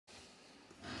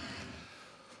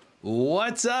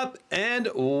What's up and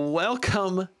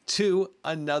welcome to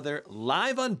another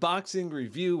live unboxing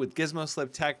review with Gizmo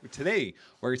Slip Tech. Today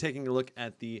we're taking a look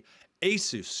at the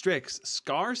Asus Strix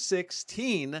Scar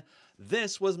 16.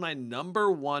 This was my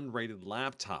 #1 rated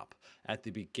laptop at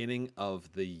the beginning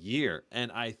of the year,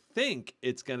 and I think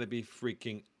it's going to be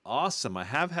freaking awesome. I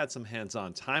have had some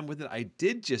hands-on time with it. I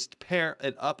did just pair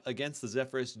it up against the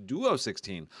Zephyrus Duo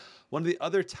 16, one of the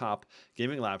other top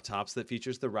gaming laptops that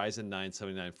features the Ryzen 9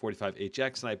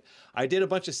 7945HX, and I did a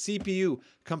bunch of CPU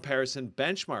comparison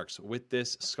benchmarks with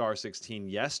this Scar 16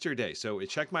 yesterday. So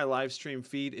check my live stream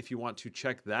feed if you want to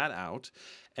check that out,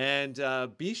 and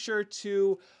be sure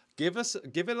to give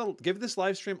this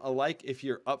live stream a like if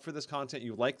you're up for this content,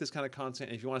 you like this kind of content,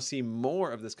 and if you want to see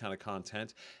more of this kind of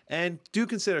content. And do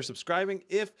consider subscribing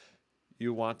if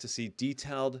you want to see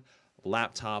detailed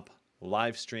laptop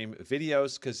live stream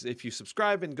videos, because if you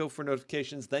subscribe and go for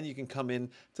notifications, then you can come in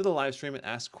to the live stream and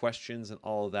ask questions and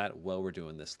all of that while we're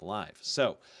doing this live.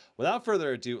 So without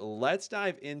further ado, let's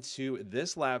dive into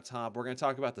this laptop. We're going to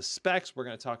talk about the specs. We're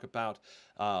going to talk about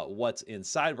what's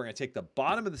inside. We're going to take the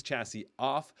bottom of this chassis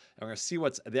off, and we're going to see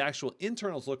what the actual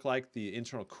internals look like, the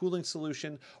internal cooling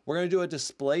solution. We're going to do a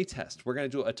display test. We're going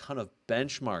to do a ton of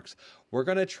benchmarks. We're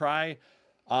going to try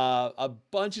a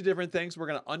bunch of different things. We're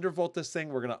going to undervolt this thing.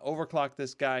 We're going to overclock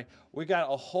this guy. We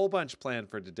got a whole bunch planned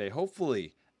for today.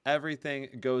 Hopefully everything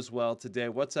goes well today.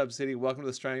 What's up, City? Welcome to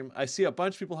the stream. I see a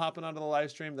bunch of people hopping onto the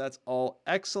live stream. That's all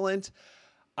excellent.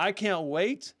 I can't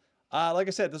wait. Like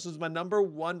I said, this was my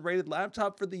 #1 rated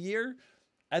laptop for the year.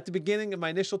 At the beginning of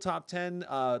my initial top 10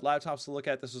 laptops to look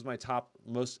at, this was my top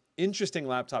most interesting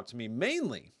laptop to me,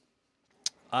 mainly.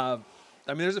 I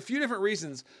mean, there's a few different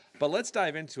reasons, but let's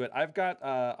dive into it. I've got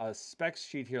a specs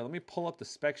sheet here. Let me pull up the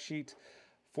spec sheet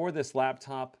for this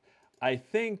laptop. I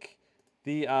think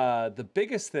the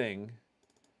biggest thing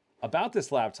about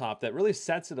this laptop that really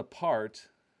sets it apart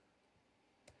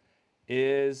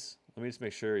is, let me just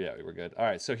make sure, yeah, we're good. All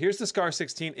right, so here's the Scar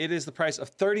 16. It is the price of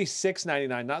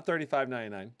 $36.99, not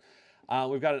 $35.99.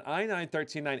 We've got an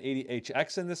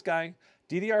i9-13980HX in this guy,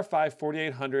 DDR5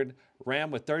 4800,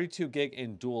 RAM with 32 gig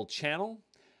in dual channel.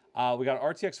 We got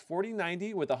RTX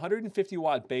 4090 with 150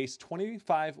 watt base,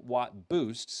 25 watt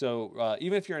boost. So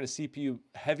even if you're in a CPU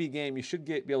heavy game, you should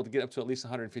be able to get up to at least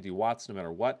 150 watts no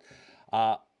matter what.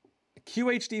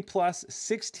 QHD plus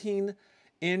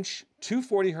 16-inch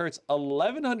 240 hertz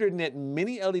 1100 nit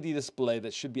mini LED display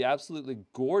that should be absolutely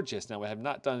gorgeous. Now, we have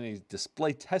not done any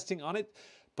display testing on it,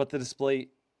 but the display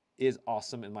is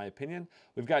awesome in my opinion.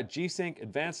 We've got G-Sync,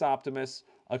 Advanced Optimus.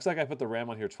 Looks like I put the RAM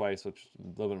on here twice, which is a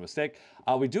little bit of a mistake.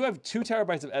 We do have 2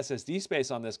 terabytes of SSD space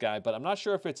on this guy, but I'm not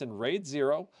sure if it's in RAID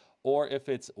 0 or if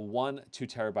it's one 2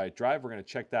 terabyte drive. We're gonna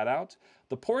check that out.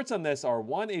 The ports on this are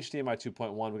one HDMI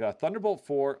 2.1. We got a Thunderbolt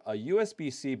 4, a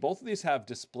USB-C. Both of these have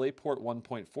DisplayPort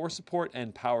 1.4 support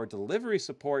and power delivery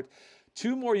support.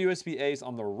 2 more USB-As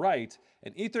on the right,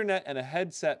 an Ethernet and a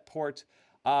headset port.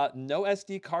 No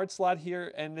SD card slot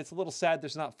here, and it's a little sad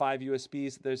there's not 5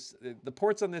 USBs. The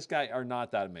ports on this guy are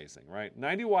not that amazing, right?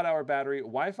 90 watt hour battery,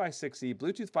 Wi-Fi 6E,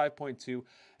 Bluetooth 5.2,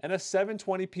 and a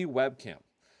 720p webcam.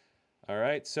 All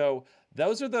right, so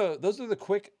those are the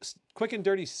quick and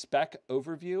dirty spec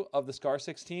overview of the Scar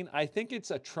 16. I think it's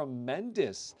a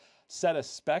tremendous set of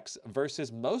specs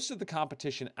versus most of the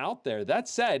competition out there. That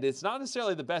said, it's not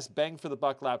necessarily the best bang for the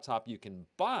buck laptop you can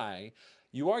buy.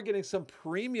 You are getting some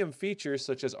premium features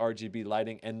such as RGB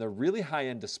lighting and the really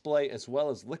high-end display, as well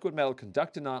as liquid metal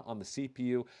conductanate on the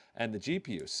CPU and the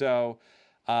GPU. So,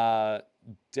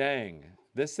 dang,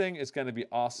 this thing is going to be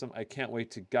awesome. I can't wait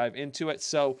to dive into it.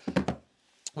 So,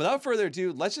 without further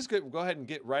ado, let's just go ahead and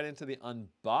get right into the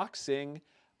unboxing.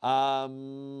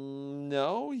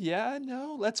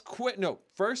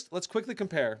 First, let's quickly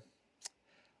compare.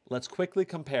 Let's quickly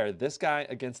compare this guy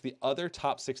against the other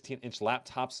top 16-inch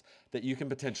laptops that you can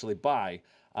potentially buy,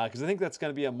 because I think that's going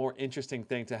to be a more interesting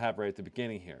thing to have right at the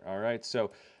beginning here. All right,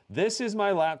 so this is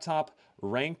my laptop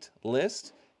ranked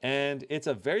list, and it's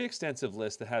a very extensive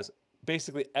list that has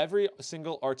basically every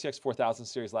single RTX 4000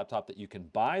 series laptop that you can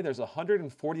buy. There's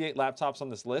 148 laptops on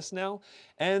this list now,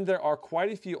 and there are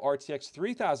quite a few RTX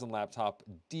 3000 laptop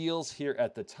deals here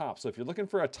at the top. So if you're looking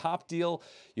for a top deal,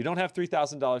 you don't have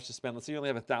 $3,000 to spend. Let's say you only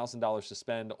have $1,000 to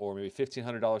spend, or maybe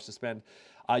 $1,500 to spend.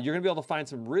 You're gonna be able to find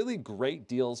some really great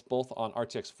deals both on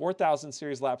RTX 4000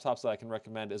 series laptops that I can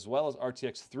recommend, as well as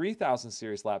RTX 3000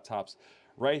 series laptops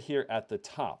right here at the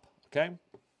top, okay?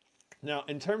 Now,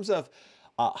 in terms of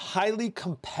highly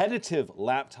competitive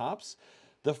laptops,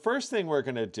 the first thing we're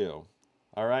gonna do,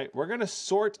 all right, we're gonna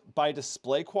sort by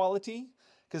display quality,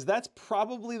 because that's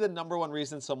probably the #1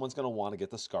 reason someone's gonna wanna get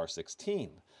the Scar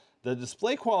 16. The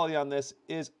display quality on this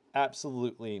is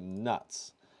absolutely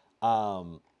nuts.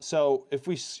 So if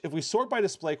we sort by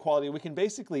display quality, we can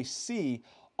basically see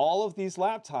all of these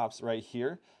laptops right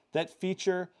here that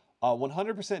feature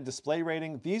 100% display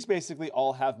rating. These basically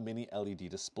all have mini LED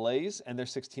displays, and they're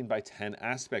 16:10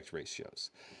 aspect ratios.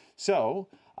 So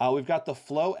we've got the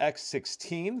Flow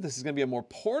X16. This is going to be a more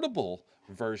portable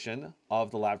version of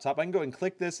the laptop. I can go and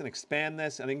click this and expand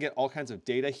this, and I can get all kinds of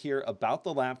data here about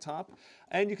the laptop.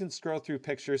 And you can scroll through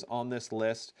pictures on this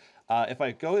list. If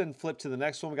I go and flip to the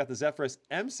next one, we got the Zephyrus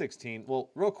M16. Well,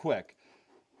 real quick,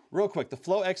 the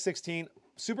Flow X16,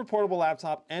 super portable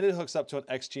laptop, and it hooks up to an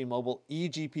XG Mobile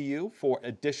eGPU for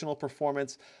additional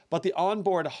performance. But the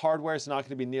onboard hardware is not going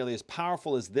to be nearly as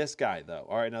powerful as this guy, though.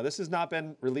 All right, now this has not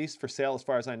been released for sale as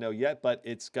far as I know yet, but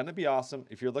it's going to be awesome.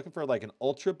 If you're looking for like an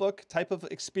Ultrabook type of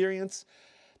experience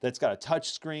that's got a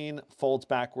touch screen, folds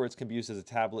backwards, can be used as a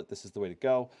tablet, this is the way to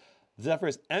go.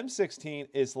 Zephyrus M16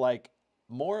 is like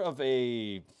more of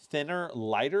a thinner,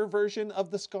 lighter version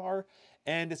of the Scar,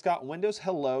 and it's got Windows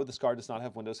Hello. The Scar does not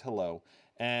have Windows Hello,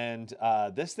 and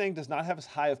this thing does not have as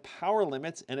high of power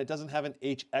limits, and it doesn't have an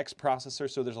HX processor,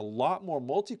 so there's a lot more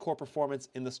multi-core performance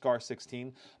in the Scar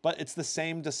 16, but it's the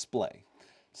same display.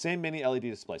 Same mini LED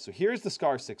display. So here's the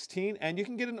Scar 16, and you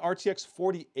can get an RTX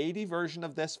 4080 version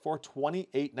of this for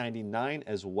 $28.99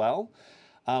 as well.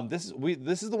 This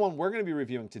is the one we're going to be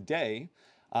reviewing today.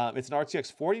 It's an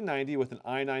RTX 4090 with an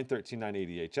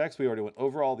i9-13980HX. We already went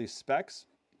over all these specs.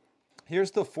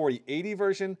 Here's the 4080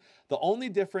 version. The only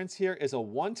difference here is a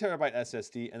 1 terabyte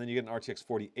SSD, and then you get an RTX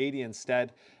 4080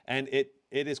 instead, and it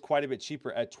is quite a bit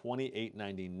cheaper at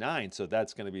 $28.99. So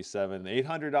that's going to be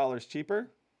 $800 cheaper,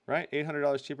 right?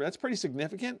 $800 cheaper. That's pretty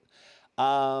significant.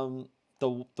 The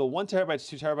 1 terabyte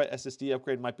to 2 terabyte SSD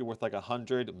upgrade might be worth like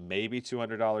 $100, maybe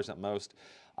 $200 at most.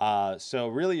 So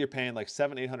really you're paying like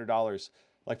 $800,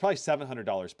 like probably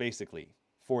 $700 basically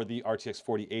for the RTX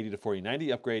 4080 to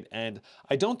 4090 upgrade. And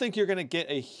I don't think you're gonna get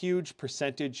a huge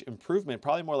percentage improvement,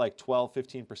 probably more like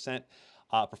 12-15%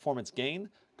 performance gain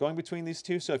going between these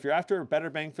two. So if you're after a better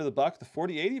bang for the buck, the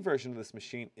 4080 version of this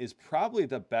machine is probably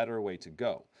the better way to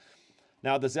go.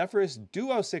 Now the Zephyrus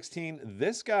Duo 16,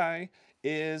 this guy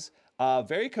is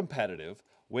very competitive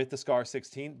with the Scar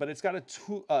 16, but it's got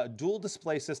a dual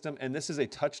display system, and this is a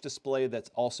touch display that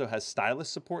also has stylus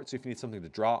support. So if you need something to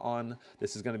draw on,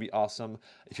 this is going to be awesome.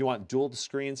 If you want dual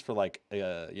screens for like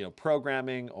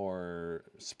programming or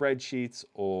spreadsheets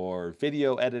or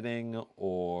video editing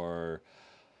or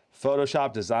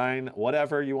Photoshop design,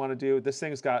 whatever you want to do, this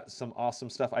thing's got some awesome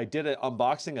stuff. I did an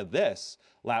unboxing of this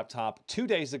laptop 2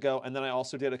 days ago, and then I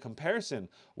also did a comparison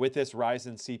with this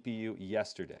Ryzen CPU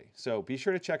yesterday. So be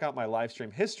sure to check out my live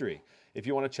stream history if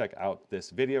you want to check out this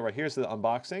video. Right here's the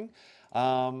unboxing.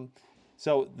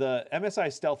 So the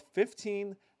MSI Stealth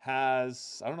 15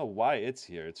 has, I don't know why it's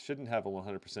here. It shouldn't have a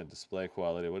 100% display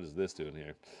quality. What is this doing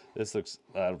here? This looks,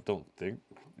 I don't think,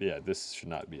 yeah, this should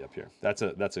not be up here. That's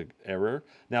a error.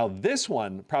 Now this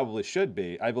one probably should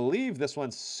be. I believe this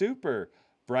one's super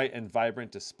bright and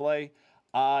vibrant display.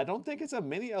 I don't think it's a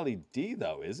mini LED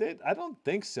though, is it? I don't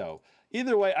think so.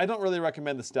 Either way, I don't really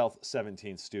recommend the Stealth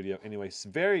 17 Studio. Anyways,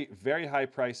 very, very high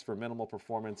price for minimal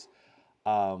performance.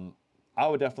 I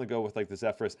would definitely go with like the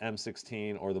Zephyrus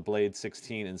M16 or the Blade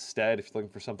 16 instead if you're looking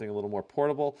for something a little more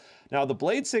portable. Now the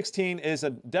Blade 16 is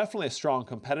definitely a strong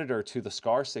competitor to the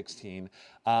Scar 16.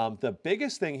 The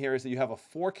biggest thing here is that you have a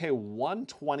 4K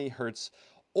 120 Hertz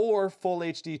or Full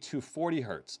HD 240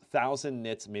 Hertz, 1000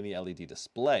 nits mini LED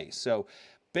display. So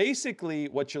basically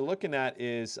what you're looking at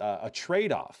is a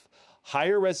trade-off.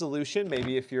 Higher resolution,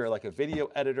 maybe if you're like a video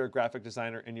editor, graphic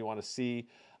designer, and you want to see,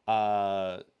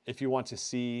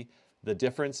 the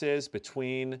differences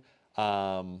between,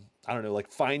 I don't know,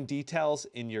 like fine details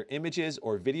in your images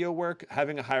or video work,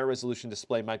 having a higher resolution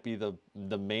display might be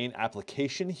the main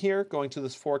application here, going to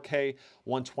this 4K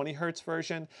 120 Hertz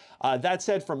version. That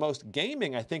said, for most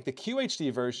gaming, I think the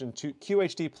QHD version,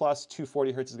 QHD plus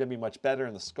 240 Hertz is gonna be much better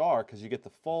in the Scar because you get the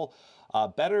full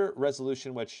better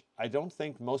resolution, which I don't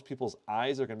think most people's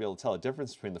eyes are gonna be able to tell a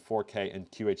difference between the 4K and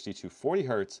QHD 240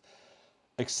 Hertz.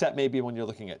 Except maybe when you're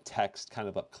looking at text kind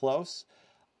of up close.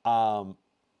 So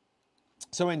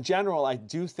in general, I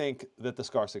do think that the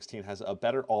Scar 16 has a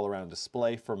better all-around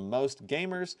display for most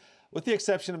gamers, with the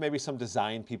exception of maybe some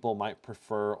design people might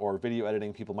prefer, or video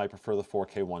editing people might prefer the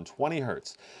 4K 120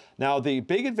 Hertz. Now, the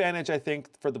big advantage, I think,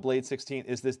 for the Blade 16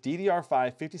 is this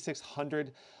DDR5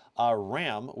 5600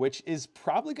 RAM, which is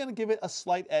probably going to give it a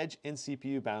slight edge in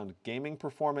CPU-bound gaming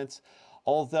performance.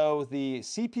 Although the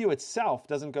CPU itself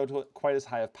doesn't go to quite as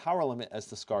high of power limit as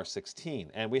the Scar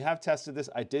 16. And we have tested this.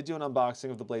 I did do an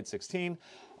unboxing of the Blade 16.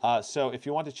 So if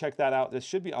you want to check that out, this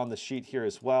should be on the sheet here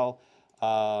as well.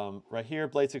 Right here,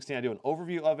 Blade 16, I do an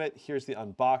overview of it. Here's the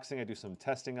unboxing. I do some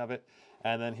testing of it.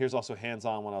 And then here's also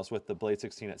hands-on when I was with the Blade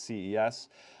 16 at CES.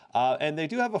 And they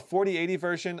do have a 4080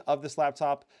 version of this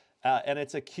laptop, and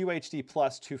it's a QHD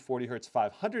Plus 240 Hz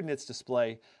 500 nits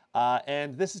display.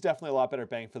 And this is definitely a lot better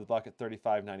bang for the buck at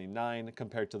 $35.99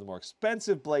 compared to the more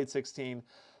expensive Blade 16.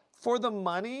 For the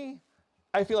money,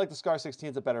 I feel like the Scar 16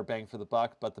 is a better bang for the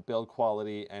buck, but the build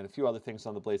quality and a few other things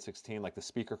on the Blade 16, like the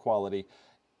speaker quality,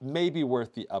 may be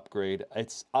worth the upgrade.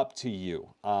 It's up to you.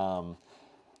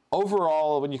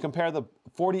 Overall, when you compare the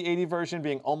 4080 version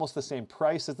being almost the same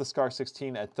price as the Scar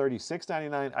 16 at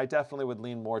 $36.99, I definitely would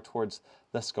lean more towards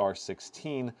the Scar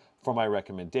 16 for my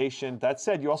recommendation. That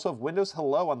said, you also have Windows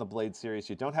Hello on the Blade series.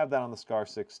 You don't have that on the Scar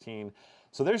 16.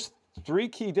 So there's three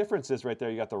key differences right there.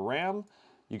 You got the RAM,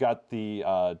 you got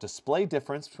the display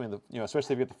difference between the,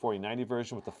 especially if you get the 4090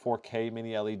 version with the 4K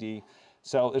mini LED.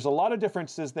 So there's a lot of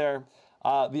differences there.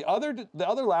 The other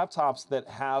laptops that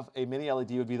have a mini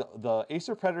LED would be the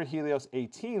Acer Predator Helios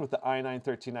 18 with the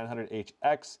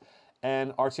i9-13900HX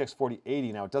and RTX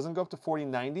 4080. Now, it doesn't go up to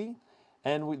 4090,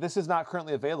 and this is not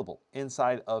currently available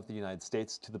inside of the United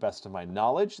States, to the best of my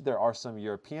knowledge. There are some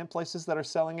European places that are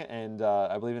selling it, and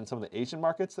I believe in some of the Asian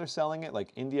markets they're selling it,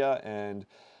 like India and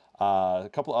a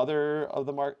couple other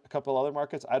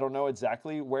markets. I don't know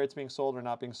exactly where it's being sold or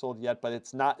not being sold yet, but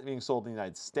it's not being sold in the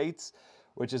United States,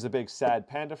 which is a big sad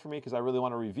panda for me because I really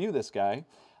want to review this guy.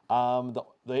 The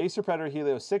Acer Predator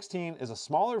Helios 16 is a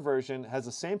smaller version, has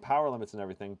the same power limits and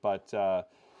everything, but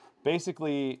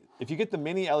basically, if you get the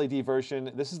mini LED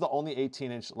version, this is the only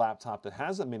 18-inch laptop that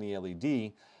has a mini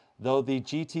LED, though the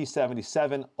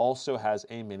GT77 also has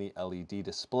a mini LED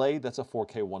display. That's a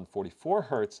 4K 144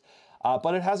 Hertz,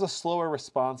 but it has a slower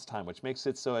response time, which makes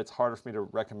it so it's harder for me to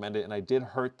recommend it, and I did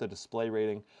hurt the display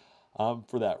rating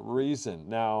for that reason.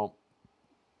 Now,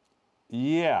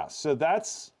 yeah, so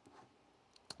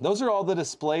those are all the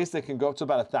displays that can go up to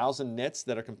about 1,000 nits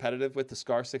that are competitive with the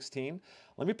Scar 16.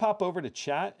 Let me pop over to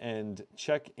chat and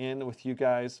check in with you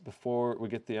guys before we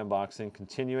get the unboxing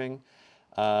continuing.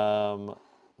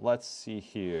 Let's see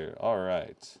here. All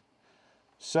right.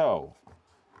 So,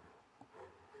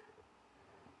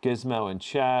 Gizmo in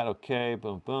chat. Okay,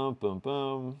 boom, boom, boom,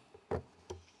 boom.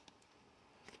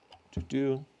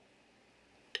 Do-do.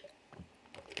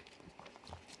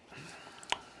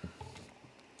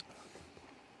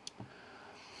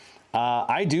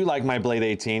 I do like my Blade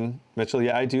 18, Mitchell.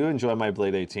 Yeah, I do enjoy my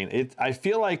Blade 18. I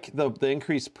feel like the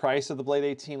increased price of the Blade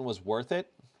 18 was worth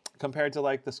it compared to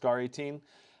like the Scar 18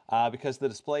 because the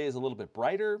display is a little bit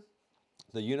brighter.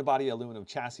 The unibody aluminum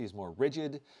chassis is more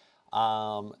rigid,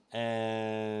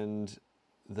 and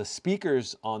the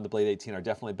speakers on the Blade 18 are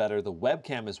definitely better. The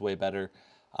webcam is way better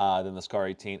than the Scar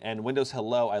 18. And Windows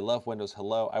Hello, I love Windows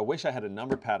Hello. I wish I had a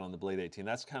number pad on the Blade 18.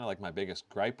 That's kind of like my biggest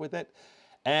gripe with it.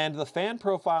 And the fan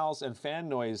profiles and fan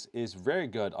noise is very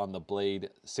good on the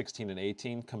Blade 16 and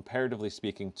 18, comparatively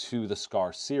speaking to the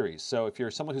Scar series. So if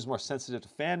you're someone who's more sensitive to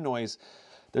fan noise,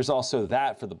 there's also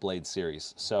that for the Blade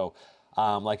series. So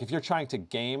like if you're trying to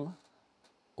game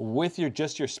with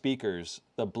just your speakers,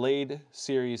 the Blade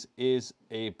series is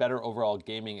a better overall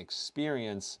gaming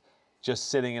experience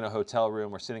just sitting in a hotel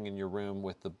room or sitting in your room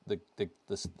with the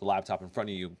laptop in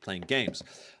front of you playing games.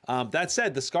 That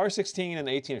said, the Scar 16 and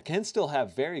 18 can still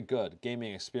have very good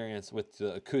gaming experience with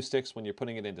the acoustics when you're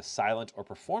putting it into silent or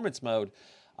performance mode.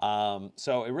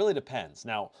 So it really depends.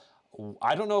 Now,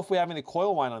 I don't know if we have any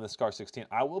coil whine on the Scar 16.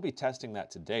 I will be testing that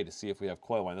today to see if we have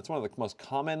coil whine. That's one of the most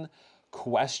common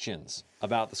questions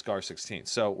about the Scar 16.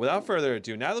 So without further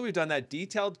ado, now that we've done that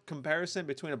detailed comparison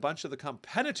between a bunch of the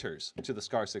competitors to the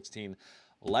Scar 16,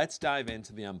 let's dive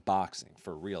into the unboxing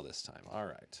for real this time. All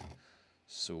right,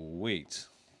 sweet.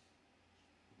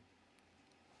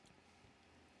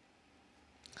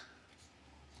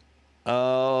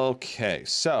 Okay,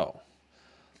 so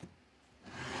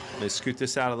let me scoot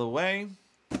this out of the way.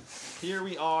 Here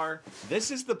we are.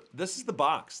 This is the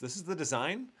box. This is the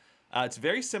design. It's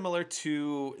very similar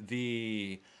to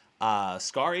the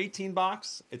Scar 18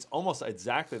 box. It's almost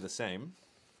exactly the same.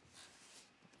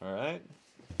 All right.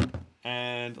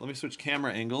 And let me switch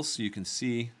camera angles so you can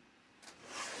see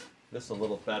this a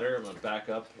little better. I'm going to back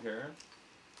up here.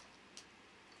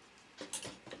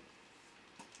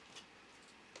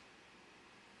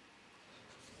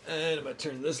 And I'm going to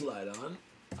turn this light on.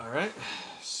 All right.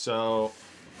 So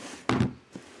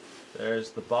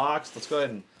there's the box. Let's go ahead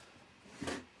and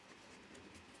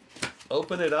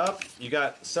open it up. You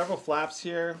got several flaps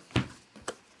here,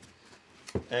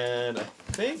 and I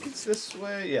think it's this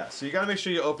way. Yeah, so you gotta make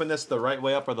sure you open this the right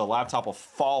way up or the laptop will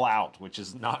fall out, which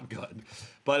is not good.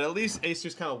 But at least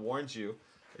Asus kind of warns you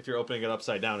if you're opening it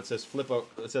upside down. It says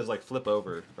it says like flip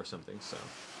over or something. So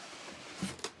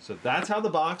that's how the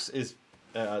box is.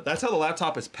 That's how the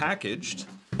laptop is packaged,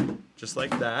 just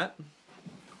like that.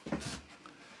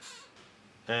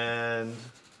 And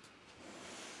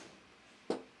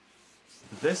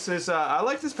this is I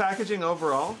like this packaging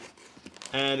overall.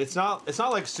 And it's not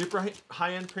like super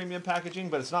high-end premium packaging,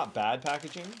 but it's not bad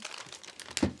packaging.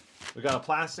 We got a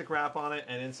plastic wrap on it,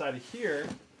 and inside of here,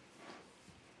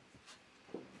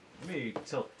 let me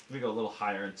go a little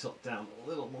higher and tilt down a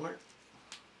little more.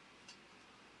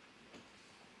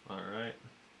 All right.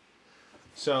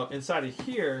 So inside of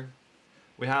here,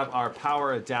 we have our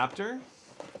power adapter.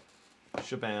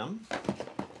 Shabam.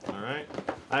 All right.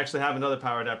 I actually have another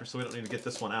power adapter, so we don't need to get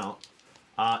this one out.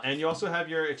 And you also have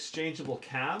your exchangeable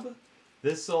cab.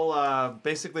 This will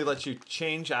basically let you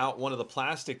change out one of the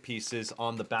plastic pieces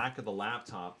on the back of the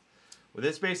laptop. Well,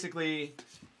 this basically,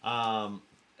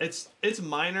 it's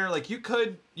minor. Like you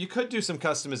could do some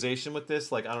customization with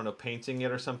this, like I don't know, painting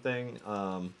it or something,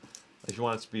 if you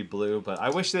want it to be blue. But I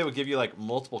wish they would give you like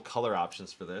multiple color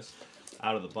options for this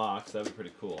out of the box. That'd be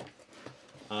pretty cool.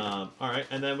 All right,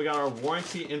 and then we got our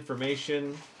warranty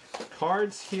information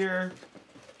cards here.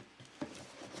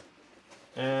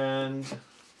 And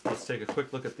let's take a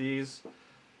quick look at these.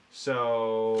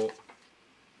 So,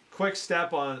 quick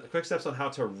steps on how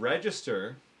to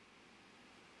register.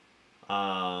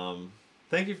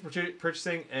 Thank you for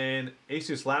purchasing an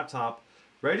Asus laptop.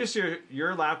 Register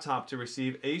your laptop to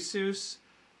receive Asus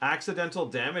accidental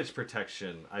damage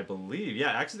protection, I believe. Yeah,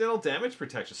 accidental damage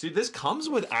protection. See, this comes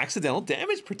with accidental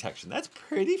damage protection. That's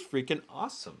pretty freaking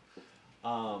awesome.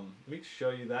 Let me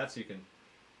show you that so you can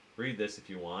read this if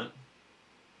you want.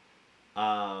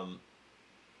 I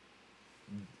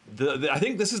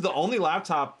think this is the only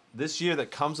laptop this year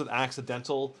that comes with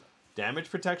accidental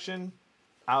damage protection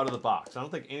out of the box. I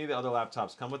don't think any of the other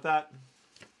laptops come with that.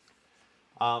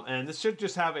 And this should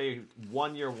just have a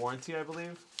 1-year warranty, I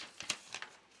believe.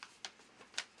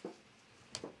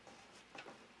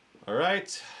 All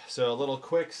right, so a little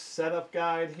quick setup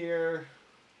guide here.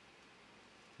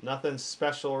 Nothing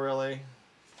special really.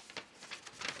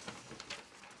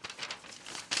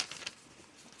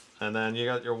 And then you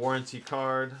got your warranty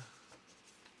card.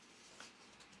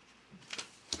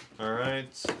 All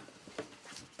right.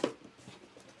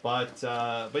 But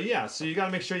yeah, so you got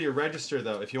to make sure you register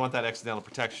though if you want that accidental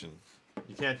protection.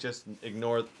 You can't just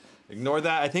ignore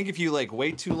that. I think if you like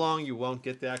wait too long, you won't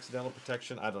get the accidental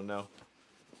protection. I don't know.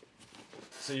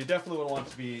 So you definitely would want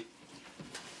to be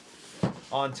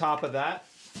on top of that.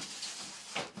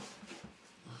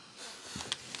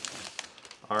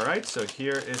 All right, so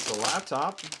here is the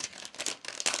laptop.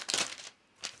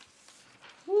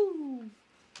 Woo!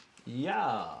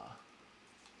 Yeah.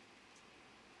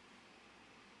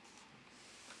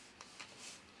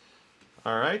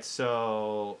 All right,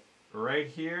 so right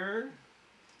here,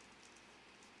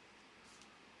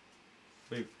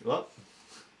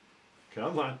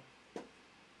 come on.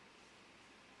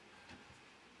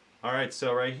 All right,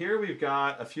 so right here we've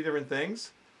got a few different things.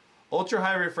 Ultra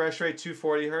high refresh rate,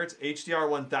 240 Hertz, HDR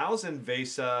 1000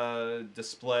 VESA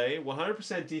display,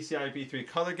 100% DCI-B3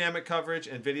 color gamut coverage,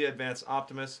 NVIDIA Advanced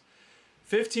Optimus,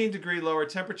 15-degree lower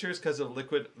temperatures because of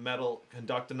liquid metal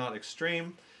conductanaut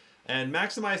extreme, and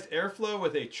maximized airflow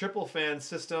with a triple fan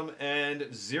system and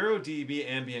 0 dB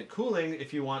ambient cooling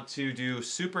if you want to do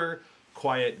super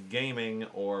quiet gaming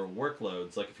or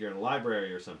workloads, like if you're in a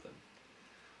library or something.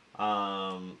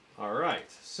 All right,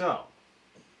 so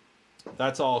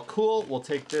that's all cool. We'll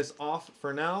take this off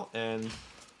for now and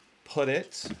put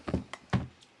it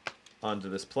onto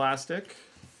this plastic.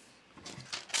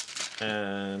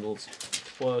 And we'll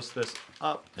close this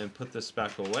up and put this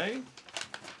back away.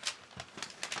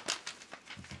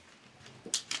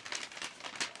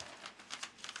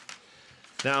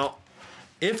 Now,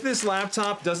 if this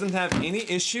laptop doesn't have any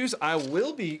issues, I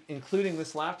will be including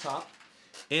this laptop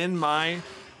in my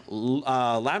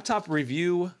laptop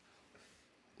review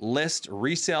list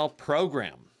resale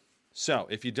program. So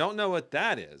if you don't know what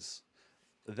that is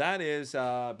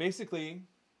basically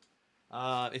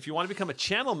if you want to become a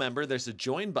channel member, there's a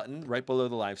join button right below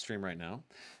the live stream right now.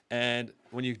 And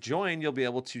when you join, you'll be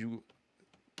able to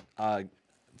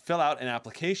fill out an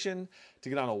application to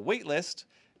get on a wait list.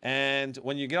 And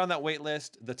when you get on that wait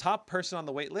list, the top person on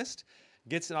the wait list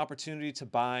gets an opportunity to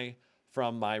buy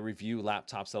from my review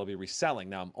laptops that I'll be reselling.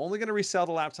 Now, I'm only going to resell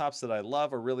the laptops that I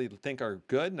love or really think are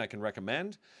good and I can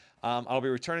recommend. I'll be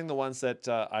returning the ones that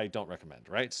I don't recommend,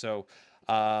 right? So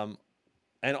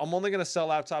And I'm only going to sell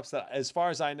laptops that, as far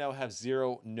as I know, have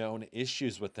zero known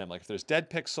issues with them. Like if there's dead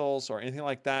pixels or anything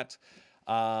like that,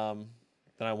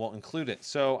 then I won't include it.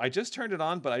 So I just turned it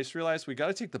on, but I just realized we got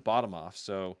to take the bottom off.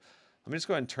 So let me just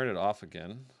go ahead and turn it off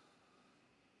again.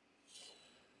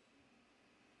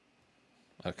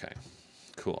 Okay,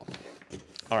 cool.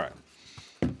 All right.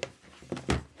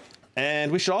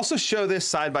 And we should also show this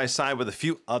side by side with a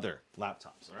few other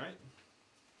laptops, all right?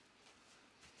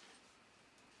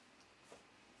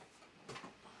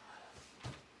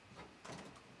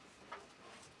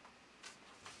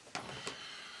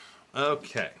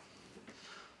 Okay.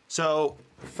 So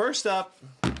first up,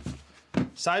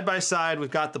 side by side, we've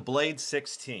got the Blade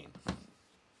 16.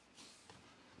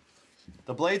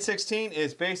 The Blade 16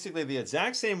 is basically the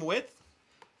exact same width,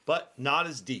 but not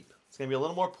as deep. It's going to be a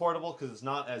little more portable because it's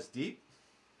not as deep.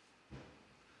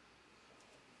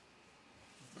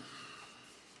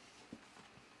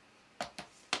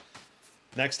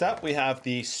 Next up, we have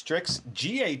the Strix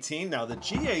G18. Now, the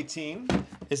G18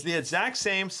 is the exact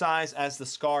same size as the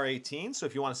Scar 18. So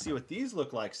if you want to see what these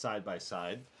look like side by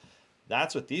side,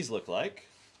 that's what these look like.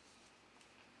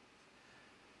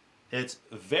 It's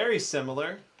very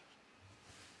similar.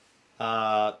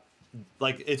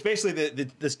 Like it's basically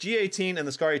this G18 and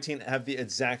the Scar 18 have the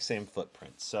exact same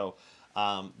footprint. So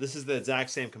this is the exact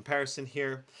same comparison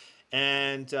here.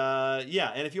 And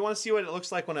yeah, and if you want to see what it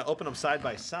looks like when I open them side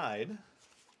by side,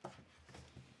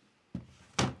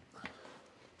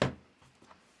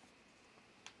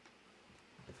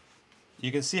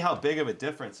 you can see how big of a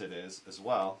difference it is as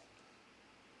well.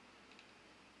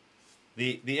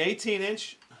 The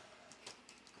 18-inch,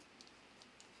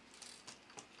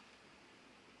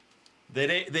 the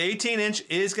 18-inch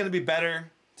is going to be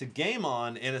better to game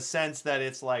on in a sense that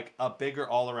it's like a bigger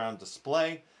all-around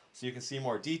display, so you can see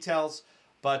more details.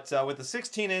 But with the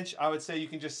 16-inch, I would say you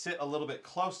can just sit a little bit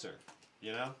closer,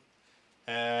 you know,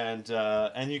 and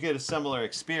you get a similar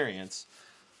experience.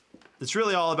 It's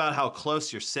really all about how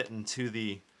close you're sitting to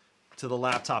the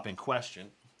laptop in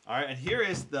question. All right, and here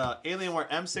is the Alienware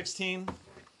M16.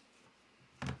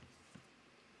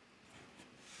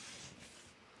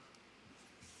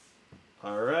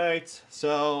 All right,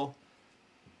 so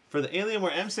for the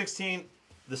Alienware M16,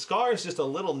 the Scar is just a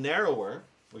little narrower.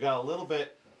 We got a little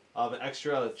bit of an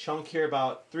extra chunk here,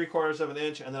 about 3/4 of an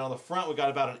inch, and then on the front we got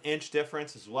about an inch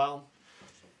difference as well.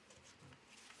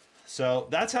 So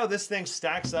that's how this thing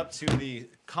stacks up to the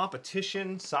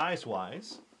competition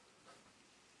size-wise.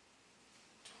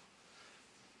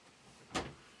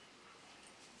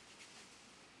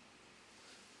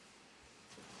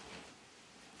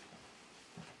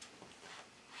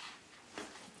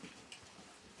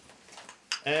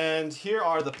 And here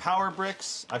are the power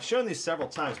bricks. I've shown these several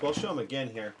times, but I'll show them again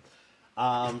here.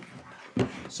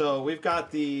 So we've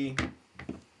got the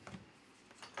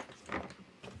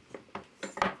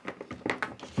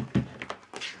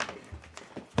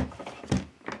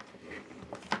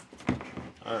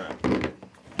all right.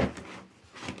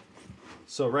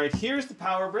 So right here's the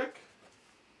power brick.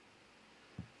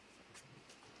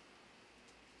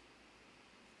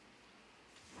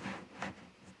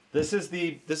 This is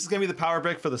going to be the power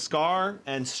brick for the Scar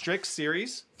and Strix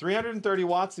series. 330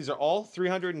 watts. These are all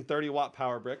 330 watt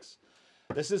power bricks.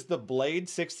 This is the Blade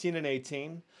 16 and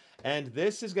 18. And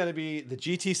this is going to be the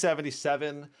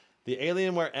GT77, the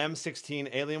Alienware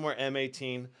M16, Alienware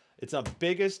M18. It's the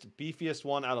biggest, beefiest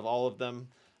one out of all of them.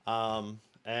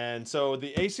 And so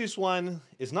the Asus one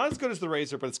is not as good as the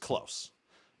Razer, but it's close.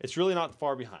 It's really not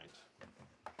far behind.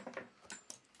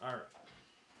 All right.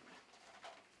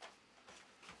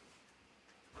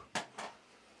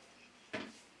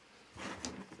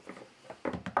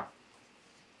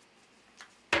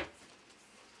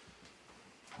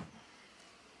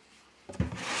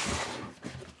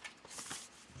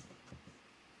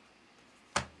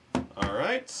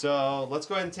 Alright, so let's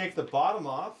go ahead and take the bottom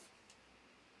off.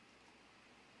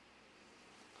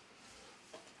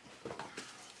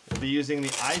 We'll be using the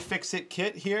iFixit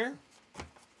kit here.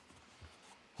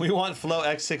 We want Flow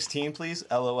X16, please.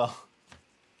 LOL.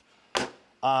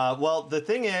 Well, the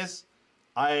thing is,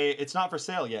 it's not for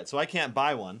sale yet, so I can't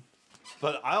buy one.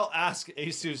 But I'll ask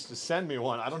Asus to send me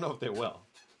one. I don't know if they will.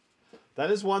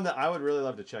 That is one that I would really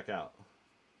love to check out.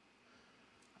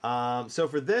 So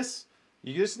for this,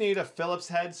 you just need a Phillips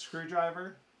head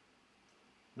screwdriver.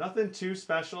 Nothing too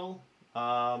special,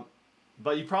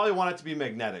 but you probably want it to be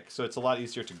magnetic, so it's a lot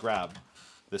easier to grab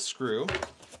the screw.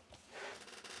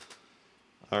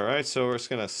 All right, so we're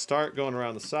just gonna start going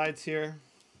around the sides here.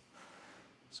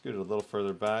 Scoot it a little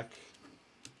further back.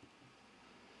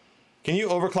 Can you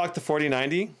overclock the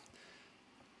 4090?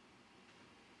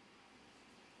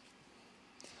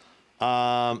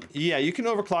 Yeah, you can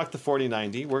overclock the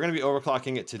 4090. We're going to be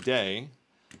overclocking it today.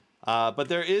 But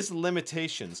there is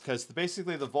limitations because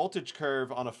basically the voltage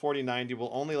curve on a 4090 will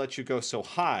only let you go so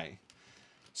high.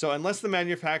 So unless the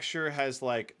manufacturer has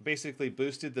like basically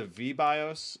boosted the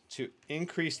VBIOS to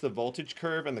increase the voltage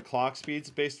curve and the clock speeds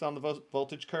based on the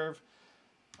voltage curve,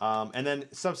 and then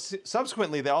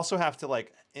subsequently they also have to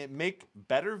like make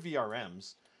better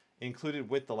VRMs included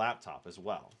with the laptop as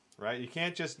well, right? You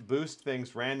can't just boost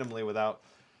things randomly without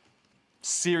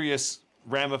serious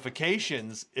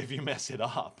ramifications if you mess it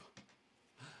up.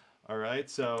 All right,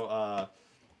 so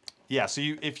yeah, so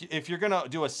if you're gonna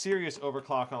do a serious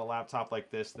overclock on a laptop like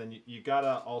this, then you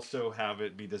gotta also have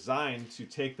it be designed to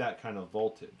take that kind of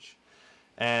voltage.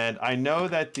 And I know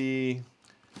that there's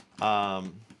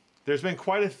been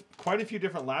quite a few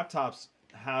different laptops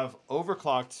have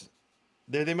overclocked.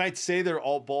 They might say they're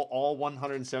all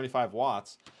 175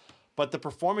 watts, but the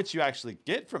performance you actually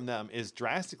get from them is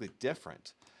drastically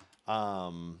different.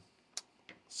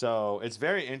 So it's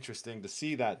very interesting to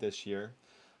see that this year.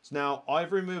 So now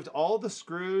I've removed all the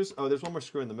screws. Oh, there's one more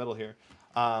screw in the middle here.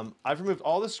 I've removed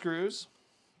all the screws,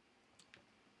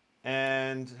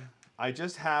 and I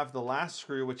just have the last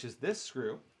screw, which is this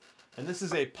screw. And this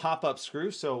is a pop-up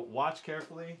screw, so watch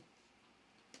carefully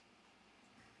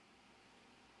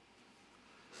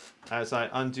as I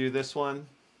undo this one.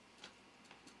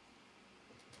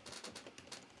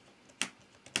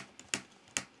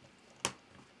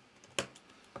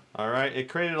 All right, it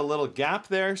created a little gap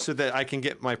there so that I can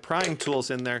get my prying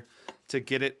tools in there to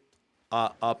get it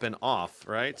up and off,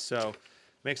 right? So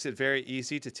makes it very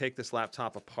easy to take this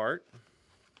laptop apart.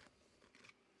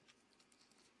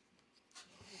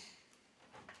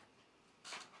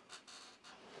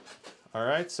 All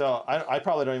right, so I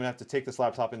probably don't even have to take this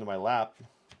laptop into my lap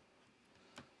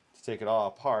to take it all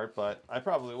apart, but I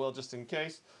probably will just in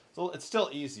case. So it's still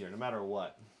easier no matter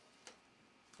what,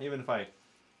 even if I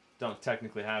don't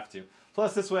technically have to.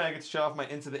 Plus, this way I get to show off my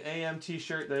Into the AM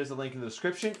t-shirt. There's a link in the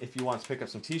description if you want to pick up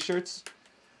some t-shirts.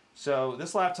 So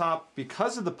this laptop,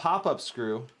 because of the pop-up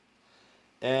screw,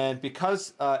 and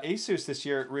because Asus this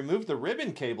year removed the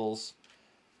ribbon cables,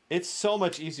 it's so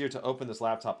much easier to open this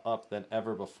laptop up than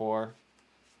ever before.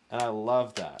 And I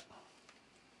love that.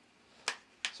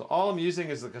 So all I'm using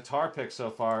is the guitar pick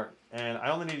so far, and I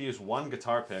only need to use one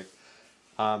guitar pick.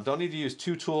 Don't need to use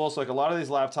two tools. Like a lot of these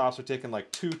laptops are taking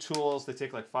like two tools. They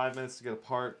take like 5 minutes to get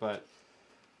apart, but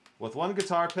with one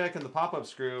guitar pick and the pop-up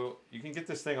screw, you can get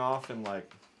this thing off in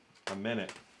like a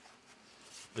minute.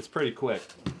 It's pretty quick.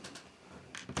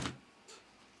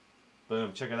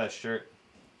 Boom, check out that shirt.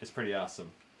 It's pretty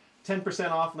awesome. 10%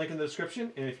 off, link in the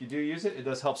description, and if you do use it, it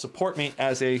does help support me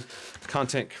as a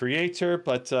content creator,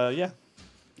 but yeah,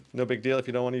 no big deal if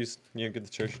you don't want to use, you know, get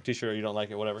the t-shirt or you don't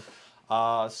like it, whatever.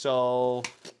 So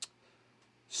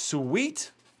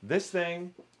sweet. This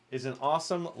thing is an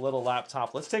awesome little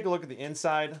laptop. Let's take a look at the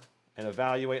inside and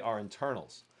evaluate our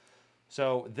internals.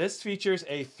 So this features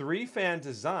a 3-fan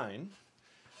design,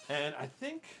 and I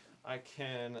think I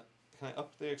can I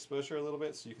up the exposure a little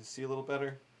bit so you can see a little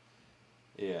better?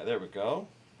 Yeah, there we go.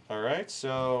 All right,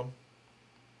 so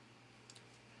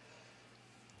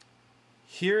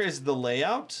here is the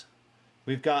layout.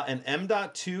 We've got an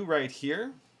M.2 right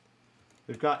here.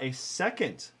 We've got a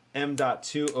second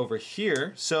M.2 over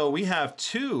here. So we have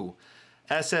 2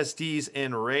 SSDs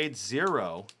in RAID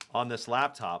 0 on this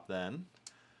laptop then.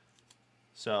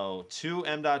 So 2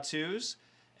 M.2s.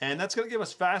 And that's going to give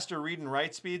us faster read and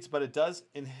write speeds, but it does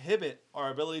inhibit our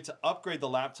ability to upgrade the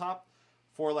laptop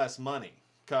for less money.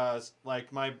 Because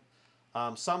like my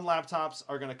some laptops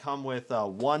are going to come with a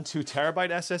 1-2 terabyte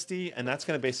SSD, and that's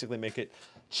going to basically make it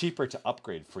cheaper to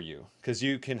upgrade for you because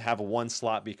you can have one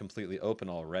slot be completely open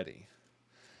already.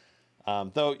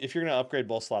 Though if you're going to upgrade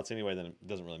both slots anyway, then it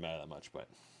doesn't really matter that much, but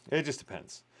it just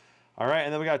depends. All right,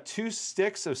 and then we got 2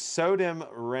 sticks of SODIMM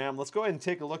RAM. Let's go ahead and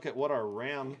take a look at what our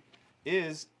RAM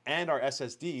is and our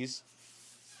SSDs.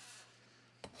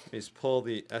 Let me just pull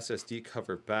the SSD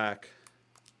cover back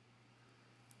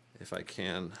if I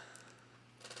can.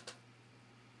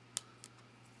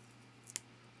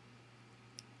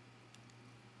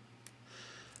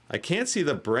 I can't see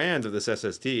the brand of this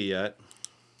SSD yet.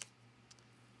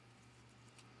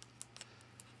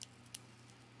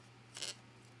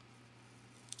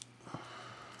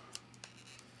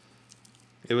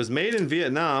 It was made in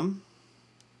Vietnam.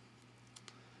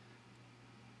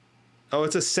 Oh,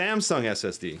 it's a Samsung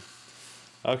SSD.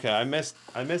 Okay, I missed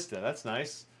it. That's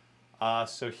nice.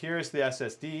 So here's the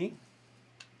SSD. It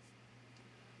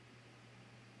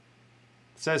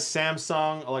says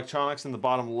Samsung Electronics in the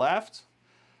bottom left.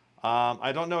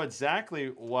 I don't know exactly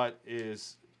what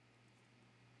is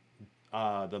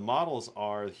the models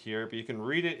are here, but you can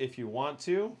read it if you want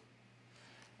to.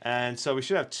 And so we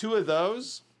should have 2 of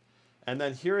those. And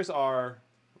then here's our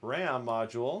RAM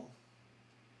module.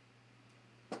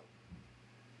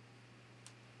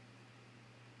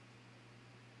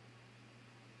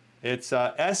 It's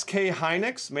SK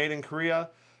Hynix, made in Korea,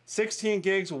 16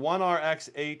 gigs,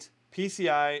 1RX8,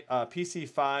 PCI,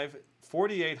 PC5,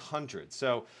 4800.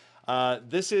 So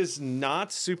this is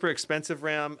not super expensive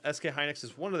RAM. SK Hynix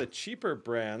is one of the cheaper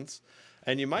brands,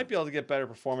 and you might be able to get better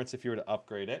performance if you were to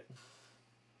upgrade it.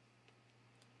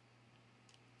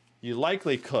 You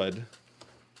likely could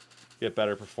get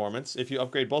better performance if you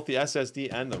upgrade both the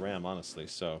SSD and the RAM, honestly.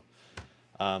 So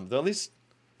they'll at least,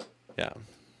 yeah.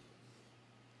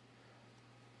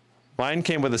 Mine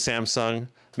came with a Samsung.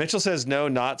 Mitchell says no,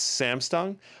 not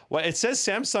Samsung. Well, it says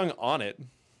Samsung on it.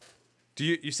 Do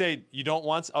you say you don't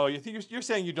want? Oh, you think you're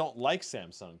saying you don't like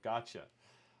Samsung? Gotcha.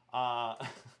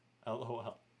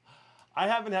 LOL. I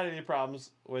haven't had any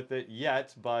problems with it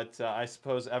yet, but I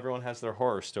suppose everyone has their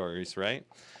horror stories, right?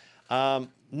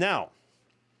 Now,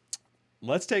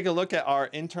 let's take a look at our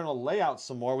internal layout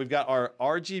some more. We've got our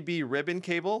RGB ribbon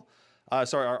cable. Our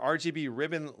RGB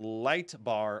ribbon light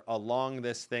bar along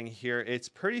this thing here. It's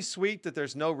pretty sweet that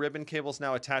there's no ribbon cables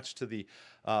now attached to the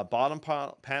bottom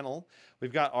panel.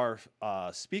 We've got our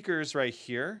speakers right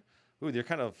here. Ooh, they're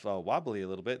kind of wobbly a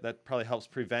little bit. That probably helps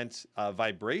prevent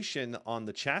vibration on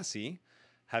the chassis,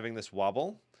 having this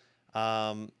wobble.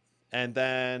 And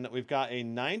then we've got a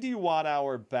 90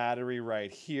 watt-hour battery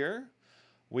right here.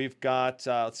 We've got,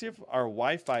 let's see if our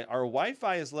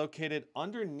Wi-Fi is located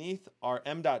underneath our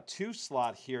M.2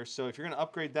 slot here. So if you're going to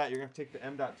upgrade that, you're going to take the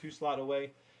M.2 slot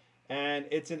away. And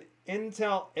it's an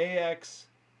Intel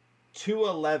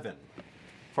AX211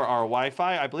 for our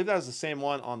Wi-Fi. I believe that was the same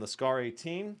one on the Scar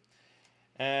 18.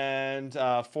 And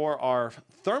for our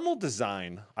thermal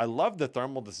design, I love the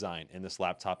thermal design in this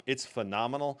laptop. It's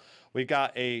phenomenal. We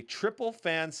got a triple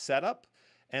fan setup.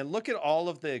 And look at all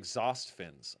of the exhaust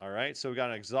fins, all right? So we got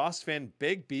an exhaust fin,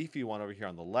 big beefy one over here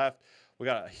on the left. We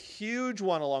got a huge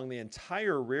one along the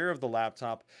entire rear of the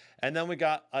laptop. And then we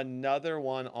got another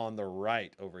one on the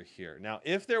right over here. Now,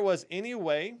 if there was any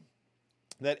way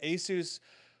that Asus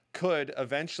could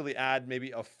eventually add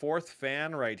maybe a 4th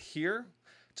fan right here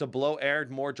to blow air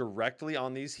more directly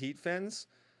on these heat fins,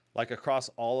 like across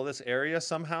all of this area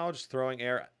somehow, just throwing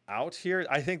air out here,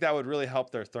 I think that would really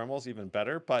help their thermals even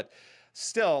better. But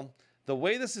still, the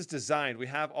way this is designed, we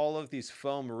have all of these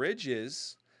foam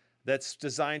ridges that's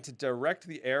designed to direct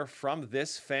the air from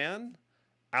this fan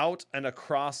out and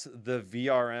across the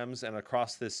VRMs and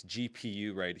across this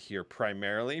GPU right here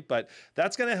primarily. But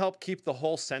that's going to help keep the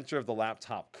whole center of the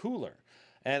laptop cooler.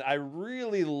 And I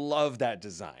really love that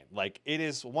design. Like, it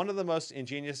is one of the most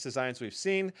ingenious designs we've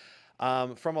seen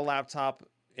from a laptop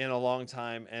in a long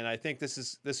time, and I think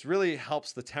this really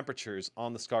helps the temperatures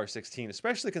on the Scar 16,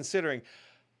 especially considering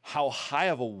how high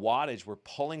of a wattage we're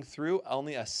pulling through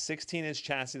only a 16-inch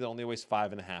chassis that only weighs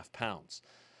 5.5 pounds.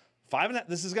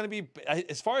 This is going to be,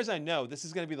 as far as I know, this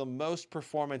is going to be the most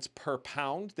performance per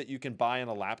pound that you can buy in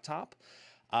a laptop,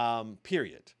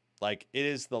 period. Like, it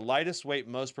is the lightest weight,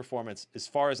 most performance as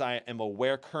far as I am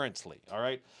aware currently, all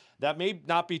right? That may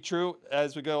not be true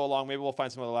as we go along. Maybe we'll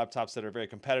find some other laptops that are very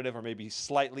competitive or maybe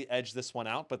slightly edge this one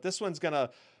out. But this one's going to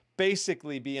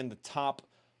basically be in the top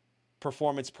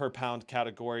performance per pound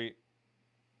category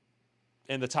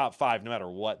in the top 5 no matter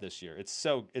what this year. It's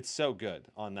so good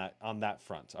on that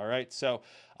front. All right. So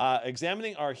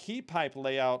examining our heat pipe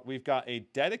layout, we've got a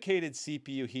dedicated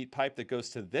CPU heat pipe that goes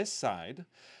to this side.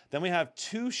 Then we have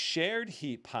 2 shared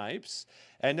heat pipes.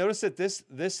 And notice that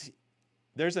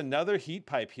there's another heat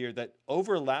pipe here that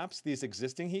overlaps these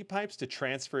existing heat pipes to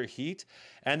transfer heat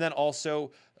and then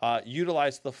also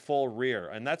utilize the full rear.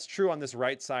 And that's true on this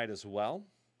right side as well.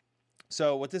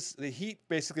 So what the heat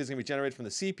basically is going to be generated from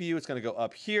the CPU. It's going to go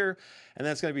up here, and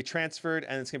then it's going to be transferred,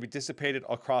 and it's going to be dissipated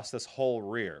across this whole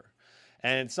rear.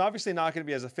 And it's obviously not going to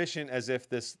be as efficient as if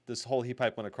this whole heat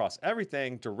pipe went across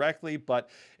everything directly, but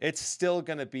it's still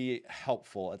going to be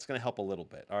helpful. It's going to help a little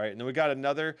bit. All right. And then we got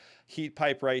another heat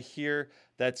pipe right here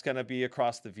that's going to be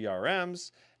across the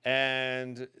VRMs.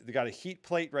 And we got a heat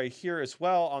plate right here as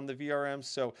well on the VRMs.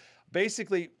 So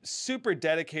basically super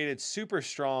dedicated, super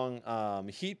strong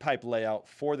heat pipe layout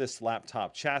for this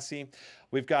laptop chassis.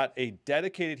 We've got a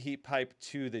dedicated heat pipe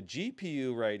to the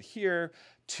GPU right here.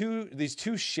 These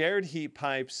two shared heat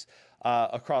pipes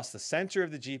across the center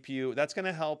of the GPU. That's going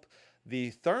to help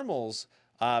the thermals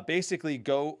basically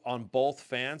go on both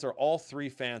fans, or all three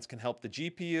fans can help the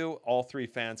GPU, all three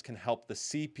fans can help the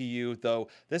CPU, though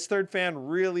this third fan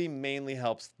really mainly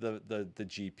helps the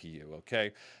GPU,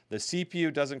 okay? The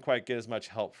CPU doesn't quite get as much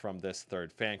help from this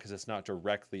third fan because it's not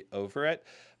directly over it,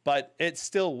 but it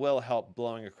still will help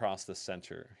blowing across the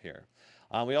center here.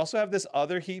 We also have this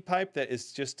other heat pipe that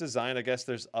is just designed, I guess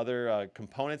there's other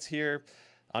components here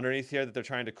underneath here that they're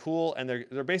trying to cool, and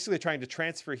they're basically trying to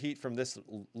transfer heat from this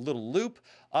little loop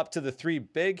up to the three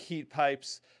big heat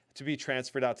pipes to be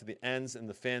transferred out to the ends and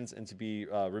the fins and to be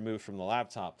removed from the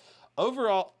laptop.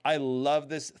 Overall, I love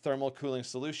this thermal cooling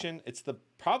solution. It's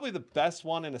probably the best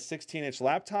one in a 16-inch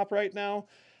laptop right now,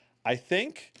 I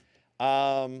think.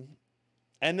 And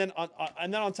then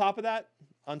on top of that,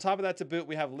 to boot,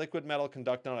 we have liquid metal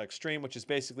conductance extreme, which is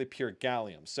basically pure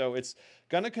gallium. So it's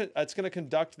gonna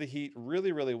conduct the heat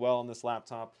really, really well on this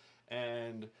laptop,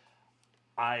 and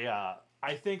I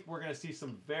think we're gonna see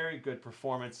some very good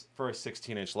performance for a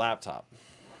 16-inch laptop.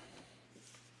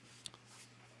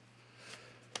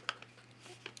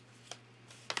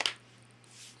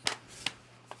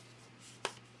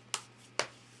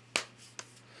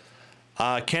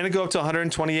 Can it go up to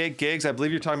 128 gigs? I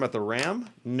believe you're talking about the RAM.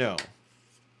 No.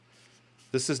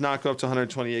 This does not go up to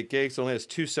 128 gigs. It only has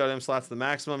 2 sodium slots. The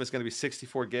maximum is going to be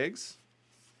 64 gigs.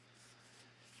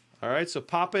 All right, so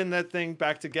popping that thing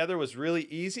back together was really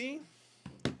easy.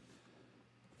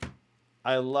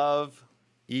 I love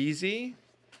easy.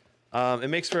 It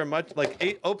makes for a much,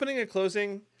 opening and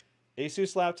closing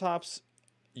Asus laptops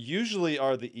usually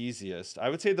are the easiest. I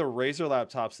would say the Razer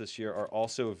laptops this year are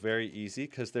also very easy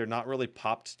because they're not really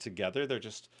popped together. They're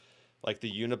just, like, the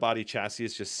unibody chassis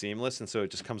is just seamless, and so it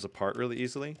just comes apart really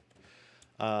easily.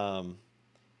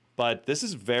 But this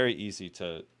is very easy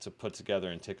to put together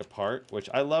and take apart, which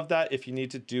I love that if you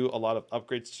need to do a lot of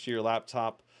upgrades to your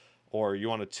laptop, or you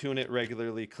want to tune it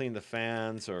regularly, clean the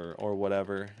fans or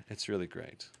whatever. It's really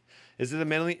great. Is it a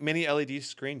mini LED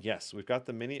screen? Yes, we've got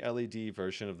the mini LED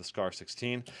version of the SCAR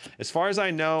 16. As far as I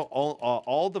know,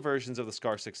 all the versions of the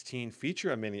SCAR 16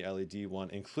 feature a mini LED one,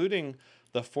 including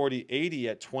the 4080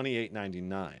 at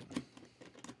 $28.99.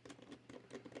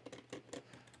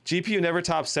 GPU never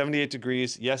tops 78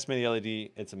 degrees. Yes, mini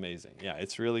LED, it's amazing. Yeah,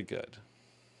 it's really good.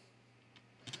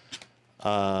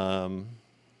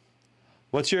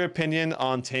 What's your opinion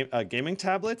on gaming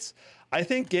tablets? I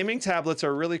think gaming tablets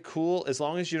are really cool as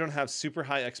long as you don't have super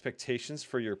high expectations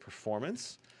for your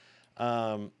performance.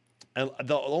 And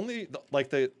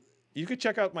you could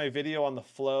check out my video on the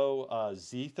Flow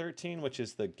Z13, which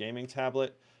is the gaming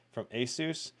tablet from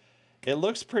Asus. It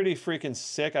looks pretty freaking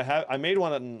sick. I made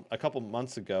one a couple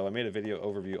months ago. I made a video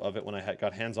overview of it when I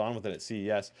got hands-on with it at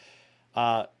CES.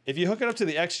 If you hook it up to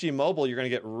the XG Mobile, you're going to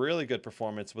get really good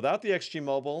performance. Without the XG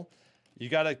Mobile, you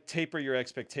got to taper your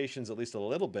expectations at least a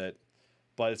little bit.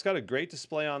 But it's got a great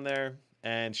display on there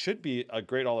and should be a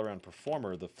great all-around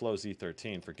performer, the Flow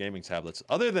Z13 for gaming tablets.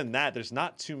 Other than that, there's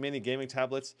not too many gaming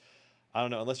tablets. I don't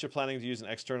know, unless you're planning to use an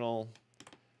external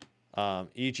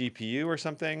eGPU or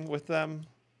something with them.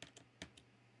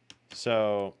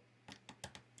 So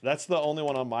that's the only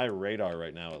one on my radar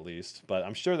right now, at least. But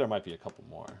I'm sure there might be a couple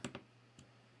more.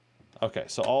 Okay,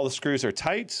 so all the screws are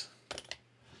tight.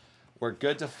 We're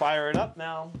good to fire it up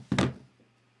now.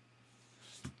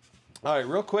 All right,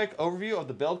 real quick overview of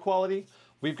the build quality.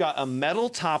 We've got a metal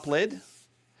top lid.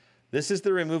 This is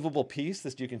the removable piece.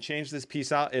 You can change this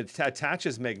piece out. It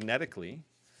attaches magnetically.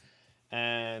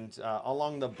 And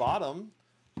along the bottom,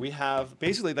 we have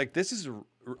basically, like, this is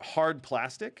hard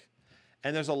plastic.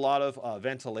 And there's a lot of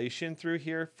ventilation through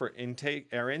here for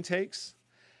air intakes.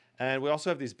 And we also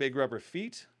have these big rubber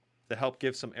feet that help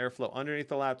give some airflow underneath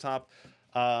the laptop.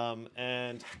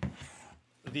 And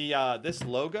this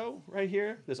logo right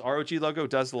here, this ROG logo,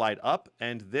 does light up,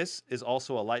 and this is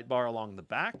also a light bar along the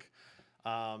back.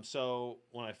 So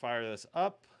when I fire this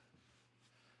up,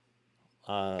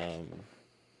 let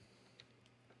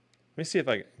me see if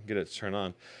I can get it to turn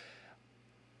on.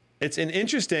 It's an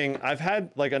interesting, I've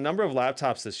had like a number of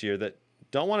laptops this year that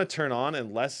don't want to turn on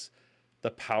unless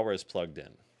the power is plugged in.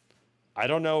 I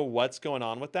don't know what's going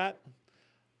on with that,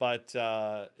 but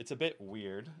it's a bit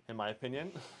weird in my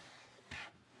opinion.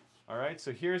 All right,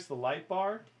 so here's the light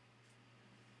bar.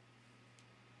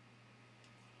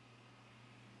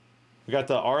 We got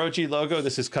the ROG logo.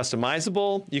 This is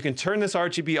customizable. You can turn this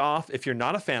RGB off if you're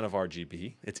not a fan of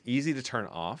RGB. It's easy to turn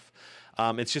off.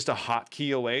 It's just a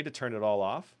hotkey away to turn it all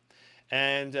off.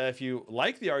 And if you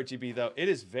like the RGB, though, it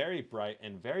is very bright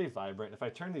and very vibrant. If I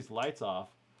turn these lights off,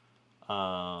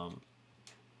 you'll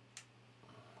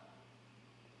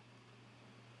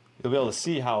be able to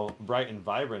see how bright and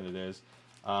vibrant it is.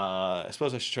 I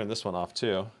suppose I should turn this one off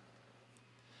too.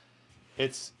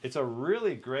 It's a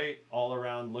really great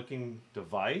all-around looking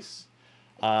device.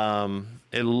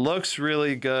 It looks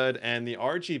really good, and the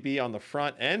RGB on the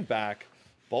front and back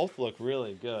both look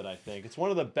really good, I think. It's one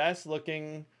of the best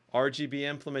looking RGB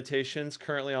implementations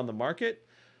currently on the market.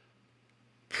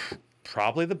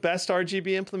 Probably the best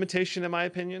RGB implementation in my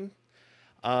opinion.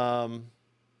 Now,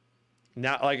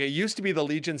 like, it used to be the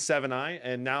Legion 7i,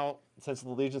 and now since the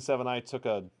Legion 7i took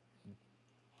a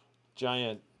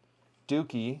giant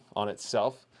dookie on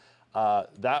itself,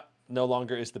 that no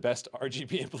longer is the best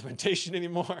RGB implementation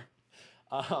anymore.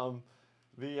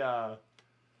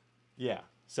 Yeah,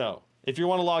 so if you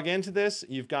want to log into this,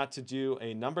 you've got to do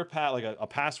a number pad, like a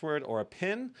password or a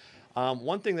PIN.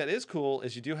 One thing that is cool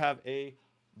is you do have a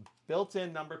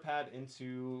built-in number pad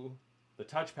into the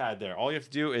touchpad there. All you have to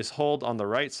do is hold on the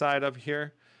right side up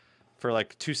here for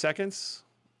like 2 seconds,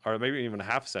 or maybe even a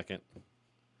half second,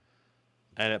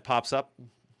 and it pops up,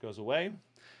 goes away.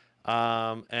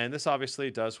 And this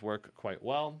obviously does work quite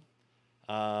well.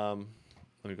 Let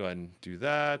me go ahead and do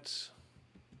that.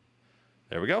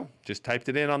 There we go. Just typed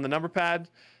it in on the number pad,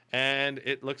 and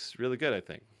it looks really good, I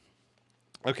think.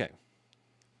 Okay.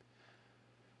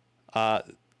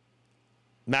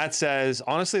 Matt says,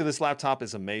 honestly, this laptop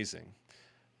is amazing.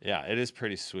 Yeah, it is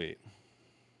pretty sweet.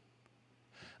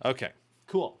 Okay,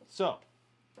 cool. So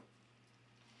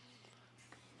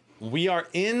we are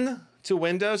in to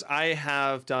Windows. I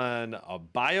have done a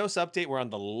BIOS update. We're on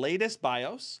the latest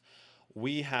BIOS.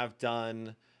 We have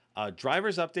done a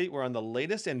drivers update. We're on the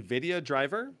latest NVIDIA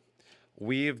driver.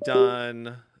 We've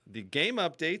done the game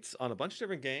updates on a bunch of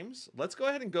different games. Let's go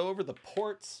ahead and go over the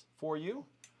ports for you.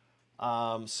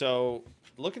 So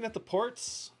looking at the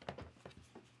ports,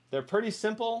 they're pretty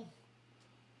simple.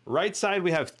 Right side,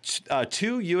 we have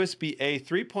two USB-A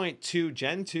 3.2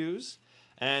 Gen 2s,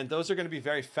 and those are going to be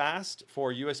very fast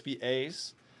for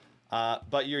USB-As.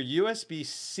 But your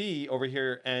USB-C over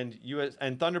here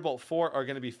and Thunderbolt 4 are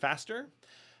going to be faster.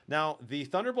 Now, the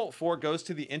Thunderbolt 4 goes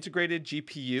to the integrated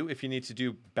GPU if you need to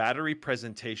do battery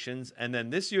presentations. And then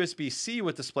this USB-C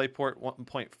with DisplayPort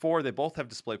 1.4, they both have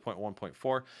DisplayPort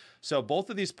 1.4. So both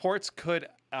of these ports could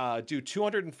do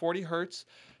 240 hertz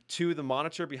to the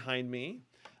monitor behind me.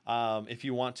 If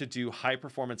you want to do high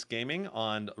performance gaming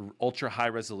on ultra high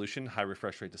resolution, high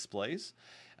refresh rate displays.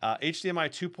 HDMI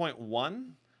 2.1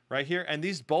 right here. And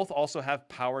these both also have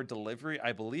power delivery,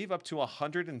 I believe up to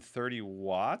 130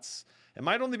 watts. It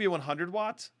might only be 100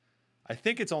 watts. I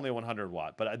think it's only 100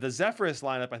 watt, but the Zephyrus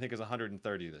lineup I think is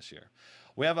 130 this year.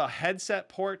 We have a headset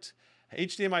port,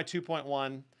 HDMI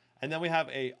 2.1, and then we have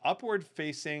a upward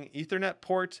facing Ethernet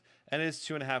port, and it is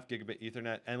 2.5 gigabit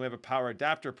Ethernet, and we have a power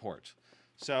adapter port.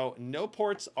 So no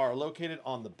ports are located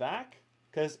on the back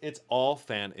because it's all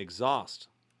fan exhaust.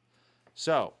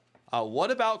 So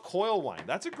what about coil whine?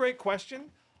 That's a great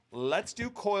question. Let's do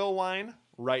coil whine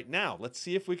right now. Let's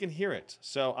see if we can hear it.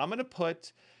 So I'm going to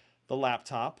put the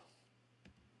laptop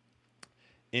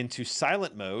into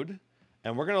silent mode,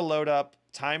 and we're going to load up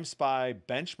TimeSpy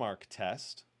benchmark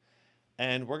test,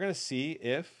 and we're going to see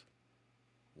if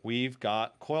we've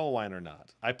got coil whine or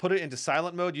not. I put it into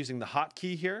silent mode using the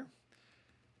hotkey here,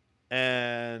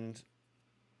 and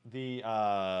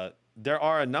there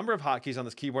are a number of hotkeys on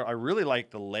this keyboard. I really like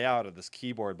the layout of this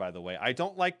keyboard, by the way. I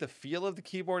don't like the feel of the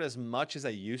keyboard as much as I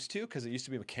used to because it used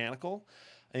to be mechanical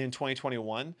in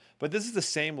 2021. But this is the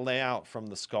same layout from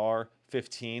the Scar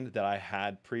 15 that I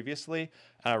had previously.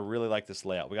 And I really like this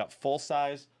layout. We got full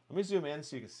size. Let me zoom in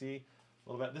so you can see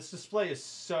a little bit. This display is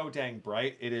so dang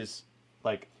bright. It is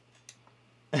like,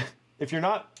 if you're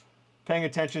not paying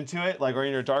attention to it, like, or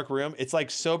in your dark room, it's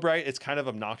like so bright, it's kind of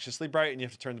obnoxiously bright, and you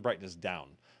have to turn the brightness down.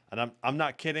 And I'm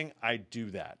not kidding, I do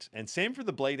that. And same for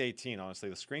the Blade 18, honestly.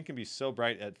 The screen can be so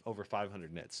bright at over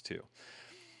 500 nits too.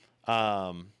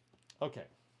 Okay.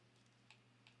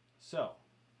 So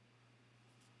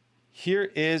here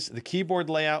is the keyboard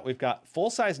layout. We've got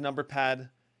full-size number pad,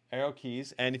 arrow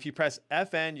keys, and if you press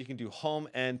FN, you can do home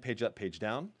and page up, page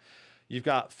down. You've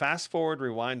got fast forward,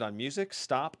 rewind on music,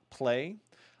 stop, play,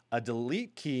 a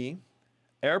delete key,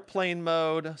 airplane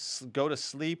mode, go to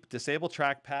sleep, disable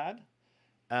trackpad.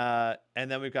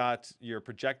 And then we've got your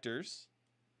projectors.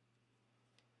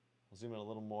 I'll zoom in a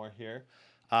little more here.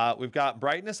 We've got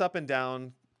brightness up and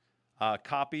down,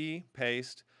 copy,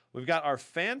 paste. We've got our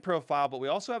fan profile, but we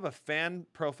also have a fan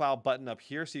profile button up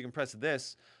here. So you can press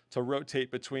this to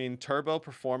rotate between turbo,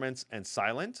 performance, and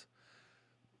silent.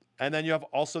 And then you have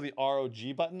also the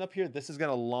ROG button up here. This is going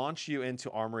to launch you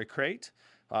into Armory Crate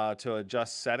to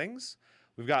adjust settings.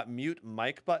 We've got mute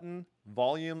mic button,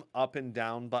 volume up and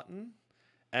down button.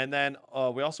 And then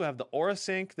we also have the Aura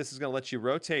Sync. This is going to let you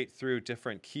rotate through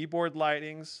different keyboard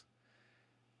lightings.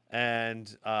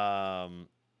 And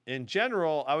in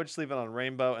general, I would just leave it on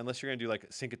rainbow unless you're going to do like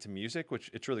sync it to music, which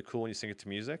it's really cool when you sync it to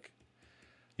music.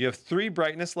 You have 3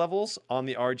 brightness levels on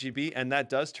the RGB, and that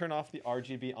does turn off the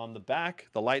RGB on the back.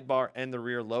 The light bar and the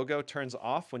rear logo turns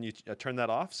off when you turn that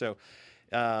off. So,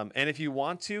 and if you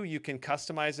want to, you can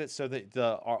customize it so that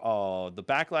the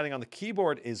backlighting on the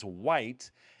keyboard is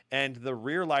white and the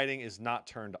rear lighting is not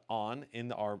turned on in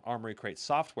the Armory Crate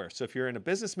software. So if you're in a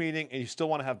business meeting and you still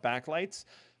want to have backlights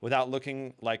without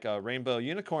looking like a rainbow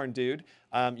unicorn dude,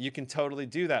 you can totally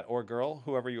do that, or girl,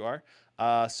 whoever you are.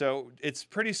 So it's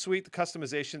pretty sweet, the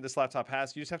customization this laptop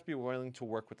has. You just have to be willing to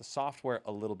work with the software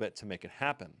a little bit to make it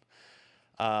happen.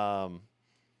 All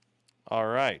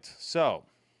right, so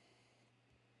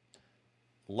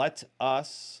let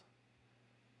us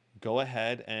go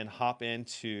ahead and hop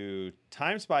into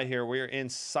Time Spy here. We are in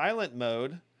silent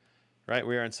mode, right?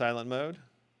 We are in silent mode.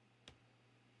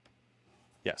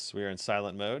 Yes, we are in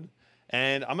silent mode.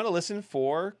 And I'm going to listen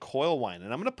for coil whine.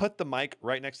 And I'm going to put the mic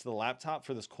right next to the laptop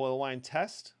for this coil whine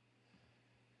test.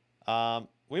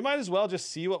 We might as well just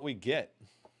see what we get.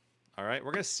 All right,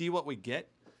 we're going to see what we get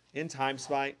in Time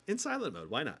Spy in silent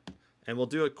mode. Why not? And we'll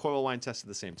do a coil whine test at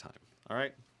the same time. All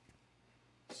right.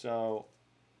 So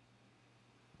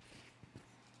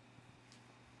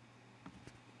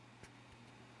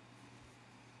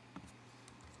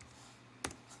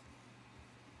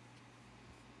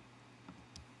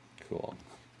cool.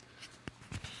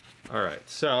 All right,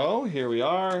 so here we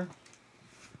are.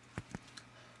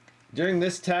 During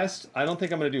this test, I don't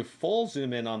think I'm going to do full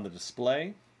zoom in on the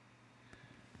display.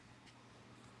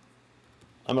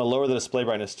 I'm going to lower the display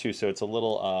brightness too, so it's a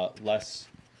little less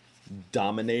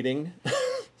dominating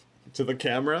to the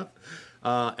camera.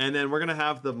 And then we're going to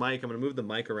have the mic. I'm going to move the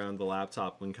mic around the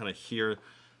laptop and kind of hear,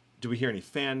 do we hear any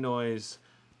fan noise?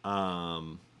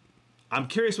 I'm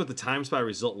curious what the Time Spy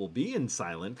result will be in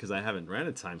silent, because I haven't ran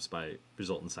a Time Spy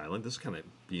result in silent. This will kind of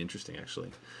be interesting,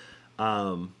 actually.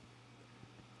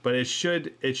 But it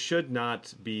should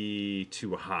not be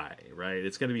too high, right?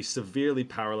 It's going to be severely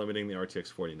power limiting the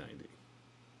RTX 4090.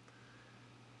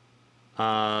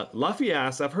 Luffy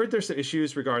asks, I've heard there's some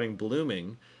issues regarding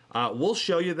blooming. We'll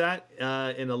show you that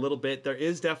in a little bit. There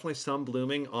is definitely some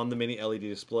blooming on the mini LED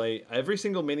display. Every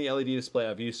single mini LED display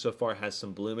I've used so far has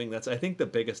some blooming. That's, I think, the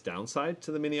biggest downside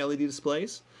to the mini LED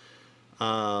displays.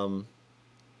 So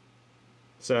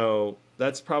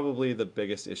that's probably the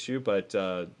biggest issue, but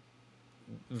I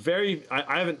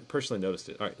haven't personally noticed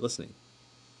it. All right, listening.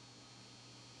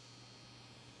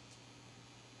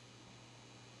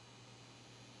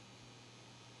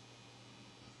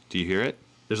 Do you hear it?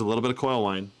 There's a little bit of coil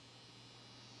whine.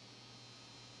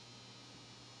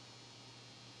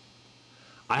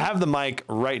 I have the mic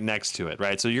right next to it,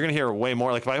 right? So you're gonna hear way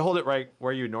more. Like if I hold it right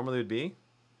where you normally would be,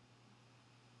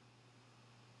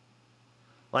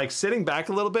 like sitting back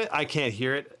a little bit, I can't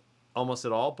hear it almost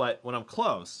at all. But when I'm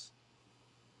close,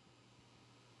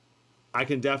 I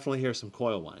can definitely hear some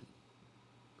coil whine.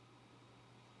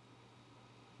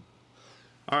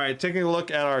 All right, taking a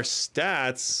look at our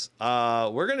stats,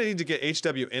 we're gonna need to get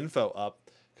HW info up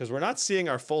because we're not seeing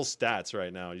our full stats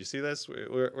right now. You see this?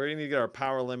 We're gonna need to get our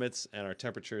power limits and our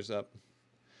temperatures up.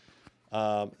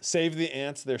 Save the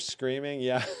ants, they're screaming.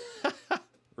 Yeah,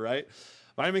 right?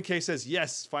 Vitamin K says,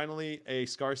 yes, finally a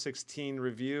SCAR 16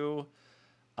 review.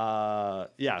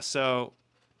 Yeah, so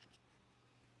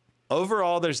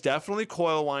overall, there's definitely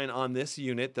coil whine on this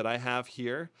unit that I have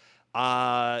here.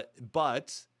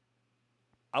 But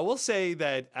I will say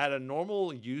that at a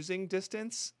normal using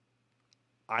distance,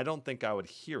 I don't think I would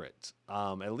hear it.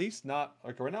 At least not,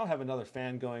 like right now I have another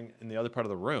fan going in the other part of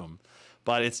the room,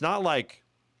 but it's not like,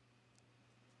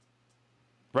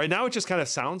 right now it just kind of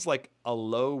sounds like a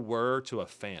low whir to a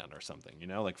fan or something, you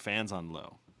know, like fans on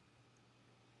low.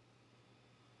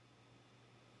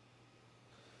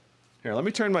 Here, let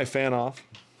me turn my fan off.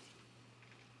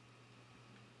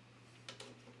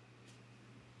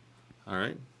 All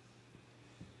right.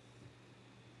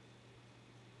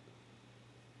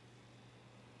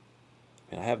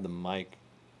 And I have the mic.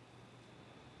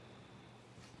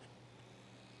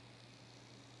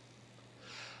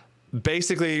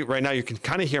 Basically, right now you can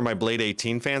kind of hear my Blade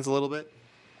 18 fans a little bit.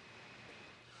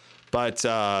 But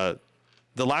the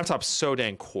laptop's so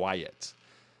dang quiet.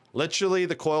 Literally,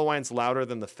 the coil whine's louder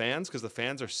than the fans because the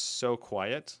fans are so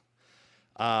quiet.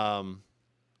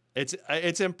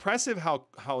 It's impressive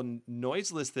how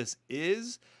noiseless this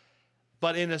is,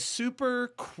 but in a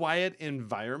super quiet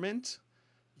environment,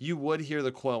 you would hear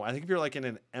the coil. I think if you're like in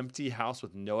an empty house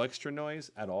with no extra noise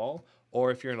at all,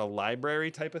 or if you're in a library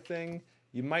type of thing,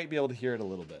 you might be able to hear it a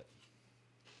little bit.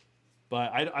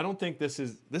 But I don't think this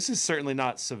is certainly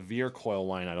not severe coil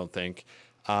whine, I don't think.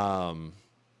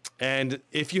 And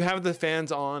if you have the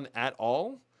fans on at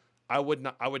all, I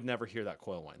would never hear that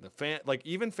coil whine. The fan, like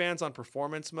even fans on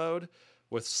performance mode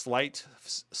with slight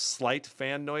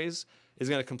fan noise is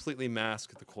going to completely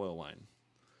mask the coil whine.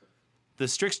 The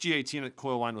Strix G18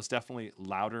 coil whine was definitely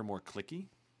louder, more clicky.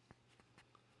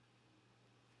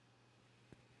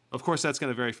 Of course, that's going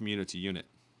to vary from unit to unit.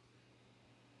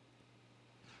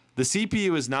 The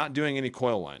CPU is not doing any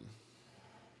coil whine.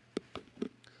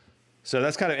 So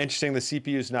that's kind of interesting. The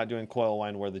CPU is not doing coil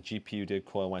whine where the GPU did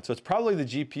coil whine. So it's probably the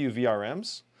GPU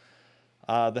VRMs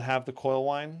that have the coil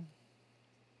whine.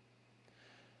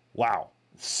 Wow,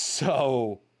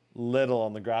 so little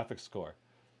on the graphics score.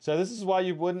 So this is why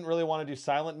you wouldn't really want to do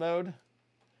silent mode.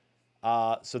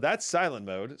 So that's silent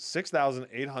mode,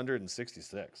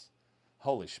 6,866.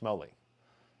 Holy schmoly.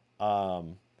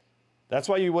 That's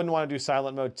why you wouldn't want to do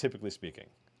silent mode, typically speaking.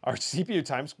 Our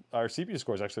CPU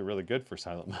score is actually really good for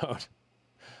silent mode.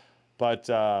 But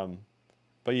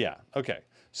yeah, okay.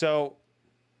 So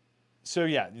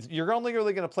yeah, you're only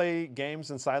really going to play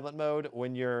games in silent mode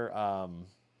when you're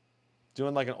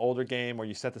doing like an older game or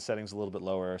you set the settings a little bit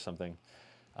lower or something.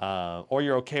 Or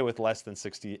you're okay with less than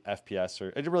 60 FPS, or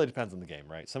it really depends on the game,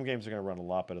 right? Some games are going to run a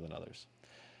lot better than others.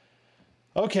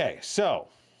 Okay, so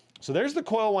there's the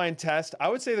coil whine test. I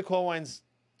would say the coil whine's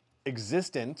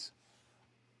existent,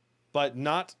 but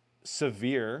not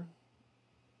severe.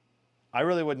 I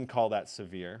really wouldn't call that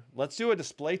severe. Let's do a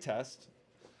display test.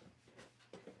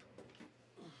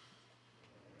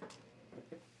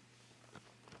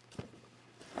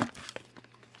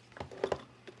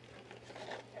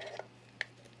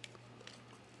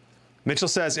 Mitchell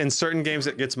says in certain games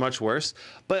it gets much worse.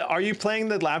 But are you playing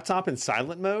the laptop in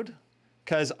silent mode?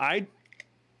 Because I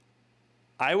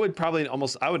would probably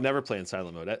I would never play in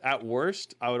silent mode. At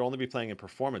worst, I would only be playing in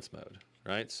performance mode,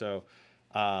 right? So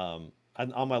on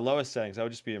my lowest settings, I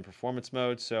would just be in performance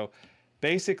mode. So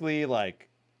basically, like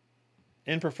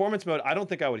in performance mode, I don't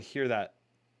think I would hear that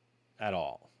at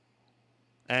all.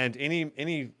 And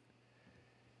any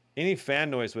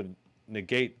fan noise would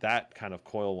negate that kind of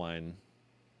coil whine.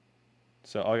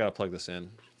 So I gotta plug this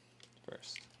in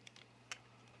first.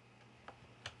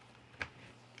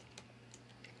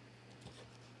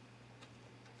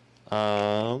 Do.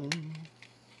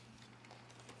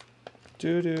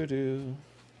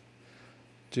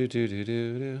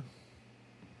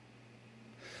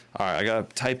 All right, I gotta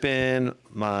type in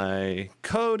my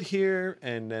code here,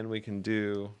 and then we can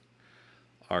do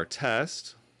our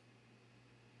test.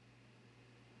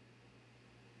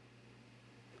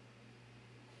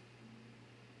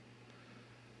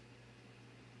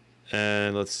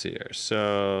 And let's see here.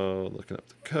 So looking up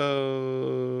the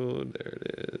code, there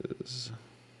it is.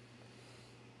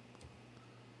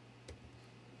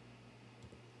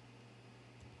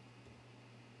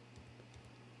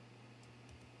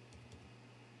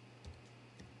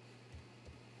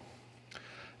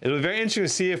 It'll be very interesting to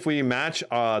see if we match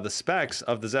the specs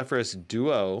of the Zephyrus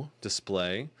Duo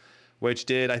display, which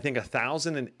did, I think,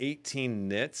 1,018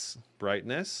 nits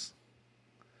brightness.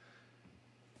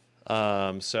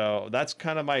 So that's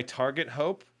kind of my target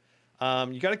hope.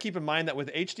 You got to keep in mind that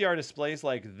with HDR displays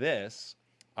like this,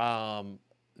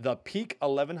 the peak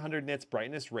 1100 nits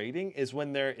brightness rating is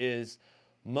when there is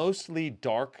mostly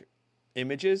dark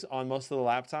images on most of the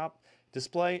laptop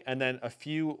display, and then a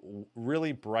few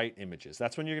really bright images.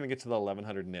 That's when you're going to get to the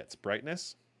 1100 nits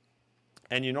brightness.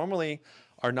 And you normally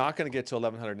are not going to get to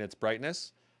 1100 nits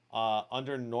brightness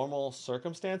under normal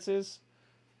circumstances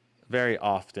very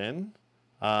often.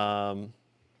 Right?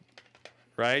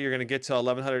 You're going to get to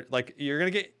 1100, like you're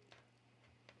going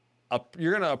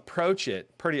to approach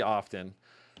it pretty often,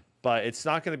 but it's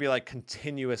not going to be like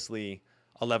continuously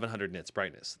 1100 nits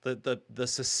brightness. The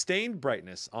sustained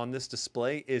brightness on this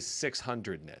display is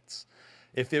 600 nits.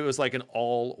 If it was like an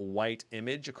all white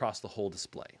image across the whole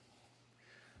display.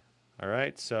 All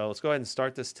right, so let's go ahead and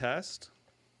start this test.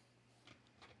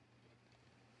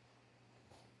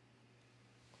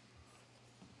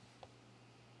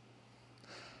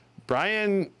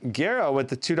 Brian Guerra with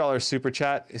the $2 super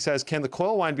chat, he says, can the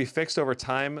coil whine be fixed over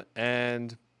time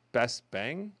and best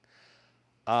bang?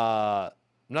 I'm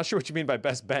not sure what you mean by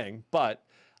best bang, but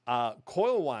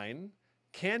coil whine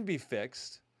can be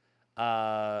fixed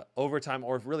over time,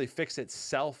 or really fix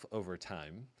itself over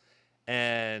time.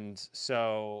 And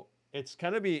so it's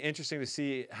going to be interesting to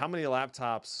see how many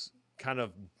laptops kind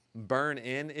of burn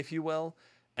in, if you will,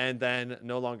 and then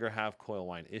no longer have coil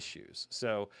whine issues.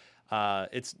 So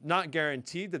it's not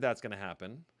guaranteed that that's going to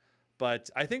happen, but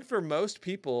I think for most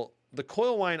people, the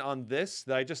coil whine on this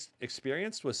that I just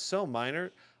experienced was so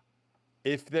minor.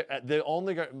 If they're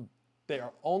only they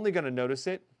are only going to notice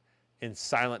it in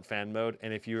silent fan mode,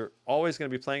 and if you're always going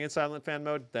to be playing in silent fan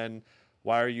mode, then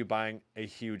why are you buying a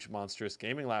huge monstrous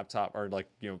gaming laptop, or like,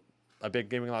 you know, a big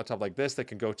gaming laptop like this that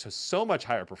can go to so much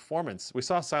higher performance? We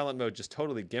saw silent mode just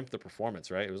totally gimp the performance,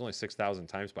 right? It was only 6,000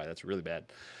 times by. That's really bad.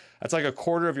 That's like a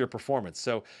quarter of your performance.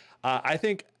 So I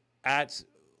think at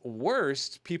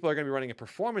worst, people are going to be running a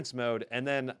performance mode, and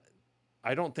then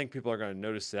I don't think people are going to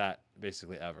notice that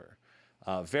basically ever.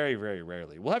 Very, very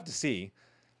rarely. We'll have to see.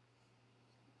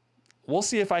 We'll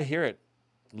see if I hear it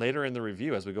later in the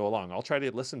review as we go along. I'll try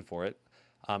to listen for it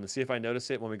and see if I notice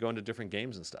it when we go into different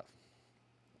games and stuff.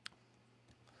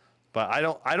 But I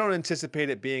don't anticipate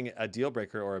it being a deal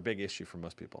breaker or a big issue for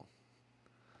most people.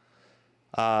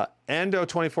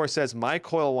 Ando24 says, my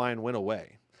coil whine went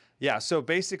away. Yeah, so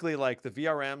basically, like, the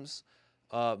VRMs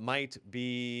might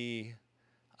be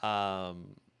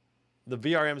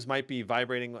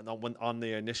vibrating on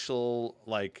the initial,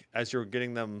 like, as you're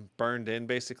getting them burned in,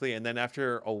 basically, and then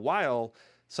after a while,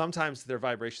 sometimes their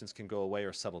vibrations can go away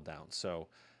or settle down. So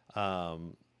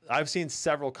I've seen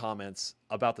several comments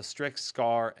about the Strix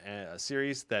Scar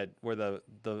series where the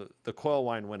coil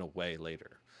whine went away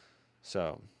later.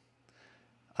 So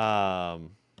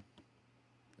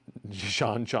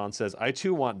John says, I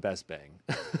too want best bang.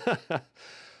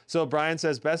 So Brian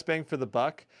says, best bang for the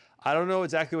buck. I don't know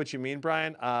exactly what you mean,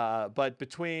 Brian, but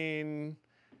between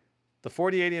the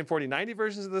 4080 and 4090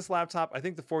 versions of this laptop, I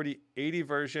think the 4080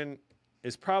 version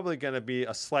is probably going to be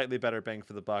a slightly better bang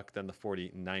for the buck than the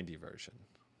 4090 version.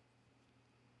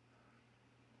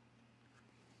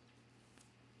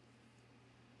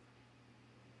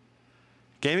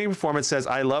 Gaming Performance says,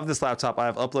 I love this laptop. I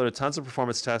have uploaded tons of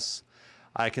performance tests.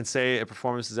 I can say it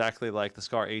performs exactly like the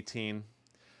Scar 18.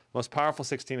 Most powerful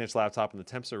 16-inch laptop, and the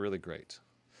temps are really great.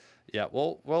 Yeah,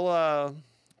 we'll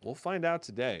find out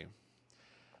today.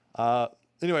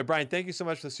 Anyway, Brian, thank you so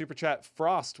much for the super chat.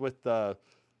 Frost with the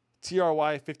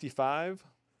TRY55.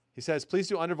 He says, please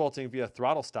do undervolting via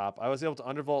throttle stop. I was able to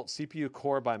undervolt CPU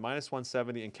core by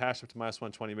 -170 and cache up to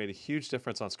 -120. Made a huge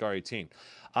difference on Scar 18.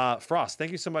 Frost,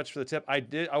 thank you so much for the tip.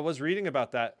 I was reading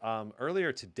about that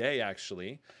earlier today,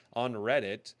 actually, on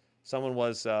Reddit. Someone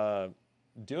was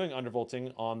doing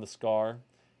undervolting on the Scar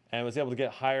and was able to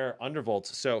get higher undervolts.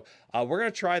 So we're going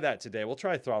to try that today. We'll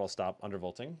try throttle stop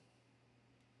undervolting.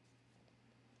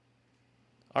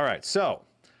 All right, so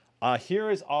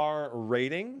here is our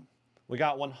rating. We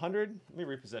got 100. Let me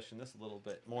reposition this a little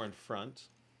bit more in front.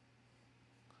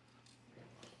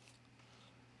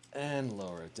 And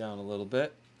lower it down a little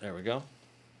bit. There we go.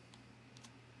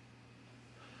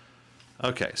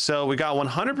 Okay, so we got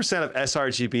 100% of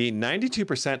sRGB,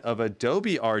 92% of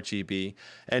Adobe RGB,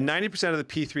 and 90% of the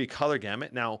P3 color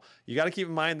gamut. Now, you got to keep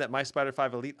in mind that my Spider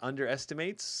 5 Elite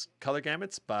underestimates color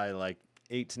gamuts by like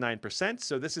 8 to 9%.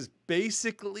 So this is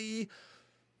basically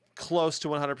close to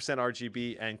 100%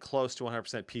 RGB and close to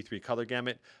 100% P3 color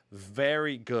gamut.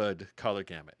 Very good color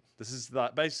gamut. This is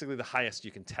basically the highest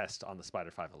you can test on the Spider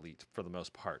 5 Elite for the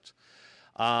most part.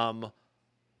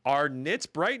 Our nits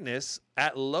brightness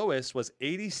at lowest was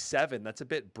 87. That's a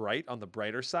bit bright on the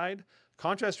brighter side.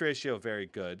 Contrast ratio, very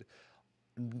good.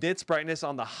 Nits brightness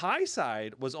on the high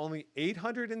side was only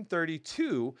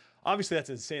 832. Obviously,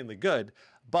 that's insanely good,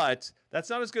 but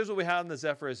that's not as good as what we had on the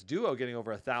Zephyrus Duo, getting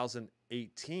over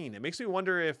 1,018. It makes me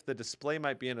wonder if the display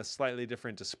might be in a slightly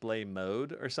different display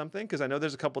mode or something, because I know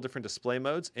there's a couple different display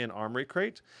modes in Armory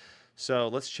Crate. So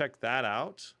let's check that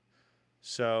out.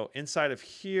 So inside of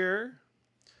here,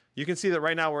 you can see that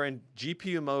right now we're in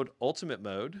GPU mode, ultimate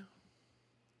mode.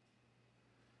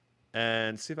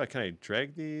 And see if I can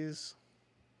drag these.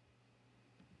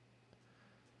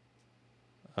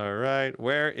 All right,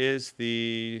 where is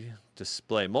the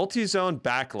display? Multi-zone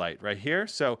backlight right here.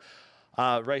 So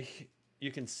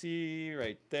you can see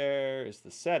right there is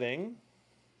the setting.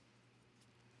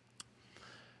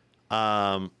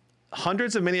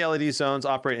 Hundreds of mini LED zones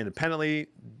operate independently,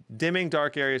 dimming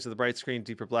dark areas of the bright screen,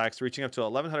 deeper blacks, reaching up to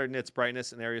 1100 nits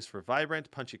brightness in areas for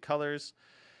vibrant, punchy colors.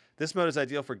 This mode is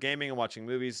ideal for gaming and watching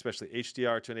movies, especially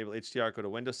HDR. To enable HDR, go to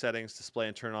Windows Settings, Display,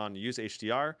 and turn on Use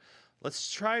HDR.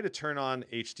 Let's try to turn on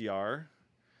HDR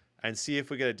and see if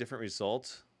we get a different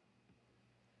result.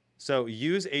 So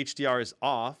Use HDR is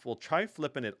off. We'll try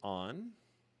flipping it on.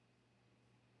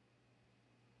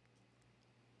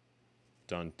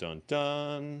 Dun, dun,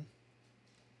 dun.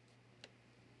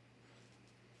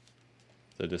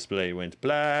 The display went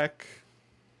black.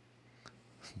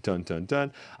 Dun, dun,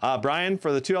 dun. Brian,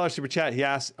 for the $2 super chat, he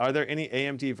asked, are there any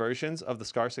AMD versions of the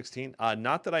Scar 16?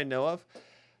 Not that I know of.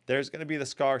 There's going to be the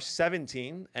Scar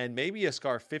 17 and maybe a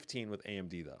Scar 15 with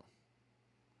AMD though.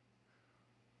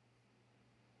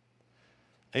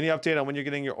 Any update on when you're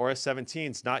getting your Aura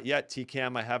 17s? Not yet,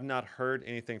 TCAM. I have not heard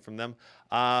anything from them.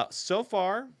 So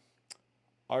far,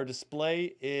 our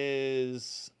display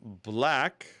is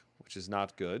black, which is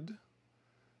not good.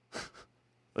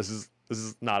 This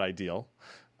is not ideal.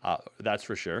 That's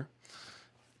for sure.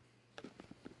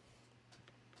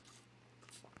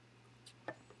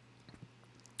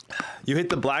 You hit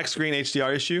the black screen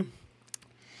HDR issue.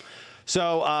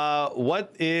 So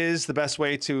what is the best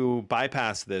way to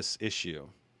bypass this issue?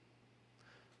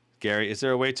 Gary, is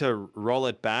there a way to roll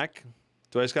it back?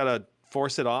 Do I just got to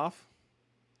force it off?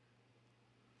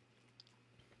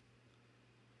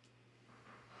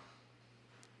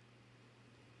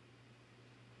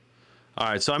 All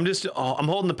right, so I'm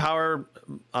holding the power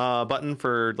button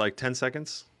for like 10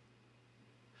 seconds.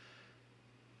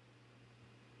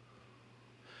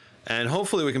 And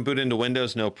hopefully we can boot into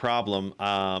Windows no problem.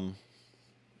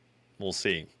 We'll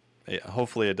see.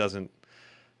 Hopefully it doesn't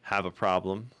have a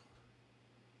problem.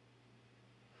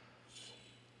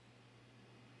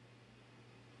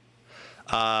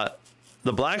 The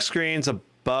black screen's a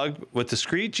bug with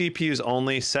discrete GPUs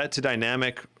only, set to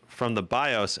dynamic from the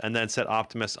BIOS and then set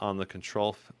Optimus on the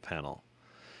control panel.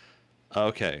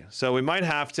 Okay, so we might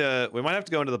have to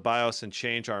go into the BIOS and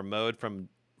change our mode from.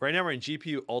 Right now we're in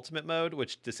GPU ultimate mode,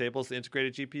 which disables the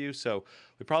integrated GPU, so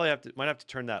we probably might have to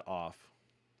turn that off.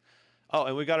 Oh,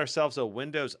 and we got ourselves a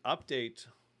Windows update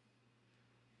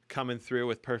coming through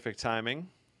with perfect timing.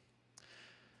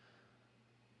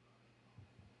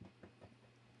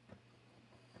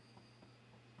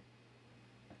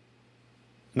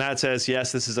 Matt says,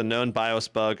 yes, this is a known BIOS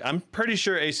bug. I'm pretty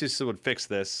sure Asus would fix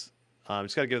this.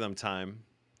 Just got to give them time.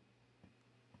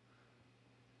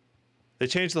 They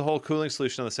changed the whole cooling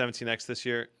solution on the 17X this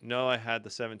year. No, I had the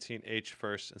 17H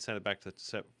first and sent it back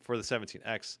for the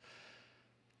 17X.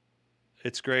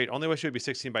 It's great. Only wish it would be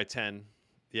 16 by 10.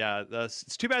 Yeah,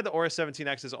 it's too bad the Aura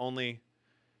 17X is only...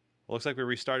 Well, looks like we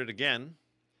restarted again.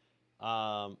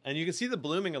 And you can see the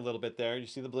blooming a little bit there. You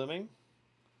see the blooming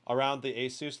around the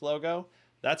Asus logo?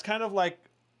 That's kind of like...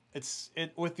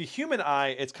 with the human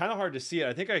eye, it's kind of hard to see it.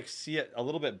 I think I see it a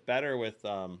little bit better with...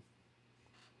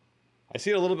 I see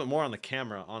it a little bit more on the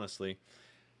camera, honestly.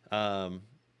 So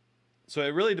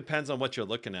it really depends on what you're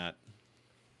looking at.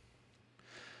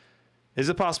 Is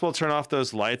it possible to turn off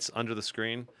those lights under the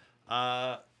screen?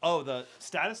 Oh, the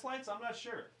status lights? I'm not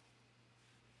sure.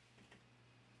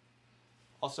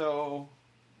 Also...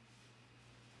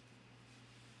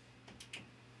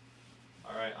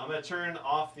 All right, I'm going to turn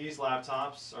off these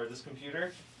laptops, or this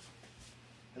computer,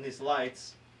 and these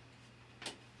lights,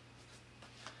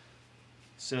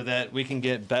 so that we can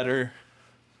get better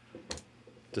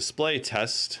display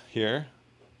test here.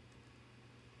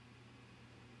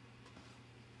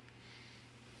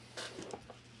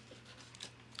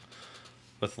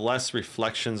 With less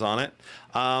reflections on it.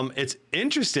 It's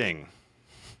interesting.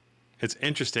 It's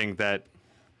interesting that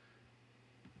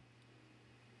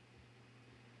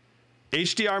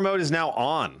HDR mode is now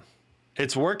on.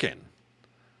 It's working.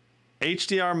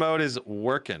 HDR mode is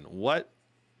working. What?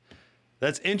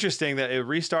 That's interesting that it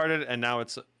restarted and now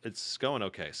it's going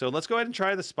okay. So let's go ahead and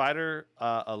try the Spider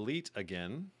Elite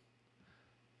again.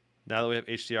 Now that we have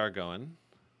HDR going.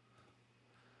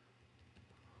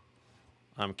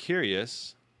 I'm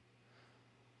curious.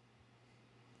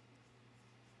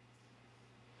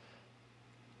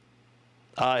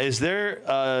 Is there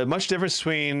much difference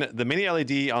between the mini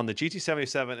LED on the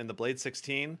GT77 and the Blade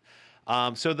 16?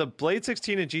 So the Blade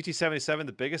 16 and GT77,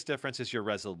 the biggest difference is your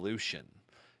resolution.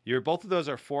 Both of those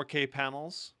are 4K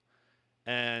panels,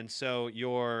 and so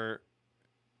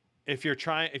if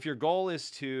your goal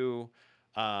is to,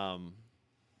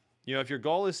 if your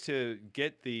goal is to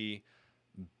get the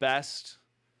best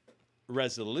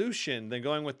resolution, then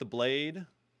going with the Blade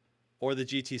or the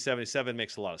GT77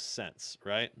 makes a lot of sense,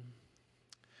 right?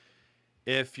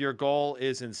 If your goal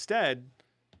is instead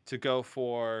to go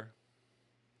for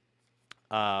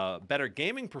better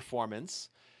gaming performance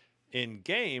in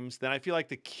games, then I feel like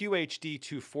the QHD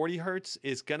 240 Hertz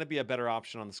is going to be a better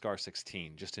option on the Scar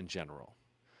 16, just in general.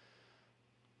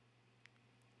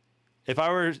 If I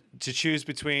were to choose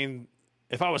between,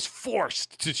 if I was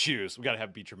forced to choose, we got to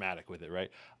be dramatic with it, right?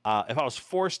 If I was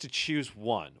forced to choose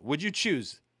one, would you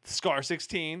choose the Scar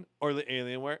 16 or the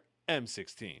Alienware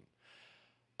M16?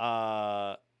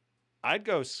 I'd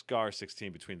go Scar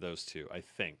 16 between those two, I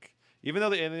think. Even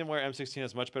though the Alienware M16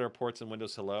 has much better ports than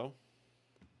Windows Hello.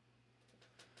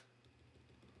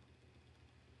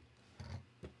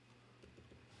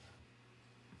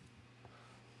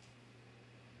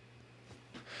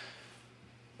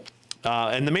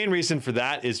 And the main reason for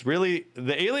that is really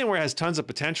the Alienware has tons of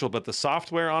potential, but the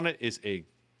software on it is a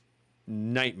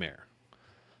nightmare.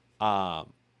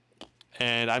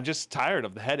 And I'm just tired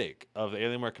of the headache of the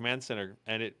Alienware Command Center.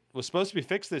 And it was supposed to be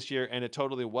fixed this year, and it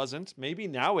totally wasn't. Maybe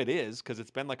now it is, because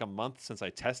it's been like a month since I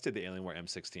tested the Alienware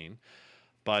M16.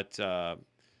 But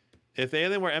if the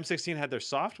Alienware M16 had their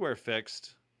software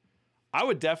fixed, I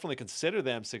would definitely consider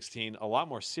the M16 a lot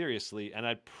more seriously, and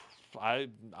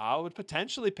I would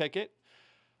potentially pick it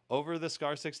over the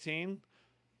Scar 16.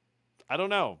 I don't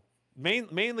know.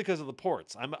 Mainly because of the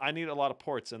ports. I need a lot of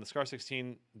ports, and the Scar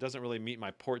 16 doesn't really meet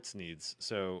my ports needs.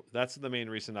 So that's the main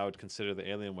reason I would consider the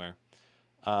Alienware.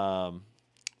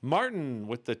 Martin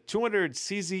with the 200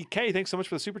 CZK, thanks so much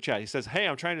for the super chat. He says, hey,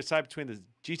 I'm trying to decide between the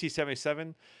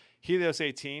GT77, Helios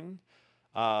 18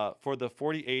 for the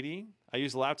 4080. I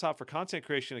use a laptop for content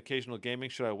creation and occasional gaming.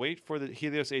 Should I wait for the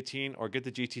Helios 18 or get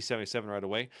the GT77 right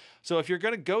away? So if you're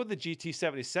going to go the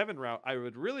GT77 route, I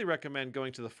would really recommend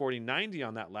going to the 4090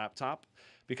 on that laptop,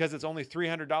 because it's only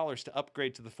 $300 to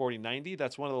upgrade to the 4090.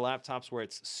 That's one of the laptops where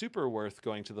it's super worth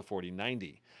going to the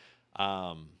 4090.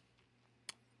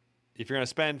 If you're going to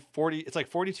spend it's like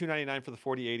 $42.99 for the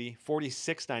 4080,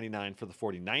 $46.99 for the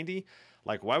 4090.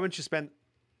 Like, why wouldn't you spend...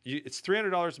 it's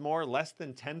 $300 more, less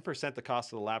than 10% the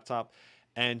cost of the laptop,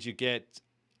 and you get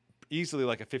easily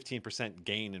like a 15%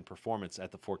 gain in performance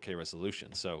at the 4K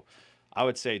resolution. So I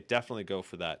would say definitely go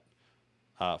for that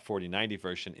 4090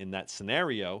 version in that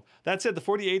scenario. That said, the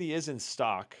 4080 is in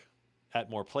stock at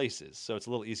more places, so it's a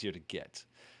little easier to get.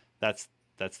 That's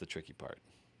the tricky part.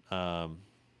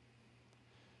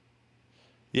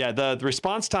 Yeah, the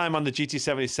response time on the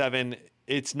GT77,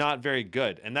 it's not very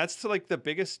good, and that's like the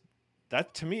biggest...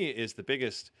 that, to me, is the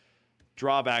biggest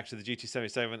drawback to the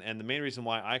GT77, and the main reason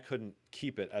why I couldn't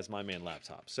keep it as my main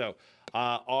laptop. So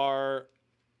our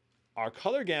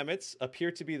color gamuts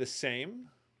appear to be the same.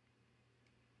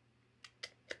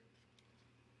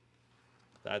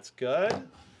 That's good.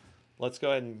 Let's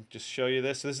go ahead and just show you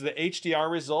this. So this is the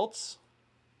HDR results.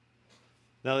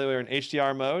 Now that we're in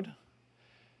HDR mode.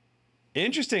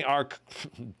 Interesting. Our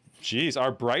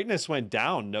brightness went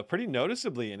down pretty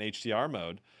noticeably in HDR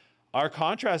mode. Our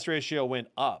contrast ratio went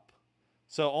up.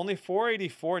 So only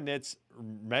 484 nits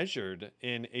measured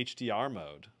in HDR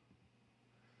mode.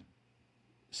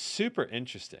 Super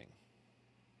interesting.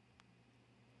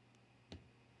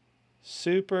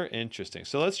 Super interesting.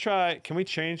 So let's try, can we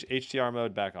change HDR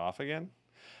mode back off again?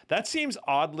 That seems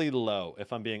oddly low,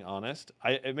 if I'm being honest.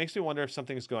 It makes me wonder if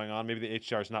something's going on. Maybe the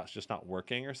HDR is just not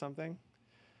working or something.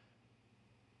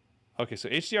 Okay, so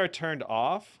HDR turned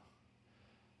off.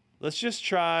 Let's just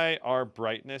try our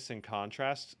brightness and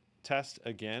contrast test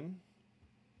again.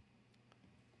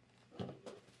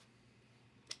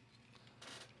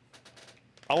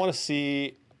 I want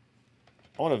to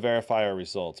verify our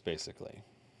results, basically.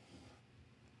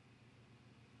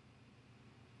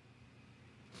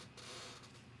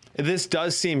 This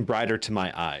does seem brighter to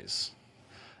my eyes.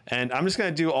 And I'm just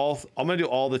going to do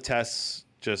all the tests.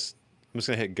 I'm just going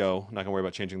to hit go. I'm not going to worry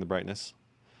about changing the brightness.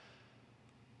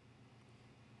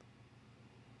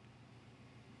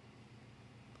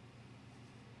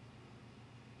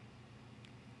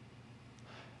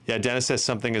 Yeah, Dennis says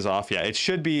something is off. Yeah, it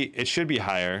should be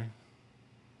higher.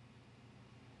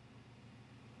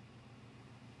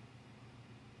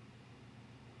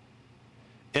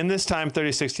 In this time,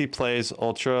 3060 plays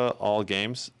Ultra all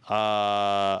games.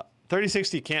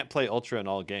 3060 can't play Ultra in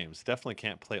all games. Definitely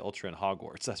can't play Ultra in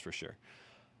Hogwarts, that's for sure.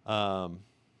 HDR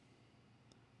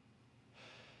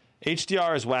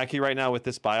is wacky right now with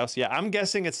this BIOS. Yeah, I'm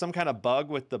guessing it's some kind of bug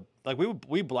with the... like,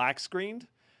 we black screened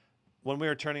when we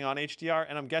were turning on HDR,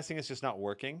 and I'm guessing it's just not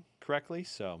working correctly.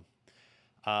 So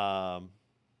I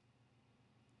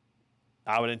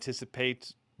would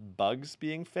anticipate bugs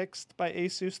being fixed by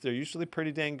Asus. They're usually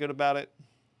pretty dang good about it.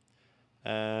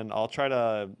 And I'll try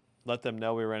to let them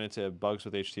know we ran into bugs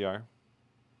with HDR.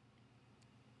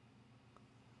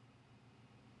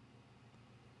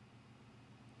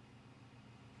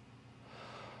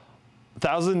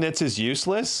 Thousand nits is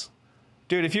useless?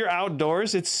 Dude, if you're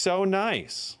outdoors, it's so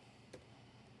nice.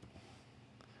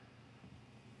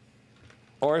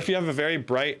 Or if you have a very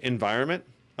bright environment.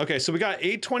 Okay, so we got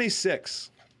 826.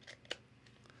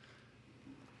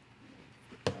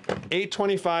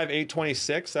 825,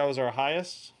 826, that was our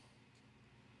highest.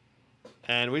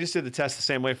 And we just did the test the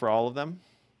same way for all of them.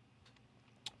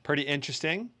 Pretty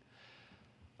interesting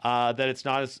that it's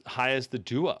not as high as the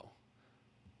Duo.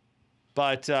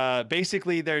 But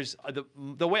basically, there's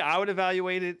the way I would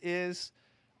evaluate it is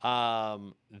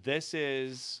this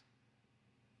is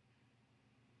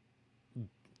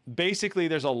basically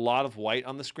there's a lot of white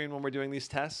on the screen when we're doing these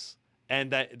tests, and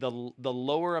that the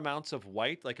lower amounts of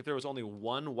white, like if there was only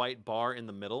one white bar in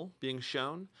the middle being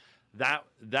shown,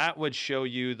 that would show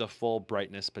you the full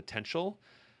brightness potential,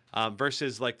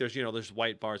 versus like there's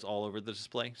white bars all over the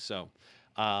display. So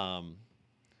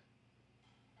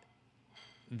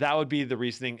that would be the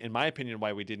reasoning, in my opinion,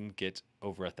 why we didn't get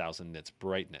over 1,000 nits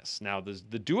brightness. Now,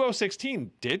 the Duo 16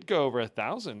 did go over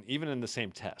 1,000 even in the same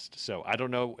test. So I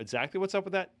don't know exactly what's up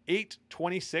with that.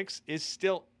 826 is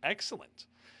still excellent,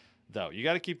 though. You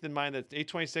got to keep in mind that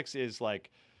 826 is like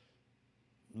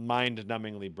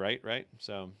mind-numbingly bright, right?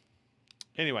 So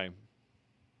anyway,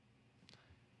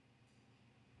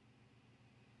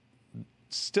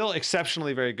 still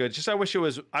exceptionally very good. Just I wish it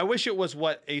was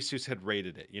what Asus had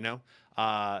rated it, you know?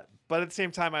 But at the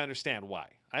same time, I understand why.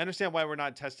 I understand why we're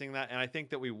not testing that, and I think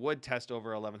that we would test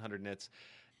over 1,100 nits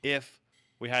if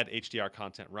we had HDR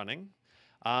content running.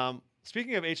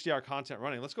 Speaking of HDR content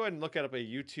running, let's go ahead and look up a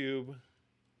YouTube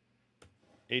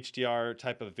HDR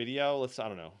type of video. I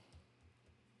don't know.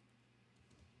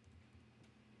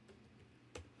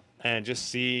 And just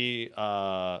see,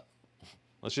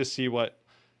 let's just see what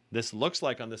this looks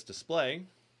like on this display.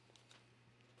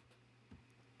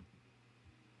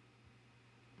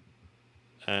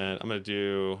 And I'm going to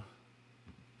do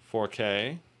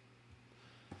 4K.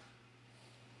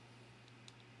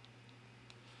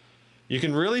 You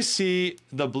can really see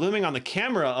the blooming on the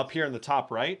camera up here in the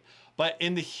top right, but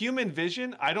in the human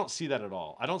vision, I don't see that at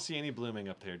all. I don't see any blooming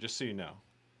up there, just so you know.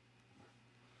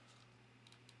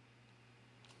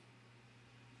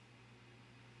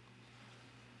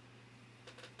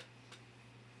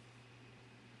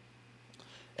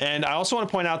 And I also want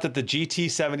to point out that the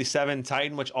GT77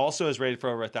 Titan, which also is rated for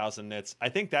over 1,000 nits, I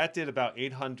think that did about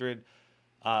 800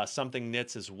 something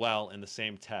nits as well in the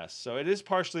same test. So it is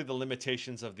partially the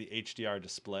limitations of the HDR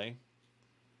display.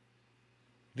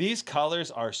 These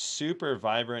colors are super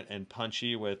vibrant and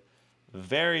punchy with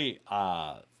very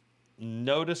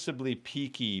noticeably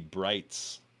peaky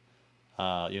brights.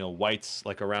 Whites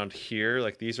like around here.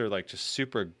 Like these are like just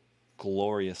super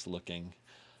glorious looking.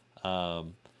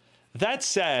 That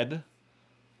said,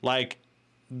 like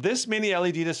this mini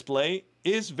LED display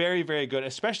is very, very good.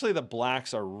 Especially the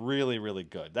blacks are really, really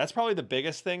good. That's probably the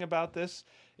biggest thing about this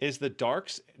is the dark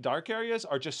areas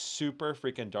are just super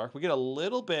freaking dark. We get a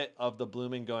little bit of the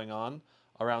blooming going on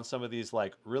around some of these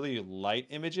like really light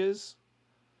images.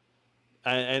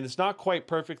 And it's not quite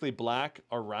perfectly black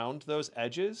around those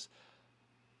edges,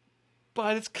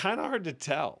 but it's kind of hard to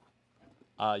tell.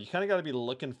 You kind of got to be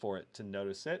looking for it to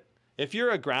notice it. If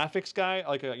you're a graphics guy,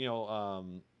 like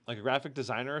a graphic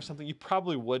designer or something, you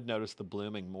probably would notice the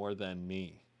blooming more than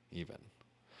me, even.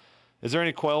 Is there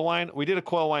any coil wine? We did a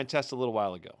coil wine test a little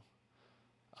while ago.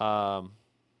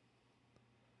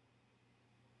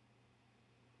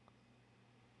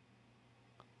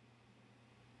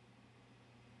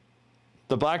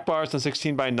 The black bars on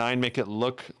 16:9 make it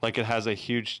look like it has a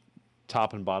huge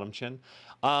top and bottom chin.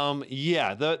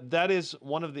 Yeah, that is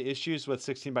one of the issues with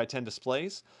 16:10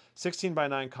 displays.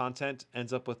 16:9 content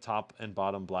ends up with top and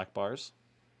bottom black bars.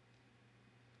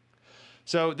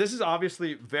 So this is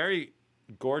obviously very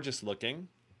gorgeous looking.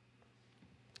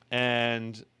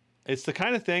 And it's the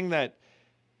kind of thing that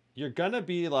you're going to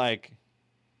be like,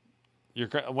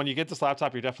 when you get this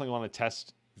laptop, you definitely want to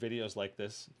test videos like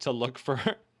this to look for,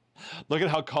 look at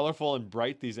how colorful and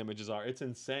bright these images are. It's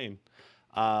insane.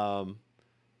 So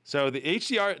the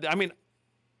HDR, I mean,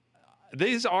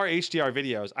 these are HDR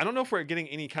videos. I don't know if we're getting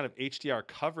any kind of HDR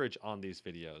coverage on these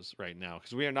videos right now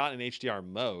because we are not in HDR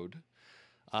mode.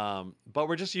 But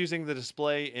we're just using the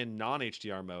display in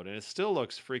non-HDR mode, and it still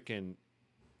looks freaking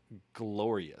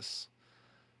glorious.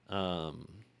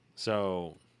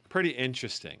 So pretty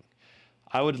interesting.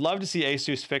 I would love to see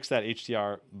Asus fix that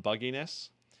HDR bugginess.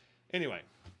 Anyway,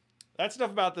 that's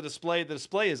enough about the display. The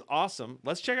display is awesome.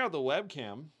 Let's check out the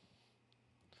webcam.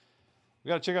 We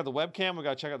got to check out the webcam. We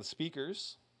got to check out the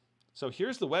speakers. So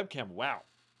here's the webcam. Wow,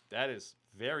 that is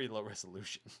very low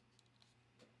resolution.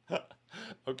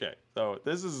 Okay, so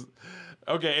this is,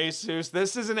 okay, Asus,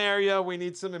 this is an area we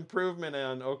need some improvement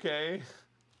in, okay?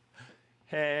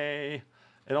 Hey,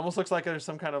 it almost looks like there's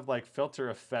some kind of like filter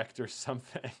effect or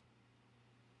something.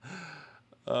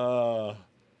 You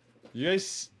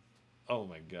guys, oh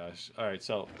my gosh. All right,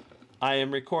 so I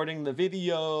am recording the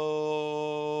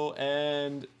video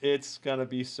and it's gonna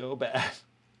be so bad.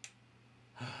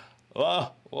 Whoa,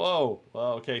 whoa,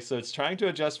 whoa. Okay, so it's trying to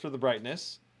adjust for the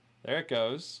brightness. There it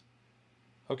goes.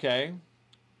 Okay.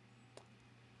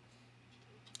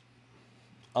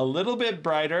 A little bit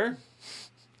brighter.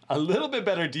 A little bit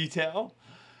better detail.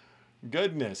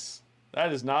 Goodness.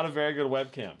 That is not a very good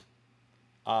webcam.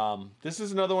 This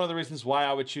is another one of the reasons why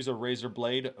I would choose a Razer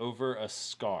Blade over a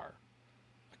Scar.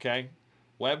 Okay,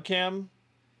 webcam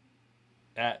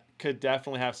could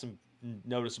definitely have some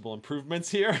noticeable improvements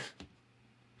here.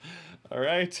 All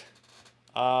right,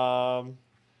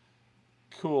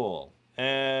 cool.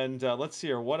 And let's see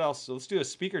here. What else? Let's do a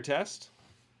speaker test.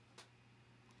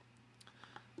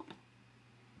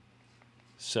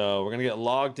 So we're gonna get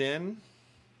logged in.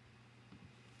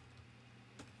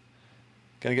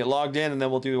 Gonna get logged in, and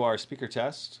then we'll do our speaker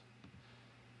test.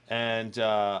 And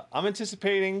I'm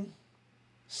anticipating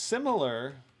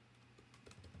similar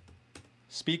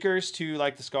speakers to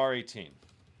like the Scar 18.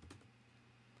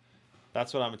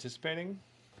 That's what I'm anticipating.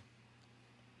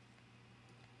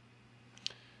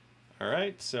 All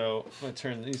right, so I'm gonna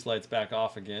turn these lights back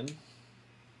off again.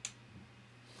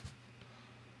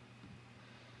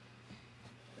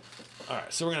 All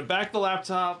right, so we're gonna back the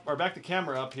laptop, or back the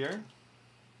camera up here.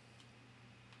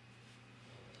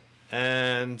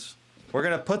 And we're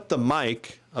gonna put the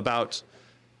mic about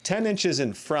 10 inches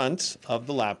in front of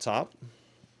the laptop.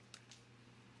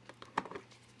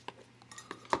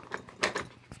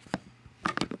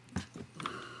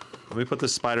 Let me put the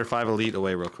Spider 5 Elite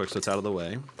away real quick so it's out of the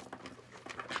way.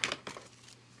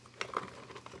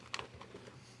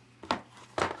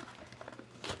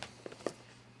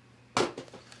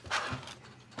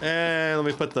 And let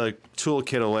me put the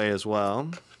toolkit away as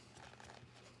well.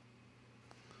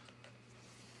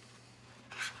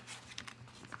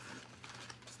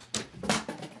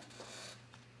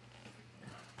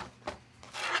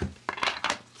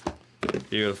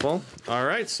 Beautiful. All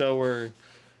right, so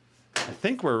I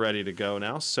think we're ready to go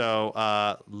now. So,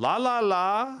 la la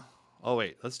la. Oh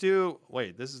wait, they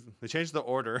changed the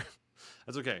order.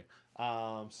 That's okay.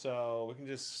 So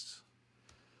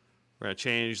we're gonna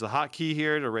change the hotkey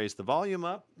here to raise the volume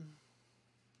up.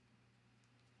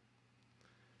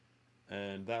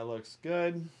 And that looks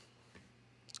good.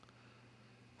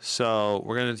 So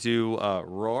we're gonna do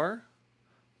Roar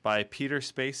by Peter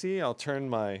Spacey. I'll turn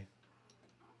my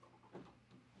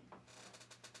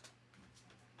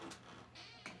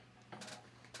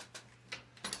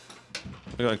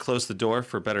I'm going to close the door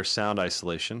for better sound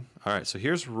isolation. All right, so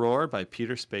here's Roar by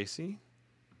Peter Spacey.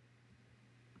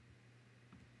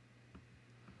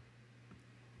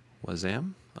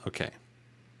 Wazam? Okay.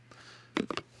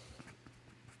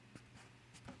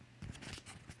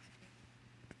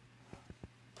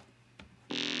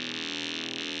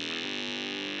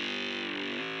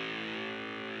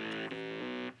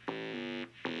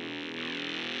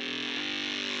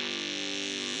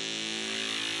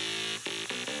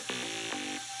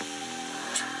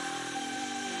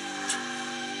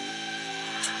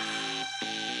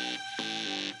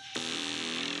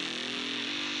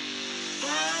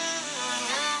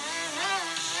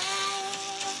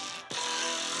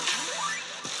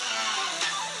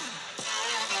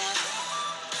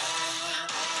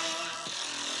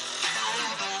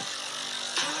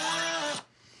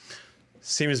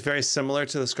 Seems very similar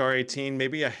to the Scar 18,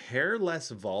 maybe a hair less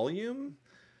volume,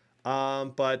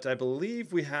 but I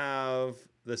believe we have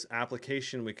this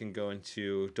application we can go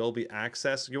into, Dolby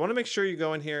Access. You want to make sure you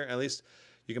go in here, at least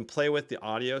you can play with the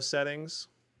audio settings.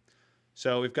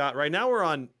 So we've got, right now we're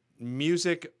on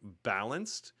music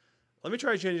balanced. Let me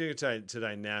try changing it to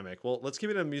dynamic. Well, let's keep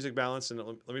it in music balanced, and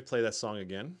let me play that song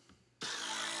again.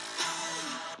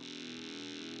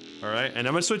 All right, and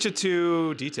I'm gonna switch it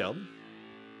to detailed.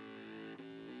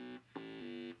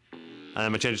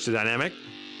 I'm gonna change it to dynamic.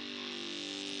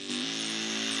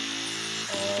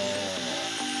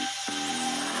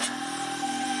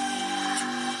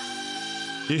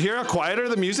 You hear how quieter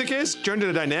the music is? Turn to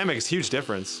the dynamic, it's a huge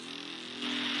difference.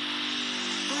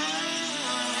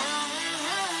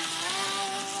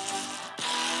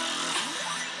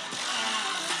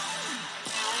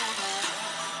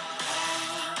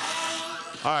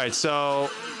 All right, so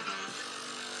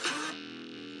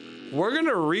we're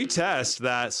gonna retest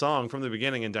that song from the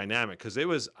beginning in dynamic because it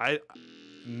was that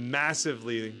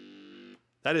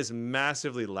is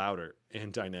massively louder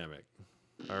in dynamic.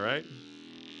 All right.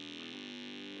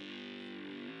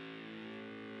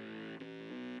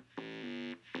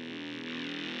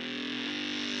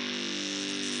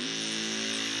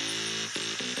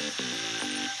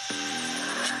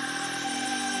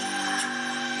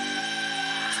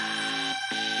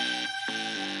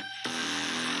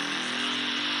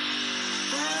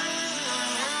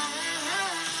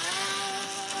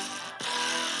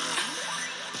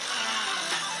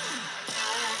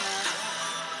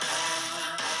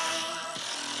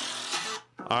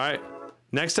 All right,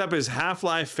 next up is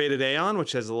Half-Life Faded Aeon,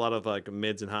 which has a lot of like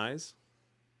mids and highs.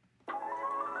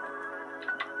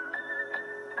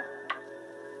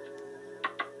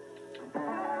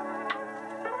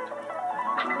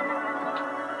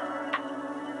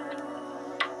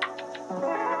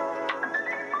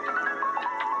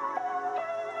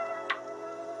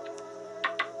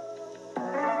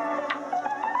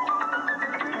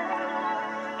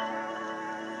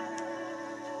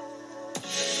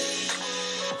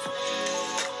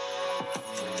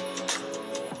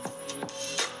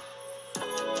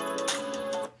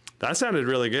 that sounded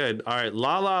really good. All right,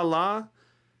 La La La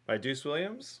by Deuce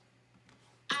Williams.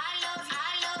 I love,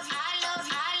 I love, I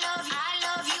love, I love, I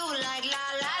love you like la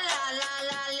la la la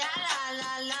la la la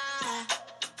la la.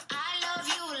 I love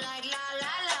you like la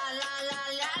la la la la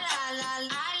la la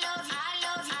la. I love, I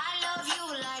love, I love you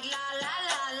like la la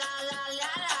la la la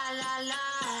la la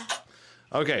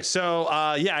la. Okay, so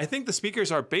yeah, I think the speakers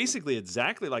are basically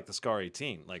exactly like the Scar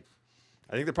 18. Like,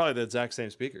 I think they're probably the exact same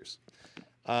speakers.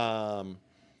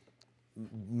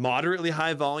 Moderately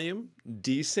high volume,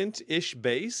 decent-ish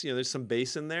bass. You know, there's some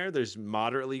bass in there. There's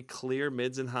moderately clear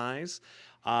mids and highs.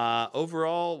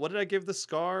 Overall, what did I give the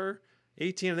Scar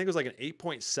 18? I think it was like an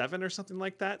 8.7 or something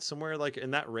like that, somewhere like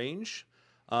in that range.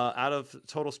 Out of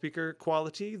total speaker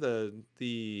quality, the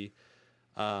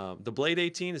Blade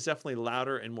 18 is definitely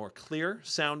louder and more clear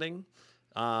sounding.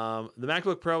 The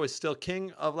MacBook Pro is still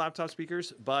king of laptop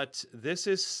speakers, but this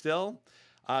is still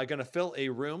going to fill a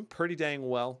room pretty dang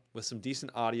well with some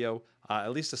decent audio,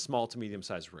 at least a small to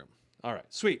medium-sized room. All right,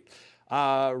 sweet.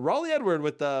 Raleigh Edward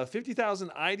with the 50,000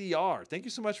 IDR. Thank you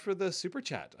so much for the super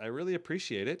chat. I really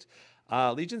appreciate it.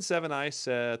 Legion 7 Ice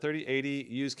 3080,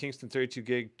 use Kingston 32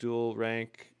 gig dual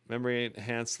rank, memory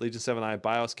enhanced Legion 7i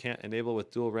BIOS can't enable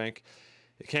with dual rank.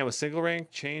 It can with single rank,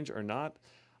 change or not.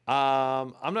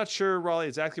 I'm not sure, Raleigh,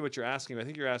 exactly what you're asking. I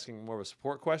think you're asking more of a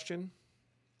support question.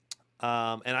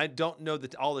 And I don't know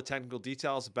all the technical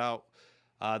details about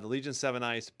the Legion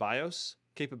 7i's BIOS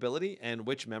capability and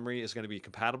which memory is going to be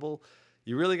compatible.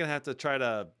 You're really going to have to try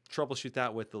to troubleshoot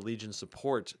that with the Legion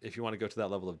support if you want to go to that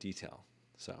level of detail.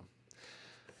 So,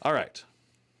 all right.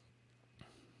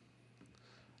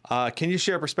 Can you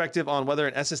share a perspective on whether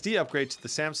an SSD upgrade to the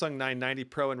Samsung 990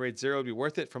 Pro and RAID 0 would be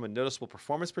worth it from a noticeable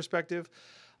performance perspective?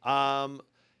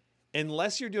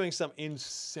 Unless you're doing some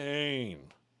insane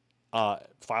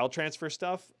file transfer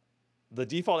stuff, the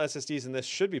default SSDs in this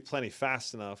should be plenty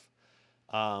fast enough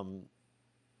for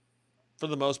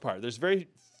the most part. There's very,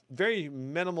 very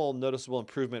minimal noticeable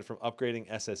improvement from upgrading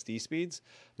SSD speeds,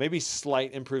 maybe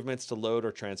slight improvements to load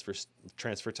or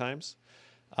transfer times.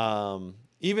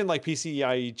 Even like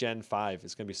PCIe Gen 5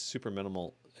 is going to be super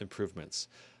minimal improvements.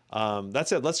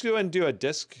 That's it. Let's go ahead and do a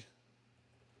disk.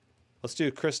 Let's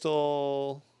do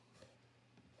Crystal.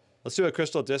 Let's do a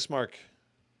Crystal Disk Mark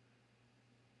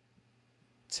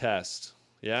test.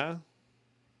 Yeah?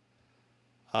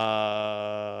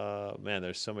 Man,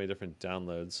 there's so many different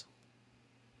downloads.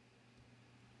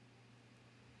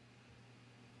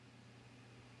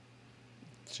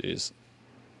 Jeez.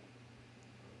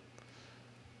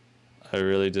 I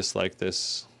really dislike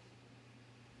this.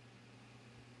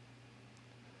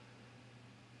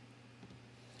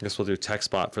 I guess we'll do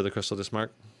TechSpot for the Crystal Disk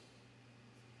Mark.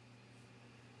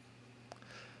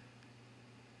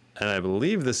 And I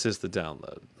believe this is the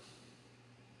download.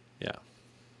 Yeah.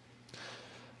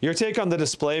 Your take on the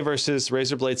display versus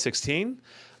Razer Blade 16.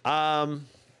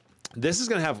 This is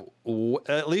going to have,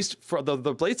 at least for the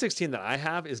Blade 16 that I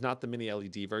have is not the mini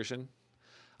LED version.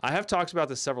 I have talked about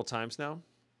this several times now.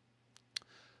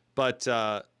 But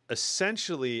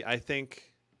essentially, I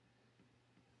think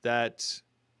that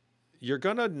you're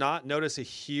going to not notice a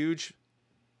huge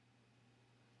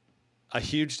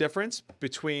difference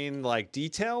between like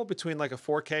detail between like a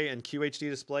 4K and QHD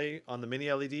display on the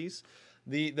mini LEDs.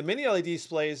 The mini LED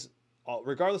displays,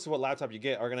 regardless of what laptop you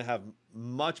get, are going to have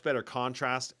much better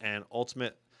contrast and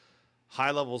ultimate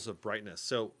high levels of brightness.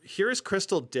 So here's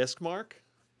Crystal Disk Mark.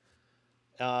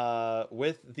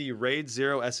 With the RAID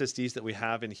 0 SSDs that we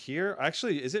have in here.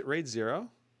 Actually, is it RAID 0?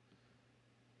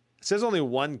 It says only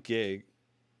 1 gig.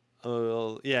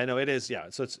 Yeah, no, it is.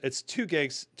 Yeah, so it's 2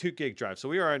 gigs, 2 gig drive. So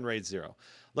we are in RAID 0.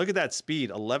 Look at that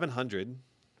speed, 1100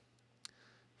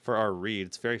 for our read.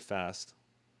 It's very fast.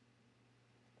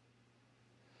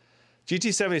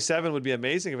 GT77 would be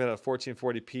amazing if it had a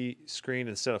 1440p screen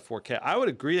instead of 4K. I would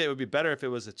agree that it would be better if it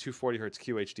was a 240 Hz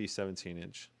QHD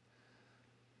 17-inch.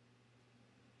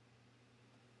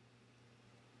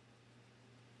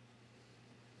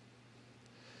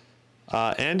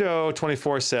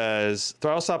 Ando24 says,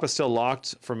 throttle stop is still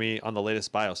locked for me on the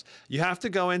latest BIOS. You have to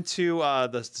go into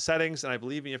the settings, and I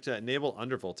believe you have to enable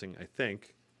undervolting, I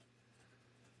think.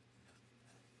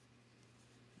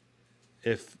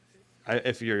 I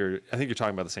think you're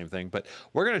talking about the same thing, but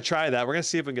we're going to try that. We're going to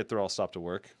see if we can get throttle stop to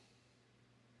work.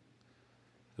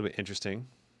 It'll be interesting.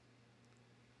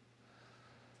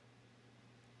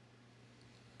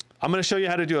 I'm going to show you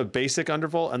how to do a basic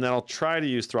undervolt, and then I'll try to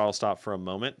use throttle stop for a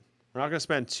moment. We're not going to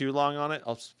spend too long on it.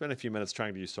 I'll spend a few minutes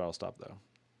trying to use throttle stop, though.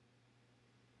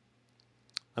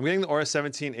 I'm getting the Aura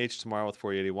 17H tomorrow with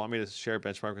 4080. Want me to share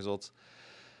benchmark results?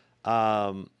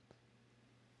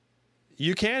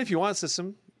 You can if you want,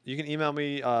 system. you can email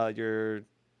me your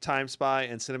time spy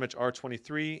and Cinemage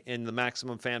R23 in the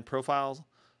maximum fan profile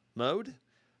mode,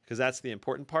 because that's the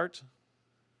important part.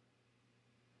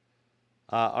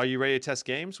 Are you ready to test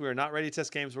games? We are not ready to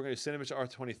test games. We're going to do Cinemage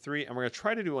R23, and we're going to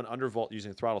try to do an undervolt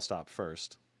using throttle stop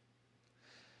first.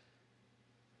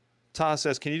 Taha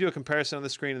says, can you do a comparison on the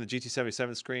screen and the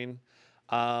GT77 screen?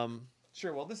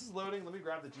 Sure. Well, this is loading. Let me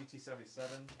grab the GT77.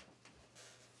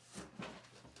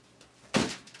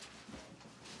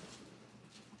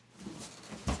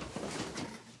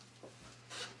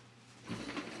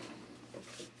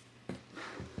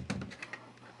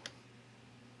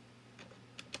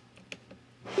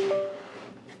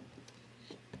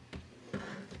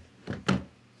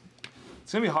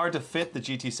 It's going to be hard to fit the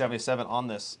GT77 on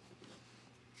this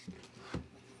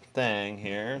thing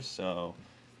here, so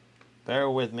bear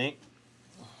with me.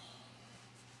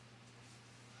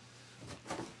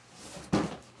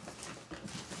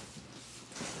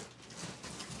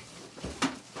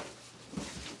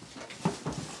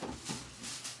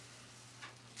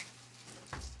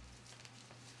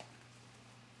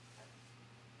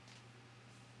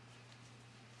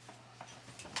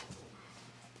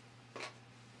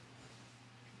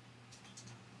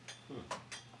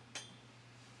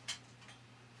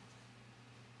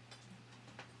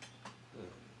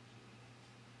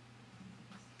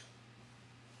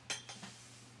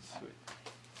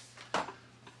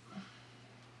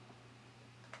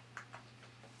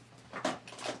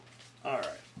 All right.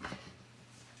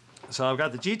 So I've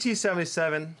got the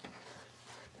GT77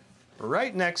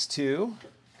 right next to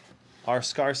our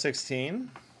SCAR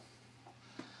 16.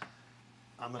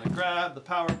 I'm going to grab the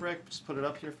power brick, just put it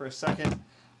up here for a second.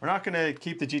 We're not going to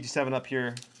keep the GT7 up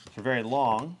here for very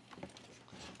long.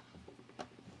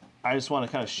 I just want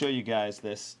to kind of show you guys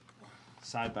this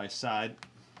side by side.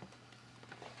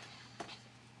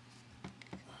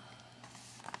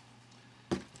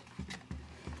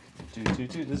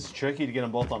 This is tricky to get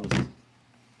them both on the...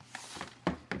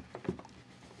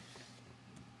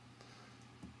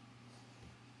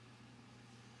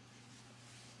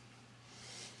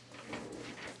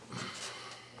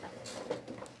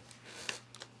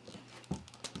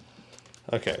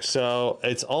 Okay, so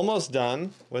it's almost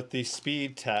done with the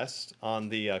speed test on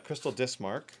the Crystal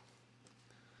Discmark.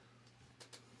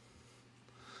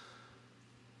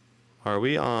 Are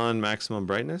we on maximum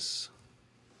brightness?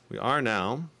 We are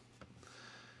now.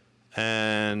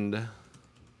 And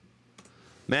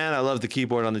man, I love the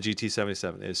keyboard on the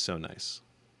GT77. It is so nice.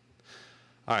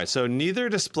 All right, so neither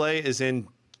display is in.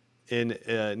 We'll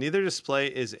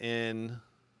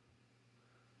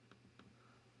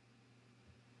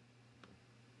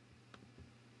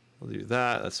do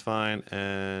that. That's fine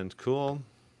and cool.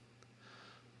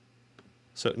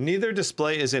 So neither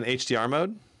display is in HDR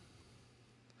mode.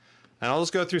 And I'll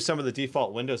just go through some of the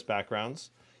default Windows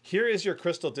backgrounds. Here is your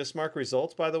Crystal Discmark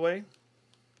results, by the way.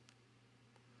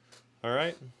 All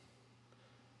right.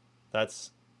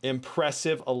 That's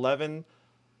impressive.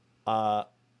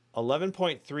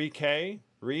 11.3K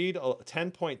read,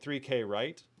 10.3K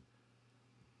write.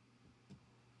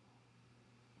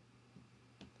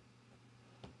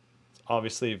 It's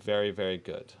obviously very, very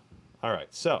good. All right,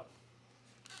 so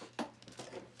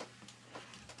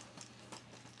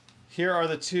here are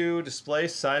the two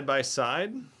displays side by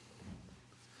side.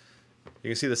 You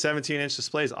can see the 17-inch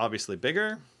display is obviously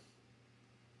bigger.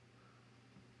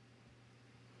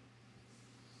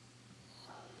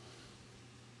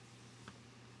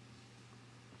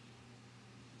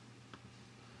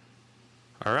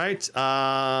 All right,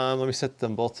 let me set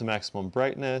them both to maximum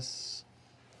brightness.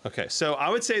 Okay, so I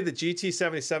would say the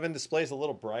GT77 display is a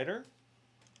little brighter.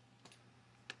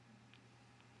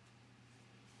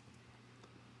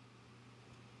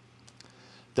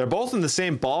 They're both in the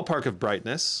same ballpark of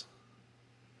brightness.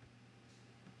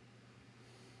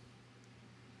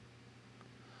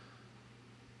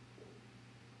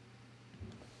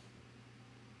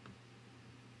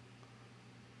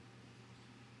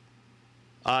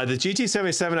 The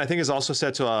GT77 I think is also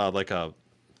set to like a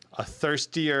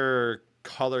thirstier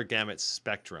color gamut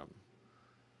spectrum.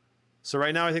 So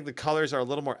right now I think the colors are a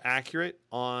little more accurate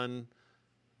on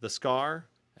the SCAR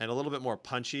and a little bit more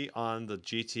punchy on the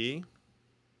GT.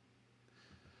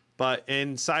 But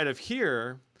inside of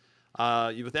here,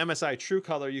 with MSI True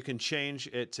Color, you can change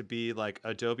it to be like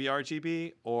Adobe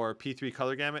RGB or P3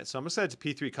 color gamut. So I'm gonna set it to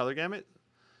P3 color gamut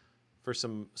for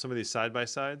some of these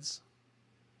side-by-sides.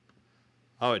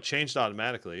 Oh, it changed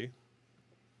automatically.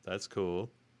 That's cool.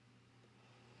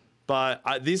 But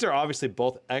these are obviously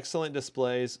both excellent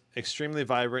displays, extremely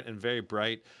vibrant and very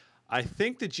bright. I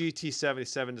think the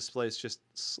GT77 display is just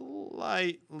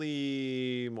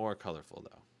slightly more colorful,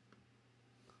 though.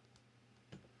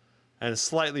 and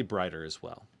slightly brighter as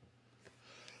well.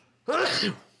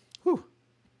 Whew.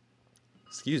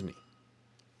 Excuse me.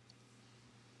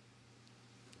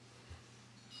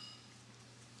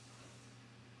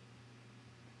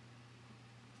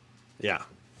 Yeah,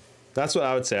 that's what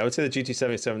I would say. I would say the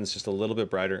GT77 is just a little bit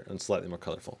brighter and slightly more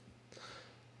colorful.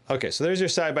 Okay, so there's your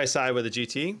side-by-side with the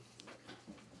GT.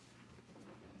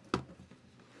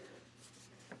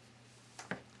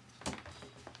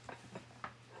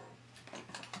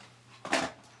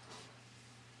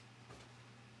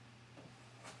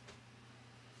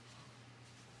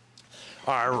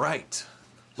 All right,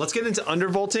 let's get into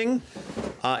undervolting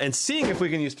and seeing if we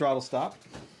can use throttle stop.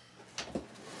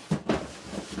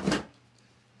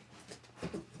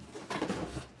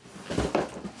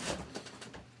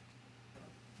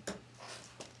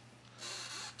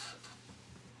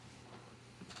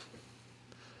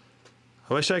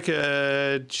 I wish I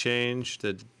could change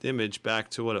the image back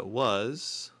to what it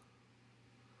was.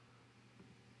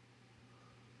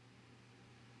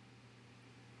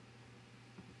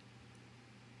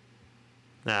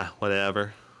 Nah,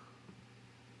 whatever.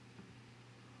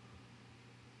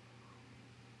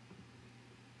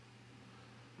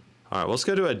 All right, well, let's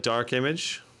go to a dark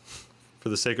image for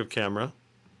the sake of camera.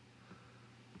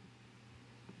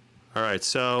 All right,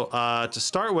 so to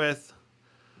start with,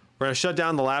 we're gonna shut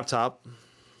down the laptop.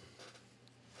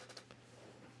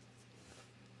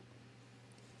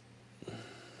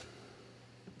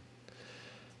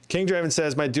 King Draven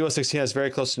says, my Duo 16 has very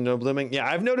close to no blooming. Yeah,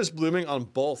 I've noticed blooming on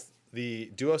both the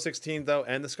Duo 16, though,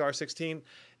 and the Scar 16.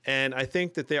 And I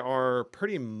think that they are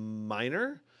pretty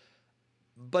minor,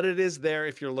 but it is there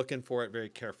if you're looking for it very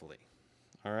carefully.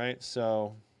 All right,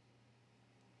 so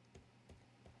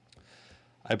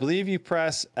I believe you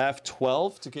press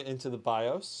F12 to get into the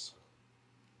BIOS.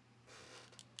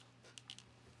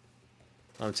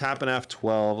 I'm tapping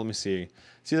F12. Let me see.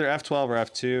 It's either F12 or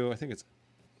F2. I think it's...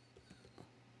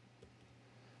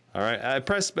 All right, I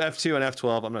pressed F2 and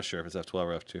F12. I'm not sure if it's F12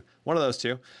 or F2. One of those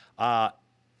two.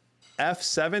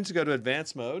 F7 to go to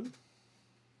advanced mode.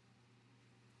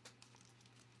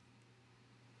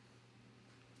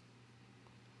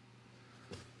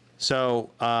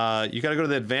 So you got to go to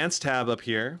the advanced tab up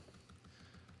here.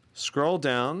 Scroll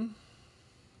down.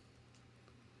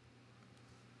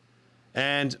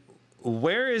 And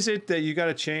where is it that you got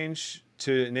to change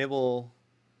to enable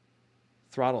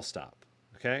throttle stop?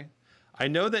 Okay. I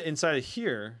know that inside of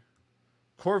here,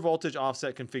 core voltage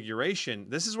offset configuration,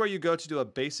 this is where you go to do a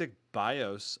basic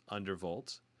BIOS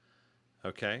undervolt.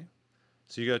 Okay.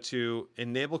 So you go to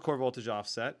enable core voltage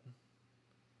offset.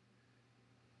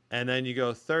 And then you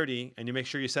go 30 and you make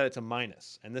sure you set it to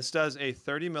minus. And this does a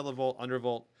 30 millivolt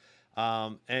undervolt.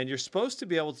 And you're supposed to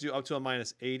be able to do up to a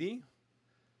minus 80.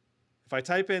 If I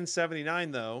type in 79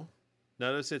 though,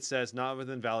 notice it says not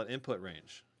within valid input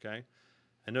range. Okay.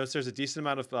 And notice there's a decent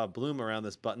amount of bloom around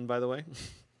this button, by the way.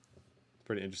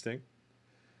 Pretty interesting.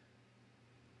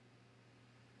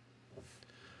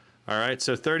 All right,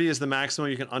 so 30 is the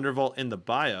maximum you can undervolt in the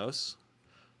BIOS.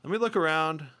 Let me look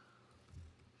around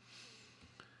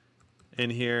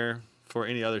in here for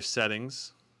any other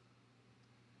settings.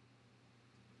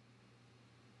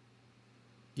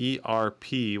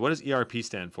 ERP. What does ERP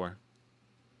stand for?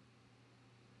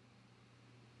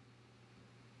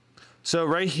 So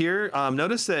right here,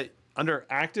 notice that under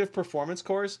active performance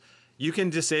cores, you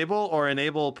can disable or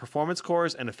enable performance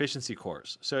cores and efficiency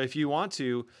cores. So if you want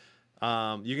to,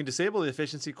 you can disable the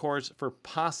efficiency cores for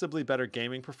possibly better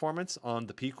gaming performance on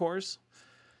the P cores.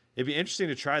 It'd be interesting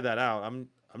to try that out. I'm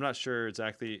not sure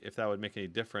exactly if that would make any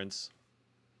difference.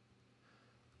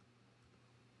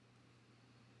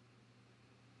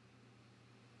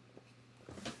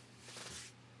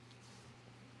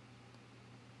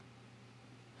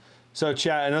 So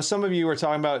chat, I know some of you were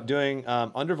talking about doing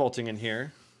undervolting in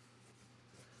here.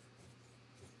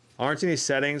 Aren't any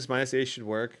settings? Minus 8 should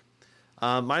work.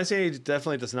 Minus 8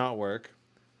 definitely does not work.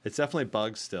 It's definitely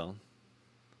bugged still.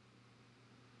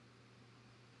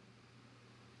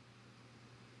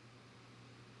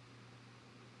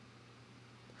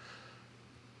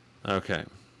 Okay.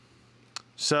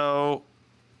 So,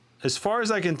 as far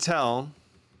as I can tell,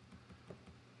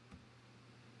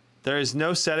 there is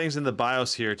no settings in the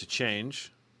BIOS here to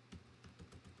change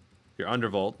your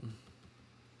undervolt.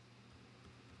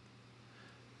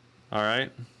 All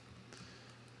right.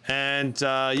 And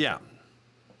yeah.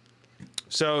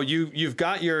 So you've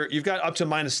got up to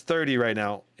minus 30 right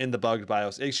now in the bugged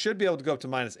BIOS. It should be able to go up to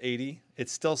minus 80. It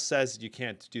still says you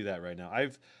can't do that right now.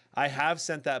 I have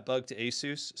sent that bug to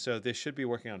Asus, so they should be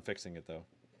working on fixing it though.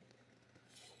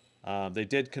 They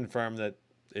did confirm that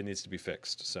it needs to be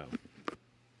fixed, so.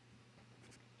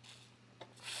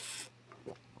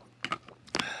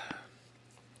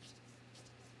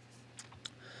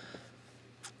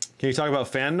 Can you talk about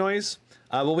fan noise?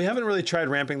 Well, we haven't really tried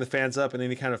ramping the fans up in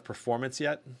any kind of performance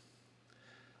yet.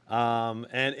 And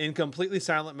in completely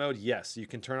silent mode, yes, you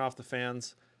can turn off the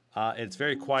fans. It's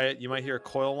very quiet. You might hear a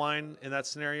coil whine in that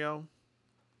scenario.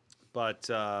 But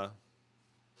go ahead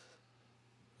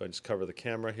and just cover the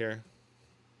camera here.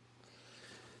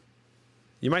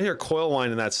 You might hear coil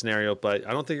whine in that scenario, but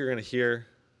I don't think you're going to hear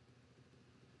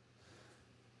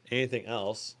anything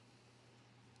else.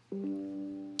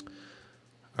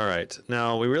 All right,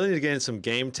 now we really need to get in some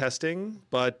game testing,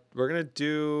 but we're just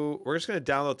going to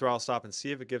download Throttle Stop and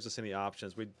see if it gives us any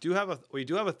options. We do have a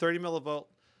 30 millivolt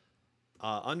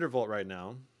undervolt right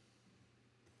now.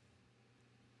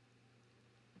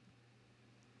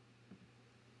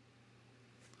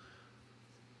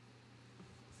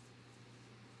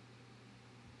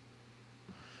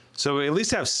 So we at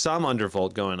least have some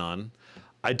undervolt going on.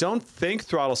 I don't think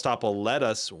Throttle Stop will let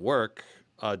us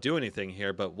do anything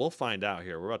here, but we'll find out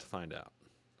here. We're about to find out.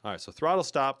 All right, so Throttle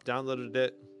Stop, downloaded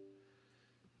it.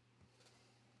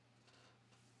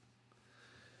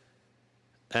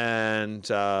 And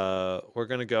we're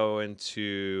going to go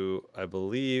into, I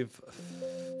believe,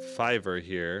 Fiverr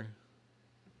here.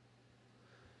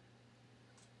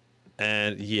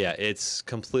 And yeah, it's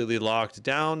completely locked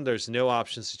down. There's no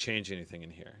options to change anything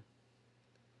in here.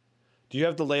 Do you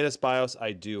have the latest BIOS?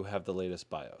 I do have the latest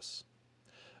BIOS.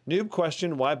 Noob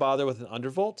question, why bother with an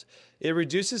undervolt? It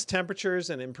reduces temperatures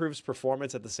and improves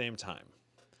performance at the same time.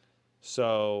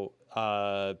 So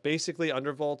basically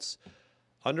undervolts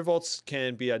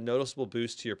can be a noticeable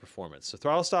boost to your performance. So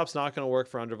Throttle Stop's not going to work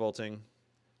for undervolting,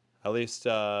 at least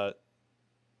to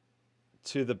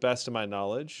the best of my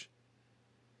knowledge.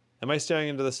 Am I staring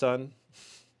into the sun?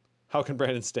 How can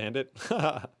Brandon stand it?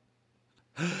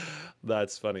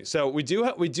 That's funny. So we do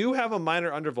have a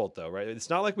minor undervolt though, right? It's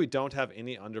not like we don't have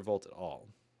any undervolt at all.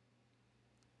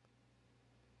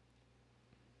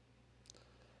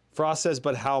 Frost says,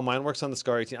 but how mine works on the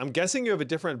Scar 18. I'm guessing you have a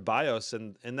different BIOS,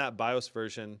 and in that BIOS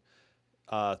version,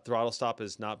 Throttle Stop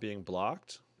is not being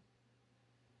blocked.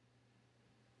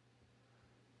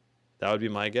 That would be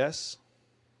my guess.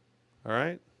 All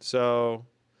right. So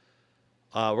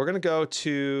we're going to go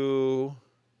to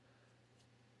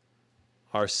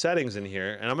our settings in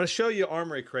here, and I'm going to show you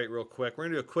Armory Crate real quick. We're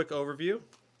going to do a quick overview.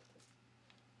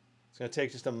 It's going to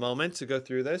take just a moment to go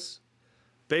through this.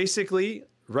 Basically,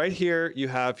 right here, you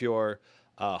have your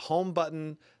home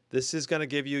button. This is going to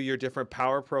give you your different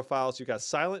power profiles. You've got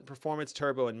silent, performance,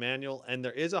 turbo, and manual, and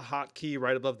there is a hotkey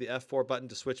right above the F4 button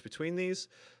to switch between these.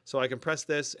 So I can press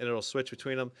this, and it'll switch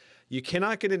between them. You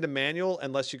cannot get into manual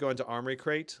unless you go into Armory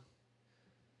Crate.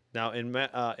 Now,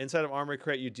 inside of Armory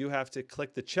Crate, you do have to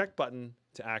click the check button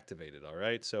to activate it, all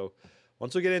right? So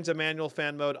once we get into manual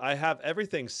fan mode, I have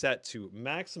everything set to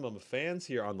maximum fans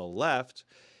here on the left,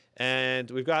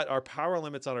 and we've got our power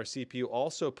limits on our CPU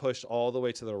also pushed all the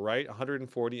way to the right,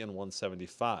 140 and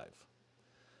 175.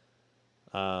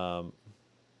 Does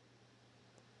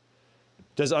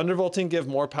undervolting give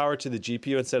more power to the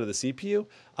GPU instead of the CPU?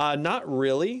 Not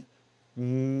really.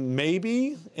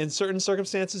 Maybe in certain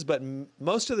circumstances, but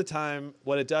most of the time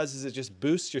what it does is it just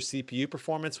boosts your CPU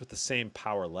performance with the same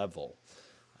power level.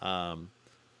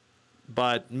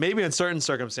 But maybe in certain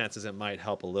circumstances it might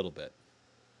help a little bit.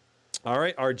 All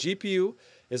right, our GPU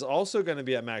is also going to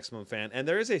be at maximum fan, and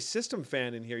there is a system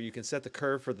fan in here. You can set the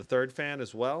curve for the third fan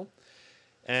as well.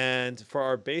 And for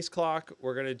our base clock,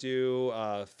 we're going to do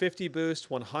 50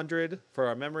 boost, 100 for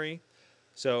our memory.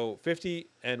 So 50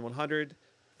 and 100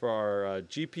 for our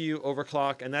GPU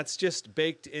overclock, and that's just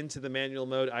baked into the manual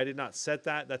mode. I did not set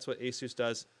that. That's what Asus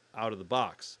does out of the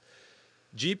box.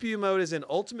 GPU mode is in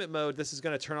ultimate mode. This is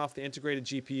going to turn off the integrated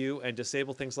GPU and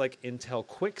disable things like Intel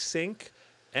Quick Sync,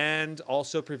 and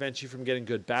also prevent you from getting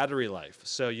good battery life.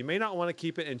 So you may not want to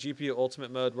keep it in GPU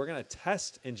ultimate mode. We're going to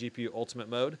test in GPU ultimate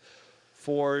mode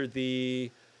for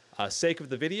the sake of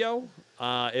the video.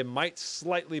 It might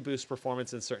slightly boost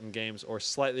performance in certain games or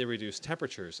slightly reduce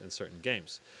temperatures in certain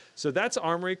games. So that's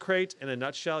Armory Crate in a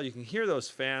nutshell. You can hear those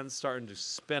fans starting to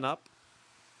spin up.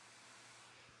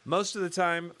 Most of the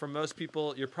time, for most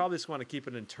people, you're probably just want to keep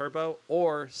it in turbo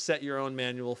or set your own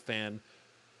manual fan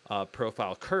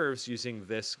profile curves using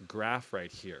this graph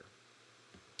right here.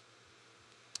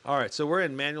 All right, so we're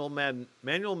in manual mode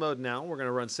now. We're going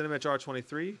to run Cinebench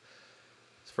R23.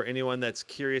 For anyone that's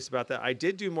curious about that, I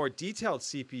did do more detailed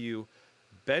CPU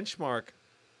benchmark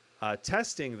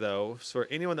testing, though. So for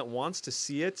anyone that wants to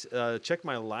see it, check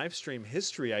my live stream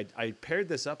history. I paired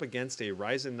this up against a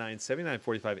Ryzen 9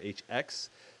 7945HX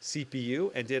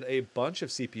CPU and did a bunch of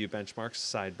CPU benchmarks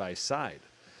side by side.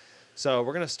 So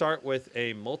we're going to start with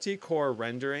a multi-core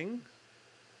rendering.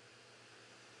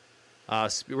 We're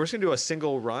just going to do a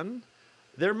single run.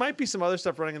 There might be some other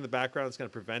stuff running in the background that's going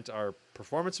to prevent our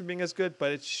performance from being as good,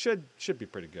 but it should be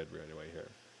pretty good right away here.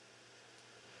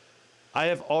 I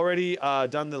have already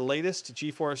done the latest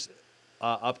GeForce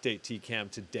update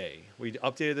TCam today. We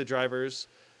updated the drivers,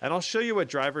 and I'll show you what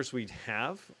drivers we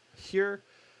have here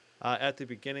at the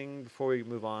beginning before we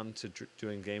move on to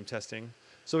doing game testing.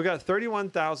 So we got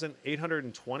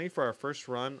 31,820 for our first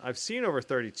run. I've seen over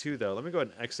 32 though. Let me go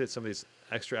ahead and exit some of these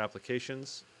extra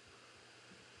applications.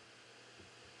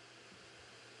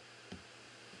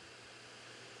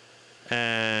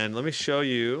 And let me show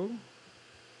you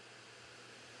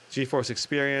GeForce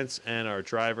Experience and our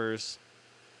drivers.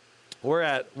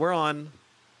 We're on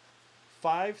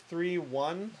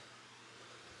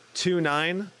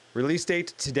 53129, release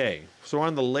date today. So we're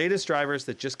on the latest drivers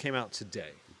that just came out today.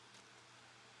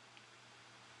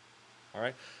 All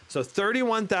right, so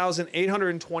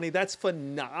 31,820, that's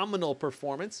phenomenal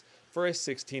performance for a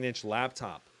 16-inch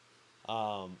laptop.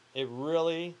 It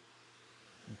really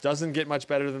doesn't get much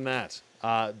better than that.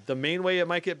 The main way it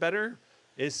might get better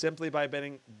is simply by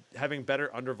having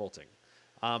better undervolting.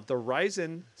 The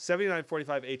Ryzen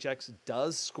 7945HX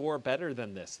does score better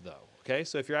than this, though. Okay,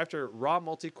 so if you're after raw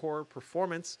multi-core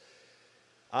performance,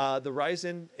 the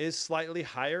Ryzen is slightly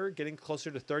higher, getting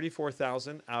closer to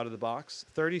 34,000 out of the box,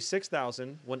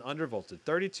 36,000 when undervolted,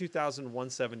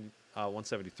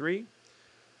 32,173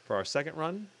 for our second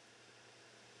run.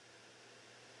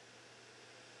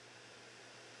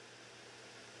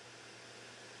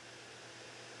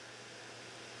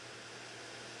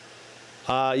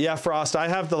 Yeah, Frost, I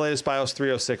have the latest BIOS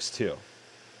 306 too.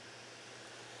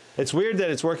 It's weird that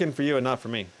it's working for you and not for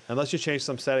me, unless you change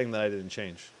some setting that I didn't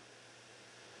change.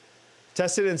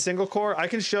 Tested in single core. I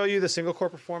can show you the single core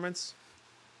performance.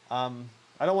 I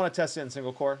don't want to test it in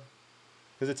single core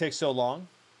because it takes so long.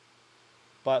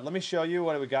 But let me show you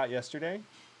what we got yesterday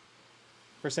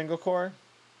for single core.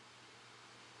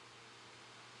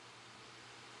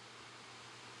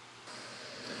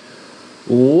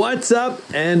 What's up,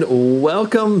 and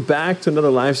welcome back to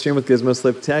another live stream with Gizmo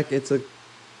Slip Tech. It's a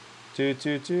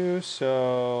 222,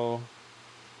 so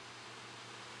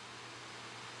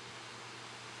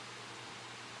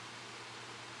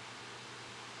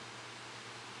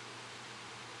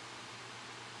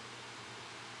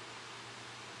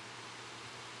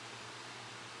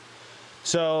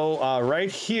right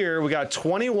here we got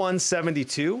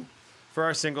 2172 for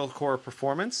our single core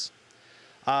performance.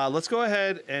 Let's go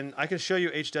ahead and I can show you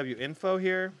HW info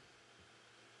here.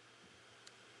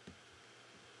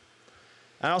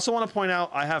 I also want to point out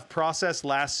I have Process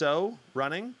Lasso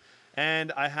running,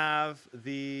 and I have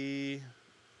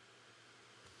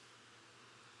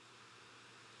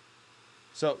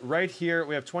so right here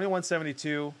we have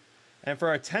 2172, and for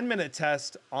our 10-minute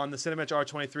test on the Cinebench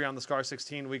R23 on the SCAR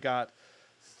 16, we got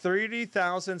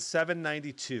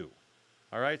 30,792.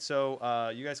 All right,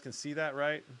 so you guys can see that,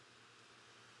 right?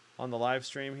 On the live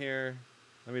stream here.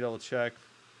 Let me double check.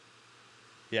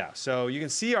 Yeah, so you can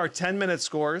see our 10-minute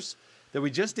scores that we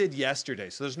just did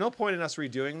yesterday. So there's no point in us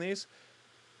redoing these.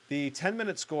 The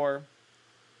 10-minute score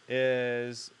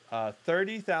is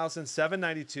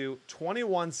 30,792,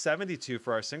 2172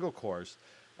 for our single cores.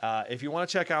 If you want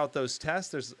to check out those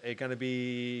tests, there's going to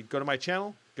be, go to my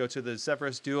channel, go to the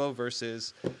Zephyrus Duo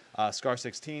versus SCAR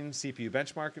 16 CPU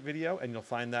benchmark video, and you'll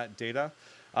find that data.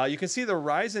 You can see the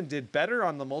Ryzen did better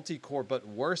on the multi-core, but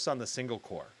worse on the single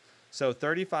core. So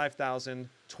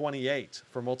 35,028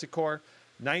 for multi-core,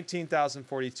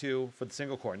 19,042 for the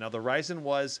single core. Now the Ryzen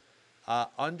was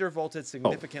undervolted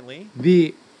significantly.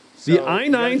 The i9,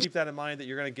 you gotta keep that in mind that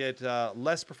you're going to get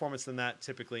less performance than that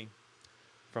typically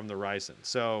from the Ryzen.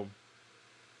 So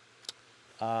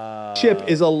chip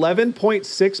is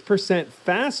 11.6%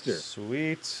 faster.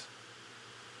 Sweet.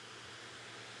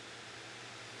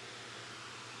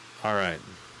 All right.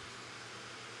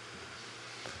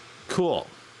 Cool.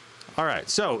 All right.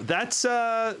 So that's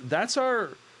our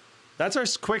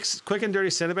quick and dirty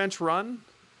Cinebench run.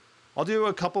 I'll do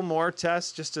a couple more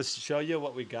tests just to show you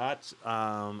what we got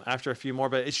after a few more,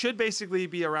 but it should basically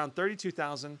be around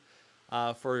 32,000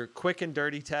 for quick and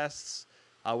dirty tests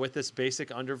with this basic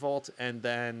undervolt, and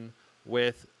then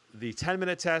with the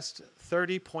 10-minute test,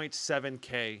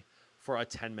 30.7K for a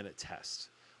 10-minute test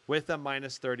with a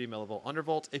minus 30 millivolt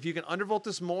undervolt. If you can undervolt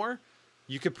this more,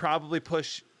 you could probably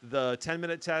push the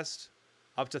 10-minute test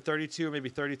up to 32, maybe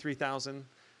 33,000,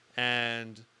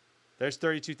 and there's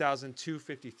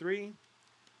 32,253.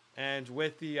 And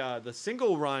with the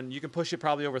single run, you can push it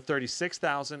probably over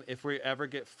 36,000 if we ever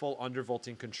get full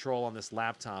undervolting control on this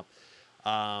laptop.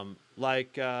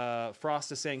 Like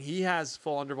Frost is saying, he has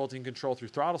full undervolting control through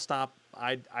throttle stop.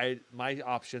 My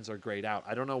options are grayed out.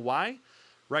 I don't know why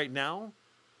right now,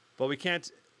 but we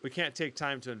can't take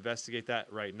time to investigate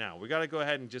that right now. We got to go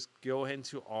ahead and just go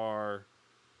into our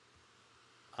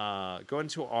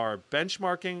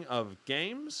benchmarking of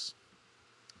games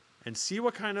and see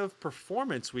what kind of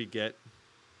performance we get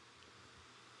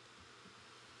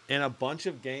in a bunch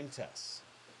of game tests.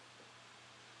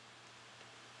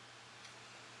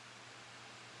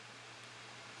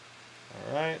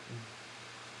 All right.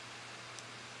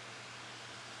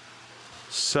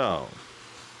 So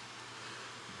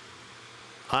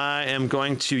I am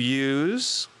going to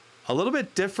use a little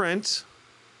bit different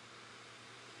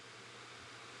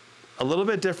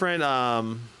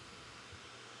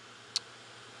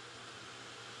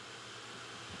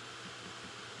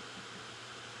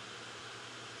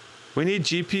we need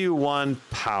GPU 1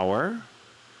 power.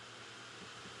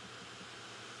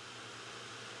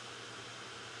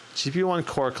 GPU 1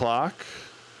 core clock.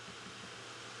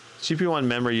 GPU 1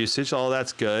 memory usage, all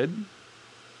that's good.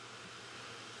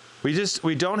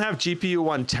 We don't have GPU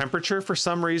 1 temperature for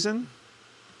some reason.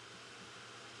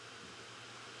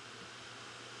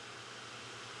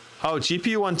 Oh,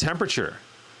 GPU 1 temperature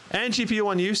and GPU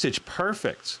 1 usage,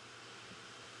 perfect.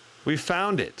 We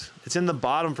found it. It's in the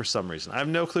bottom for some reason. I have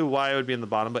no clue why it would be in the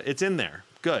bottom, but it's in there.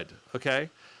 Good, okay.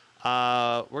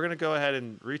 We're gonna go ahead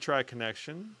and retry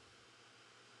connection.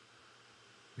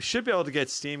 We should be able to get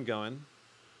Steam going.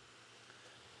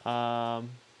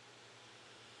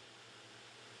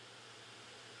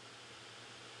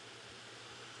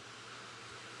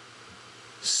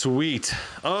 Sweet.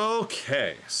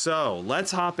 Okay, so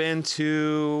let's hop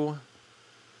into...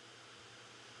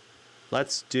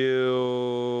 Let's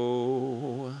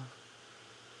do...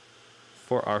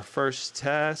 For our first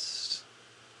test...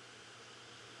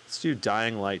 Let's do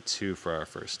Dying Light 2 for our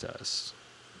first test.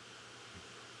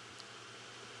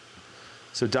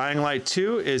 So Dying Light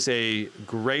 2 is a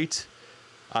great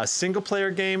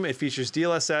single-player game. It features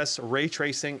DLSS, ray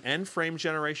tracing, and frame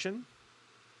generation.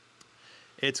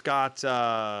 It's got,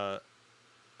 I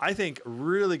think,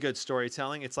 really good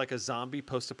storytelling. It's like a zombie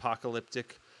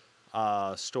post-apocalyptic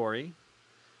story.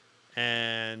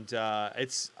 And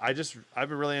I've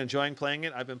been really enjoying playing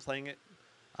it. I've been playing it.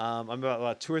 I'm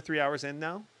about 2 or 3 hours in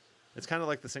now. It's kind of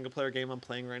like the single-player game I'm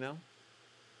playing right now.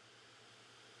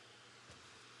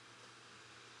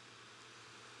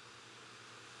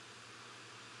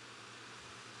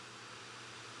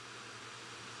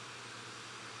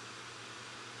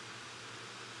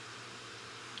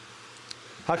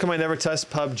 How come I never test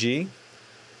PUBG?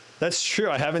 That's true.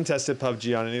 I haven't tested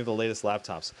PUBG on any of the latest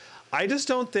laptops. I just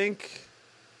don't think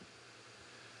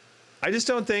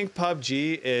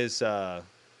PUBG is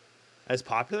as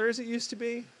popular as it used to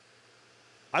be.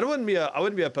 I wouldn't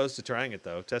be opposed to trying it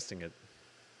though, testing it.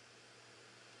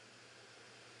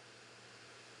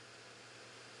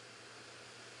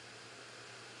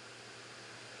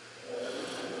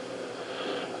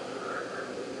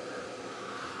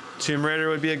 Tomb Raider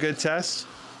would be a good test.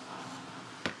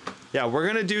 Yeah, we're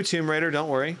gonna do Tomb Raider, don't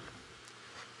worry.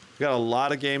 We got a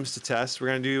lot of games to test. We're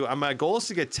gonna do, my goal is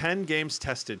to get 10 games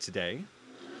tested today.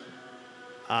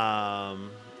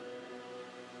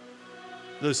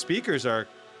 Those speakers are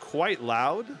quite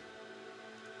loud.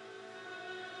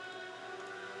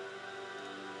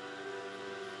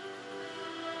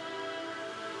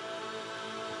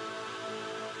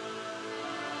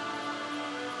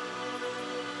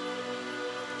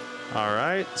 All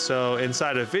right, so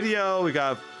inside of video, we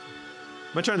got,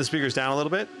 I'm gonna turn the speakers down a little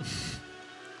bit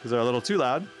because they're a little too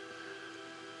loud.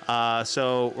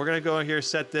 So we're gonna go in here,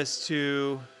 set this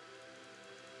to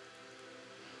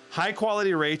high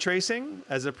quality ray tracing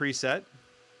as a preset.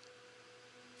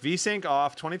 VSync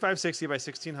off, 2560 by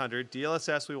 1600.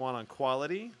 DLSS we want on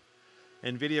quality.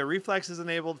 NVIDIA Reflex is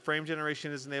enabled, frame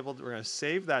generation is enabled. We're gonna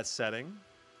save that setting.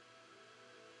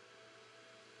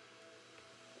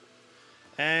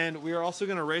 And we are also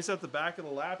going to raise up the back of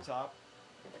the laptop.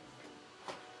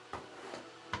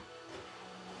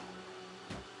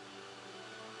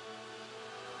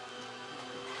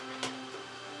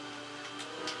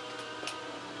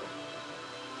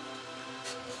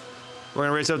 We're going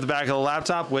to raise up the back of the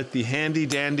laptop with the handy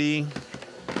dandy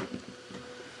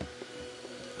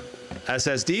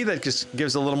SSD that just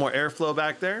gives a little more airflow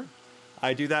back there.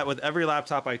 I do that with every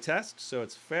laptop I test, so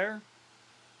it's fair.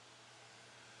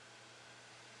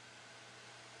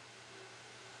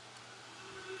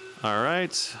 All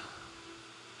right.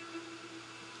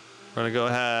 We're gonna go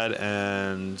ahead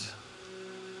and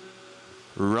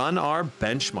run our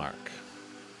benchmark.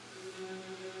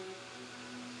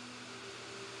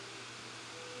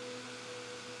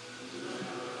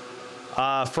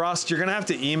 Frost, you're gonna have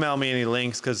to email me any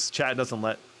links because chat doesn't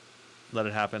let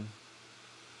it happen.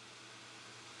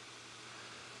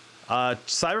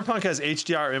 Cyberpunk has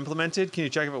HDR implemented. Can you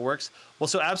check if it works? Well,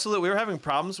 so absolutely, we were having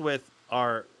problems with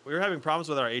our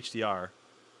HDR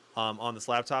on this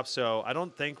laptop. So I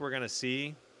don't think we're gonna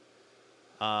see.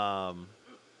 I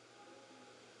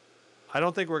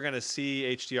don't think we're gonna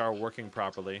see HDR working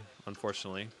properly,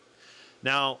 unfortunately.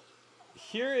 Now,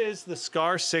 here is the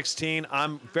Scar 16.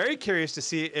 I'm very curious to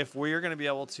see if we're gonna be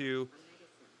able to.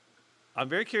 I'm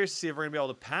very curious to see if we're gonna be able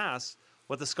to pass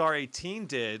what the Scar 18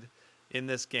 did in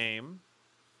this game.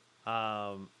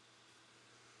 Frost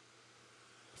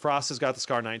has got the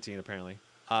Scar 19 apparently.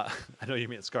 I know you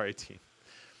meant Scar 18,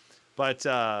 but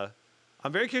I'm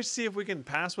very curious to see if we can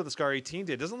pass what the Scar 18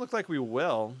 did. Doesn't look like we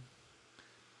will.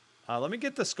 Let me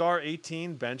get the Scar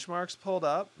 18 benchmarks pulled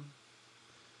up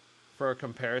for a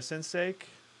comparison's sake.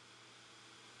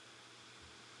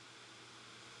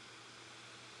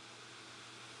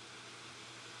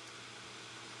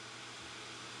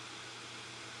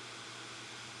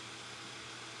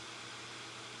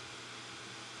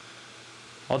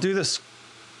 I'll do this.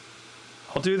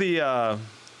 I'll do the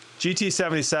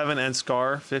GT77 and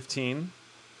Scar 15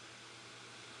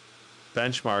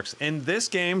 benchmarks. In this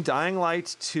game, Dying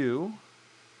Light 2,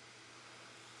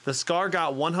 the Scar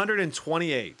got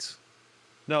 128.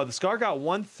 No, the Scar got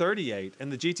 138,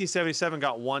 and the GT77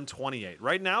 got 128.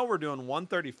 Right now, we're doing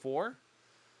 134.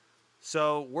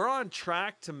 So we're on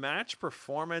track to match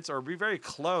performance or be very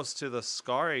close to the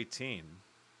Scar 18.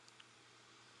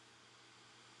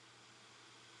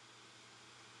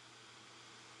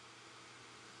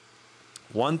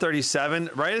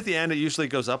 $137. Right at the end, it usually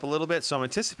goes up a little bit, so I'm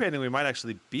anticipating we might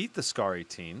actually beat the Scar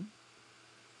 18.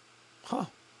 Huh.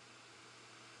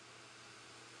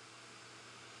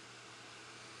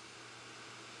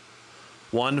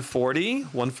 $140,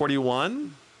 $141.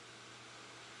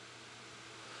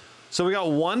 So we got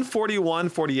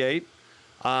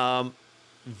 $141.48.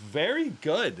 Very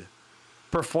good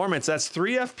performance. That's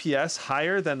 3 FPS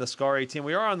higher than the Scar 18.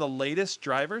 We are on the latest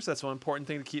drivers. That's one important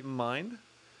thing to keep in mind.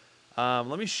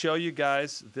 Let me show you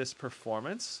guys this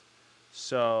performance.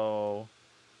 So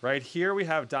right here we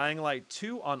have Dying Light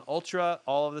 2 on Ultra.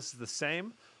 All of this is the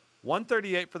same.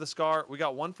 138 for the Scar. We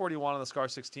got 141 on the Scar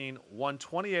 16,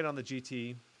 128 on the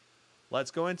GT.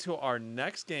 Let's go into our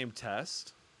next game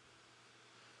test.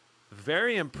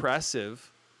 Very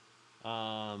impressive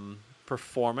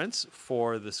performance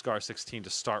for the Scar 16 to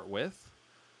start with.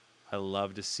 I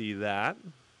love to see that.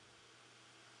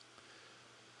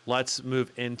 Let's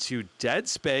move into Dead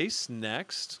Space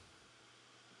next.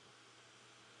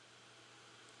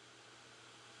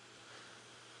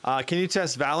 Can you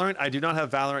test Valorant? I do not have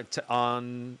Valorant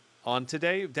on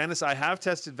today. Dennis, I have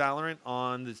tested Valorant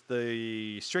on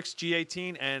the Strix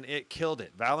G18, and it killed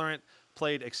it. Valorant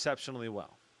played exceptionally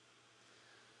well.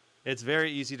 It's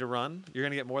very easy to run. You're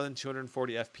going to get more than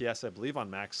 240 FPS, I believe, on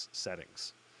max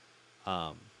settings.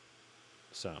 So...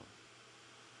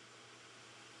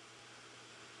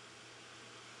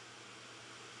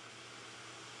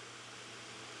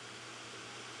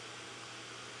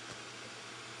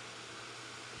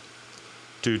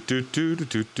 So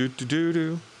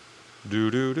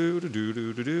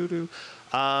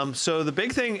the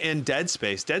big thing in Dead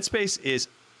Space is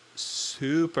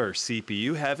super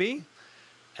CPU heavy,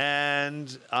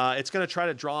 and it's going to try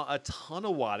to draw a ton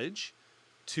of wattage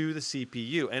to the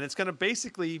CPU, and it's going to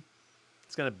basically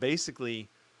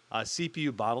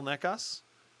CPU bottleneck us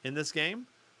in this game.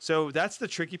 So that's the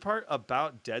tricky part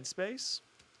about Dead Space.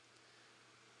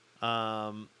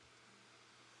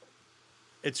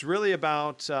 It's really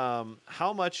about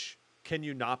how much can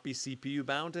you not be CPU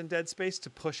bound in Dead Space to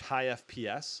push high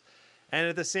FPS, and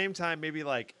at the same time, maybe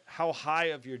like how high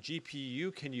of your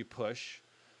GPU can you push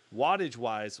wattage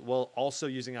wise while also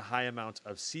using a high amount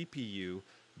of CPU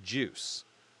juice.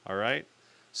 All right.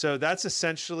 So that's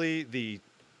essentially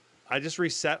I just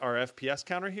reset our FPS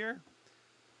counter here.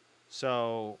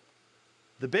 So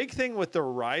the big thing with the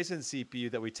Ryzen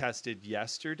CPU that we tested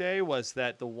yesterday was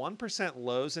that the 1%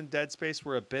 lows in Dead Space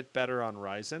were a bit better on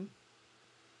Ryzen.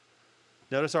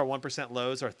 Notice our 1%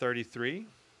 lows are 33,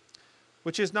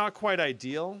 which is not quite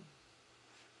ideal.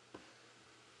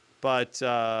 But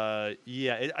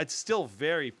yeah, it's still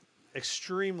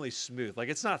extremely smooth. Like,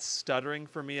 it's not stuttering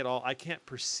for me at all. I can't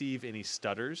perceive any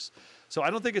stutters. So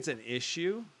I don't think it's an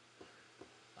issue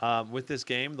with this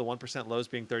game, the 1% lows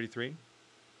being 33.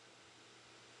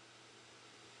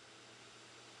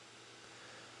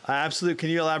 Absolutely. Can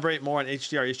you elaborate more on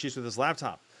HDR issues with this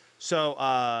laptop? So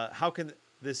how can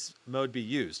this mode be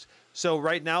used? So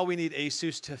right now we need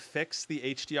Asus to fix the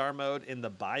HDR mode in the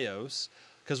BIOS,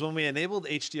 because when we enabled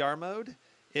HDR mode,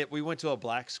 we went to a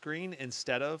black screen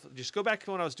instead of, just go back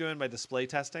to when I was doing my display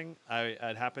testing.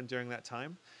 It happened during that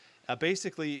time.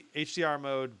 Basically, HDR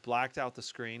mode blacked out the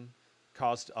screen,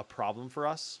 caused a problem for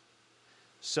us.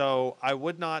 So I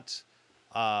would not,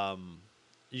 I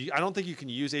don't think you can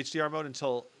use HDR mode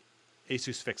until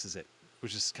Asus fixes it,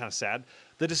 which is kind of sad.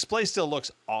 The display still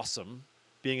looks awesome,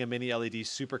 being a mini LED,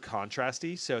 super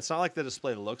contrasty. So it's not like the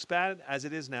display looks bad as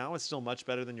it is now. It's still much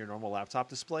better than your normal laptop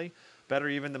display. Better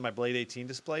even than my Blade 18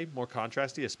 display. More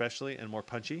contrasty, especially, and more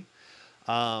punchy.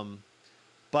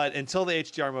 But until the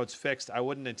HDR mode's fixed, I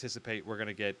wouldn't anticipate we're going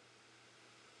to get,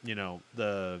 you know,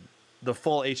 the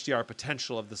full HDR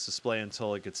potential of this display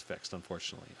until it gets fixed,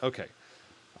 unfortunately. Okay.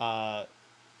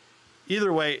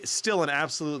 Either way, still an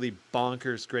absolutely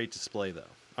bonkers great display, though.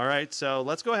 All right, so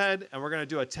let's go ahead and we're going to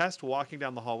do a test walking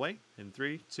down the hallway in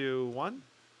 3, 2, 1.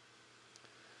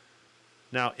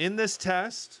 Now, in this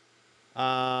test,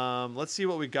 let's see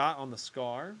what we got on the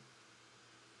Scar.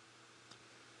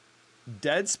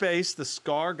 Dead Space, the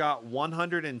Scar got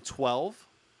 112.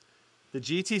 The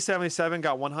GT77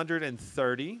 got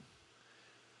 130.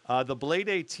 The Blade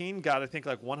 18 got, I think,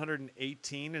 like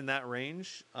 118 in that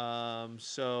range.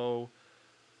 So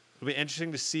it'll be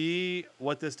interesting to see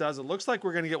what this does. It looks like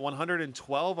we're going to get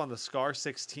 112 on the Scar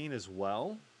 16 as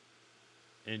well.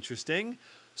 Interesting.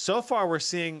 So far, we're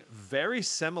seeing very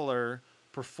similar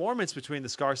performance between the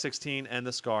Scar 16 and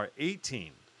the Scar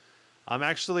 18. I'm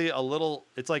actually a little,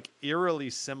 it's like eerily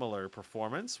similar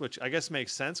performance, which I guess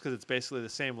makes sense because it's basically the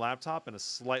same laptop and a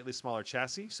slightly smaller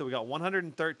chassis. So we got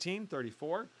 113,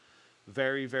 34.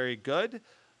 Very, very good,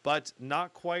 but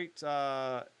not quite,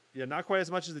 not quite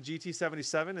as much as the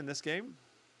GT77 in this game.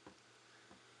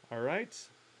 All right.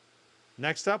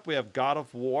 Next up, we have God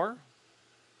of War.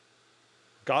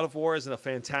 God of War is a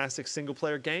fantastic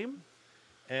single-player game.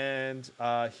 And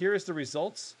here is the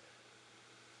results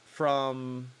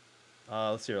from,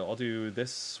 let's see, I'll do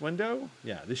this window.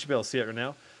 Yeah, this should be able to see it right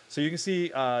now. So you can see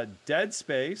Dead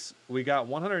Space, we got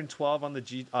 112 on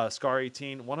the Scar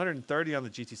 18, 130 on the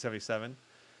GT77.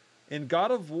 In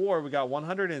God of War, we got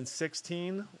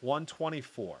 116,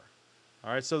 124.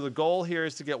 All right, so the goal here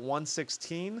is to get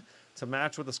 116 to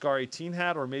match what the Scar 18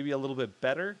 had, or maybe a little bit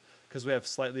better, because we have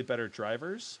slightly better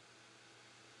drivers.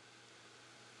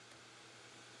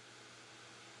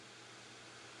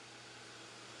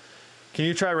 Can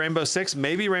you try Rainbow Six?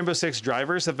 Maybe Rainbow Six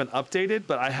drivers have been updated,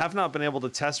 but I have not been able to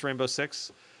test Rainbow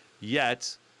Six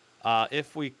yet.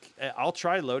 I'll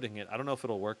try loading it. I don't know if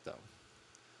it'll work though.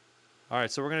 All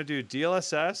right, so we're gonna do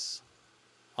DLSS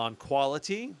on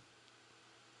quality.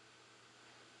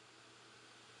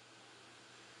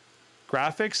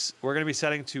 Graphics, we're gonna be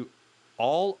setting to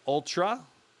all ultra.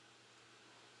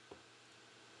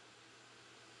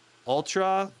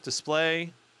 Ultra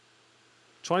display.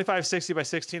 2560 by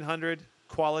 1600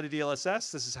 quality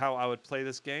DLSS. This is how I would play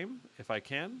this game if I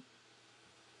can.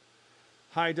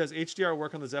 Hi, does HDR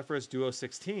work on the Zephyrus Duo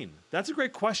 16? That's a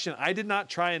great question. I did not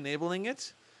try enabling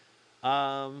it.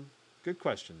 Good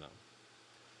question, though.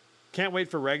 Can't wait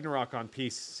for Ragnarok on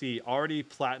PC. Already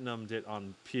platinumed it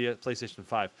on PlayStation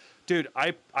 5. Dude,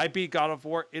 I beat God of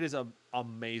War. It is an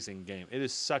amazing game. It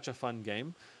is such a fun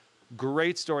game.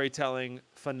 Great storytelling.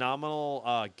 Phenomenal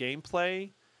gameplay.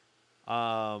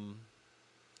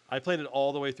 I played it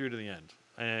all the way through to the end,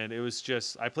 and it was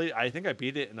just, I think I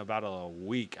beat it in about a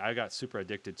week. I got super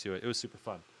addicted to it. It was super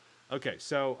fun. Okay,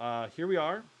 so here we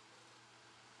are.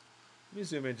 Let me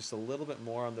zoom in just a little bit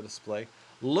more on the display.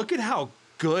 Look at how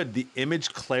good the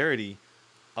image clarity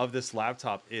of this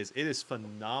laptop is. It is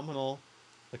phenomenal.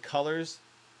 The colors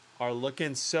are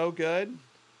looking so good.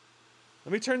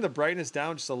 Let me turn the brightness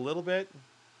down just a little bit.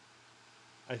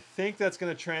 I think that's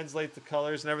going to translate the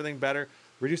colors and everything better.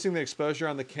 Reducing the exposure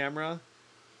on the camera,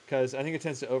 because I think it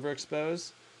tends to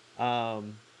overexpose.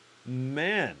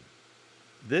 Man,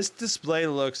 this display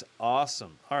looks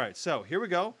awesome. All right, so here we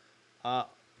go.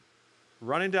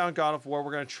 Running down God of War.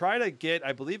 We're going to try to get,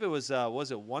 I believe it was it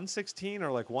 116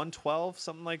 or like 112,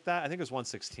 something like that? I think it was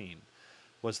 116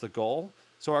 was the goal.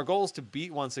 So our goal is to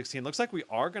beat 116. Looks like we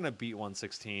are going to beat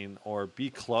 116 or be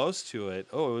close to it.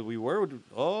 Oh, we were.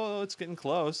 Oh, it's getting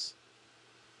close.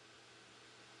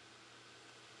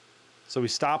 So we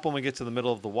stop when we get to the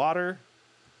middle of the water.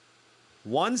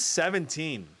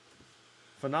 117.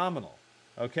 Phenomenal.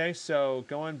 Okay, so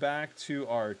going back to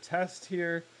our test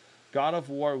here. God of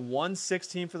War,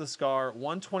 116 for the Scar,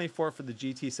 124 for the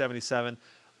GT77.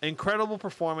 Incredible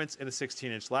performance in a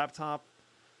 16-inch laptop.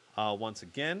 Once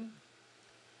again.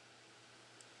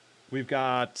 We've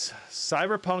got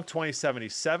Cyberpunk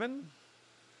 2077.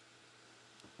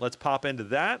 Let's pop into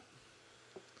that.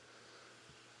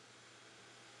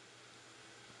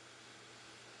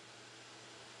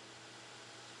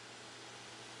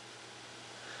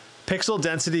 Pixel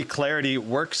density clarity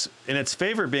works in its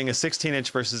favor being a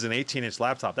 16-inch versus an 18-inch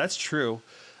laptop. That's true.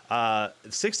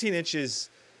 16 inches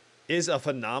is a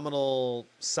phenomenal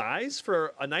size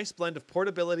for a nice blend of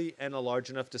portability and a large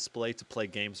enough display to play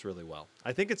games really well.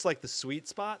 I think it's like the sweet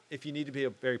spot if you need to be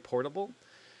very portable.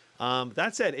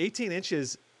 That said, 18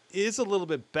 inches is a little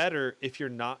bit better if you're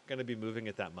not going to be moving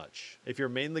it that much. If you're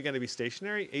mainly going to be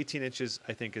stationary, 18 inches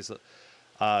I think is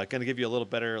going to give you a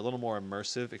little more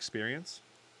immersive experience.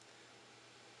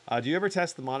 Do you ever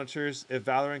test the monitors? If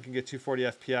Valorant can get 240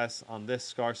 FPS on this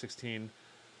Scar 16,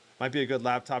 might be a good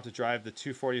laptop to drive the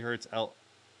 240 hertz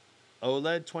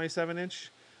OLED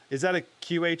 27-inch. Is that a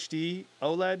QHD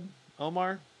OLED,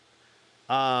 Omar?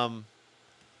 I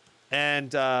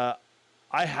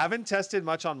haven't tested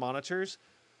much on monitors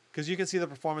because you can see the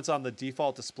performance on the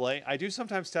default display. I do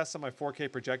sometimes test on my 4K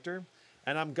projector,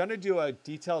 and I'm going to do a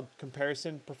detailed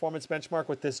comparison performance benchmark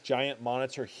with this giant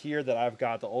monitor here that I've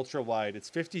got, the ultra wide. It's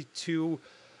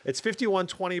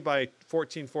 5120 by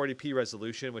 1440p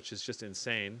resolution, which is just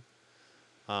insane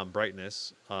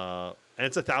brightness. And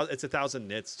it's 1,000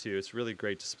 nits too. It's really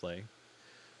great display.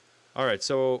 All right,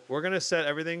 so we're going to set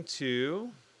everything to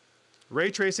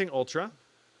ray tracing ultra,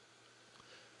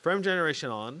 frame generation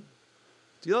on,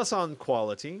 DLSS on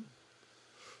quality.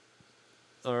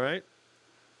 All right.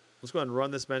 Let's go ahead and run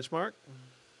this benchmark.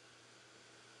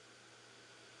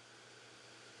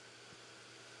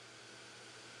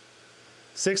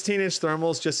 "16-inch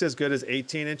thermals just as good as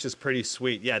 18-inch is pretty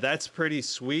sweet." Yeah, that's pretty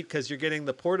sweet because you're getting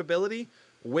the portability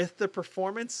with the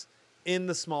performance in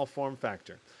the small form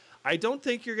factor. I don't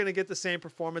think you're going to get the same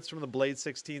performance from the Blade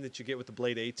 16 that you get with the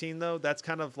Blade 18, though. That's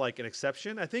kind of like an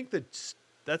exception. I think that's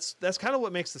kind of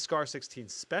what makes the Scar 16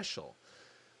 special.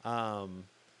 In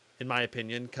my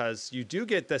opinion, because you do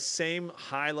get the same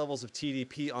high levels of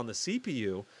TDP on the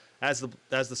CPU as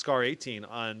the Scar 18.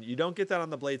 You don't get that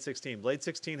on the Blade 16. Blade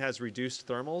 16 has reduced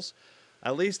thermals,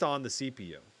 at least on the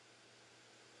CPU.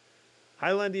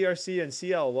 Highland ERC and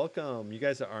CL, welcome. You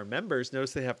guys are members.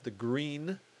 Notice they have the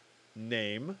green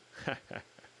name,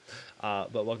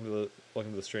 but welcome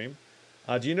to the stream.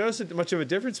 Do you notice much of a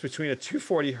difference between a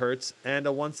 240 hertz and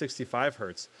a 165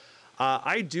 hertz?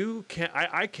 I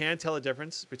can tell a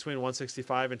difference between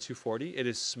 165 and 240. It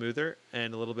is smoother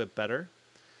and a little bit better,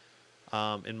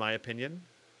 in my opinion.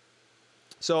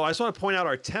 So I just want to point out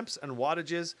our temps and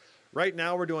wattages. Right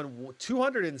now we're doing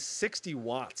 260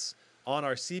 watts on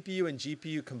our CPU and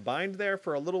GPU combined there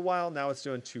for a little while. Now it's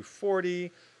doing 240,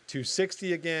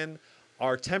 260 again.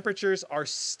 Our temperatures are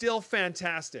still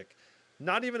fantastic.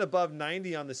 Not even above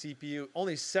 90 on the CPU,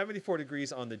 only 74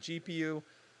 degrees on the GPU.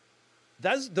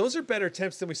 Those are better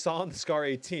temps than we saw on the Scar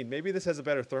 18. Maybe this has a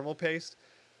better thermal paste.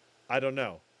 I don't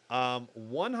know.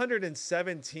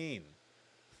 117,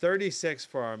 36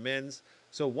 for our mins.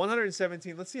 So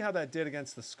 117. Let's see how that did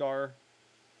against the Scar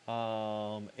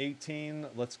 18.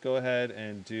 Let's go ahead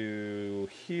and do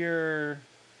here.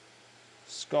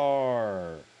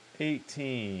 Scar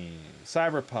 18,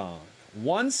 Cyberpunk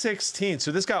 116.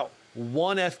 So this got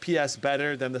 1 FPS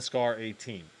better than the Scar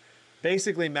 18,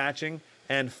 basically matching.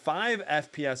 And 5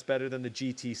 FPS better than the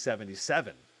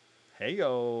GT77. Hey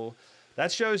yo, that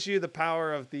shows you the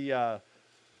power of their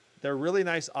really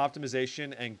nice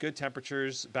optimization and good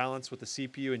temperatures balance with the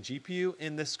CPU and GPU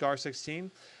in this Scar 16.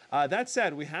 That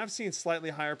said, we have seen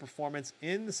slightly higher performance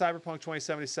in the Cyberpunk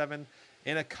 2077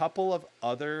 in a couple of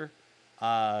other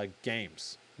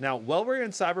games. Now, while we're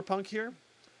in Cyberpunk here,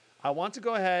 I want to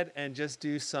go ahead and just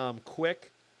do some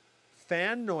quick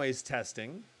fan noise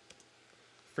testing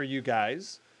for you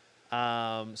guys.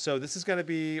 So this is going to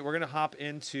be, we're going to hop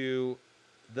into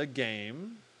the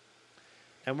game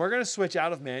and we're going to switch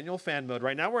out of manual fan mode.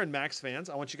 Right now we're in max fans.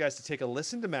 I want you guys to take a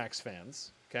listen to max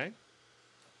fans. Okay.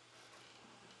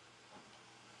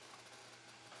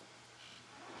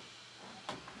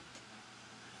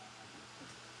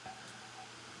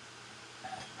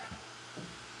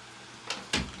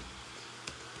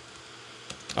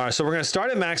 All right. So we're going to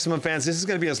start at maximum fans. This is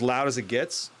going to be as loud as it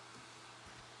gets.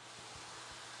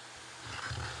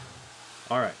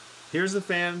 All right, here's the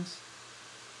fans.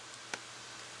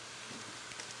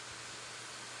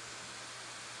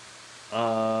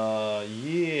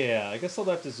 Yeah, I guess I'll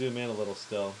have to zoom in a little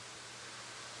still.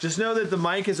 Just know that the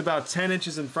mic is about 10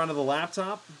 inches in front of the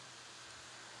laptop.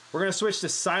 We're gonna switch to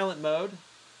silent mode.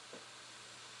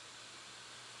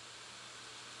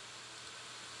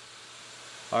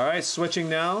 All right, switching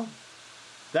now.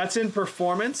 That's in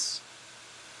performance.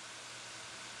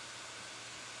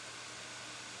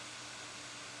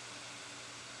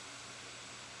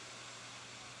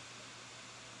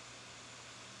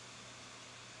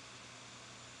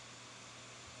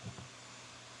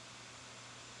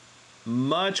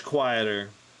 Much quieter.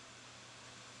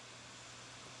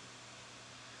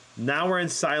 Now we're in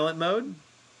silent mode.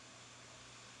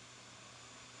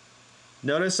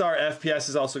 Notice our FPS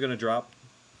is also going to drop.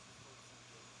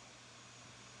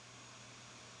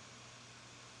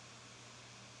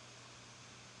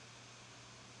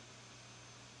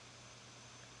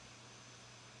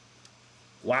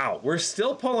 Wow, we're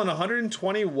still pulling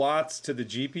 120 watts to the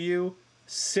GPU,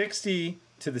 60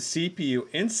 to the CPU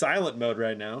in silent mode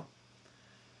right now.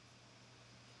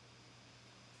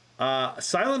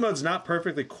 Silent mode's not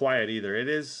perfectly quiet either. It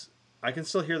is, I can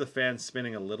still hear the fan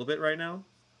spinning a little bit right now.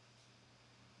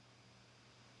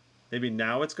 Maybe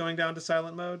now it's going down to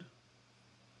silent mode.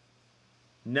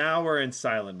 Now we're in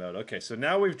silent mode. Okay, so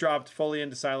now we've dropped fully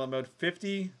into silent mode.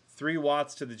 53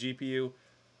 watts to the GPU,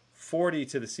 40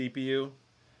 to the CPU.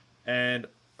 And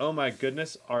oh my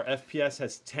goodness, our FPS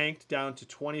has tanked down to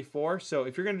 24. So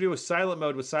if you're going to do a silent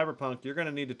mode with Cyberpunk, you're going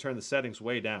to need to turn the settings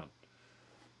way down.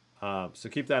 So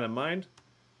keep that in mind.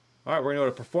 All right, we're going to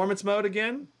go to performance mode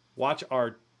again. Watch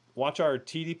our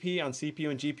TDP on CPU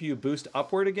and GPU boost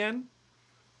upward again.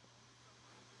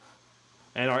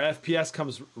 And our FPS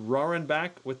comes roaring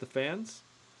back with the fans.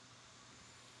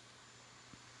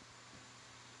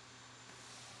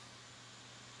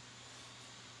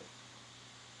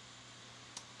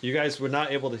 You guys were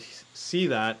not able to see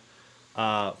that.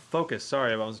 Focus,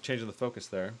 sorry, I was changing the focus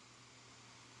there.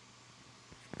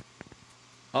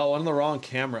 Oh, on the wrong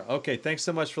camera. Okay, thanks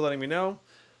so much for letting me know.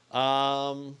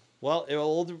 Well,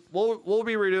 we'll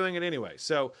be redoing it anyway.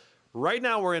 So right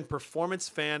now we're in performance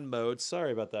fan mode.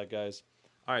 Sorry about that, guys.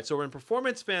 All right, so we're in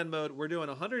performance fan mode. We're doing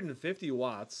 150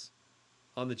 watts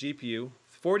on the GPU,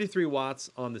 43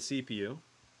 watts on the CPU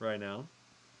right now.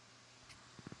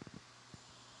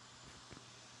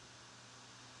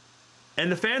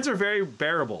 And the fans are very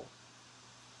bearable.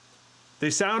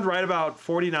 They sound right about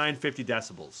 49, 50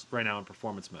 decibels right now in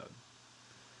performance mode.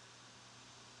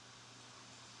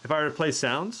 If I were to play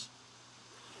sounds.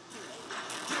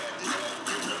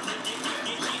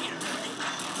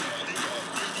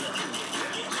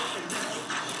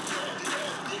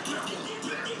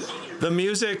 The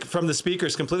music from the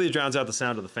speakers completely drowns out the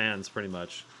sound of the fans, pretty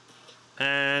much.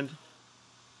 And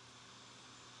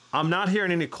I'm not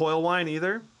hearing any coil whine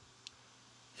either.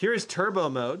 Here is turbo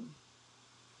mode.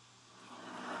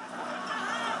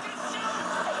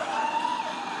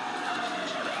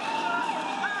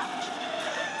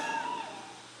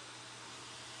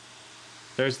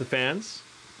 There's the fans.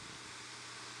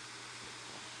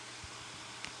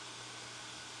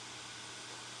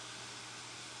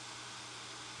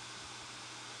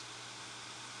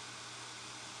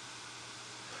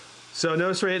 So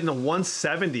notice we're hitting the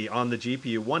 170 on the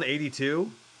GPU,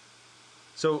 182.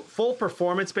 So full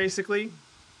performance basically.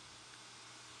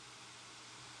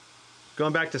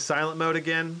 Going back to silent mode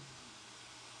again.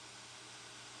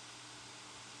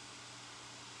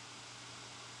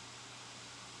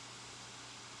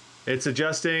 It's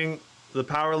adjusting the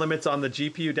power limits on the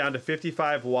GPU down to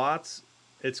 55 watts.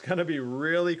 It's going to be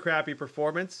really crappy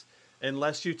performance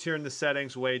unless you turn the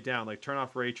settings way down, like turn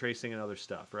off ray tracing and other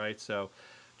stuff, right? So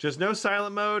just know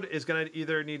silent mode is going to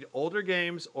either need older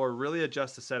games or really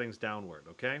adjust the settings downward,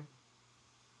 okay?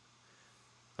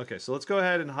 Okay, so let's go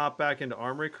ahead and hop back into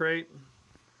Armory Crate.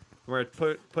 We're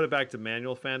going to put it back to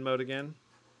manual fan mode again.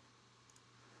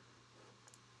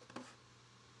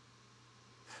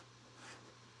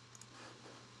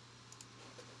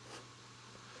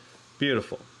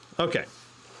 Beautiful. Okay.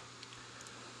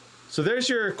 So there's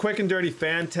your quick and dirty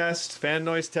fan test, fan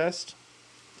noise test.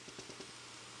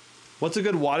 What's a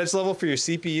good wattage level for your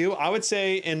CPU? I would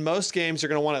say in most games you're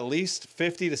going to want at least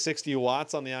 50 to 60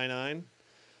 watts on the i9.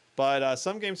 But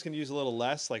some games can use a little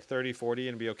less, like 30, 40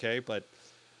 and be okay. But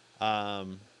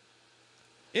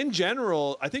in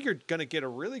general, I think you're going to get a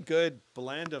really good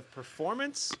blend of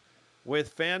performance with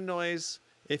fan noise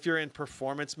if you're in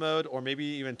performance mode or maybe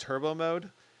even turbo mode.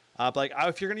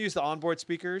 If you're going to use the onboard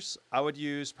speakers, I would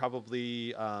use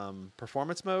probably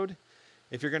performance mode.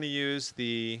 If you're going to use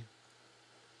the,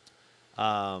 what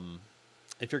am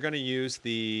I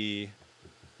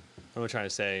trying to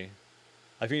say?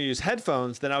 If you're going to use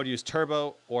headphones, then I would use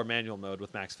turbo or manual mode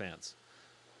with max fans.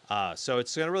 So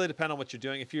it's going to really depend on what you're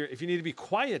doing. If you need to be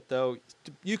quiet though,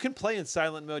 you can play in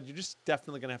silent mode. You're just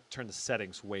definitely going to have to turn the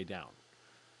settings way down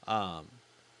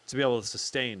to be able to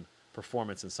sustain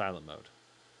performance in silent mode.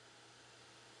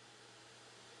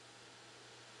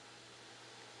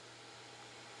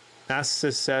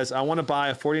 Asus says, I want to buy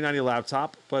a 4090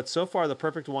 laptop, but so far the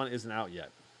perfect one isn't out yet.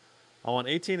 I want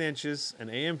 18 inches, an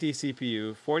AMD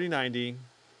CPU, 4090,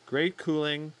 great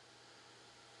cooling,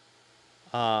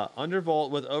 undervolt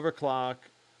with overclock,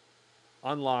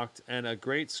 unlocked and a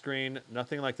great screen.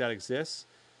 Nothing like that exists.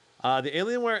 The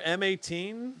Alienware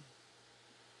M18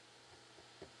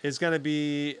 is going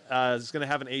to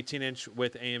have an 18-inch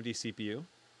with AMD CPU.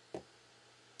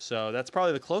 So that's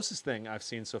probably the closest thing I've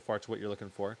seen so far to what you're looking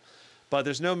for. But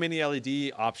there's no mini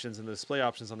LED options, and the display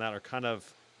options on that are kind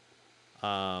of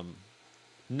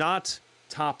not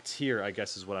top tier, I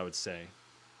guess is what I would say.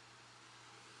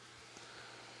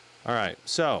 All right,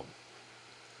 so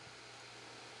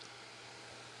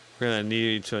we're going to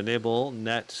need to enable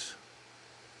Net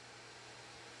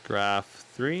Graph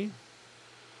 3.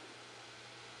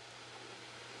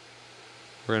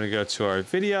 We're going to go to our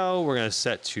video. We're going to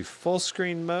set to full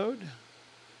screen mode.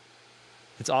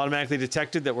 It's automatically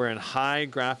detected that we're in high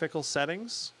graphical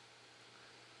settings.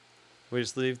 We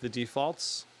just leave the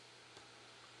defaults.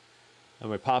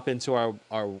 And we pop into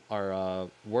our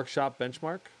workshop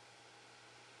benchmark.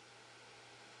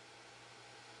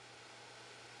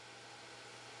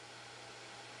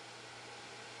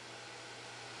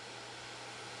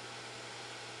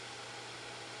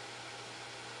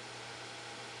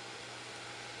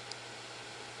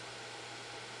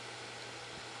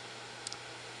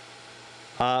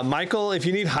 Michael, if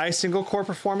you need high single core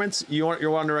performance, you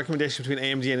want a recommendation between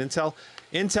AMD and Intel.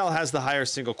 Intel has the higher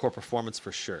single core performance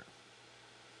for sure.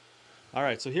 All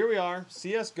right, so here we are,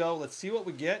 CSGO. Let's see what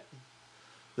we get.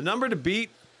 The number to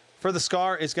beat for the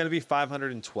SCAR is going to be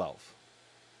 512.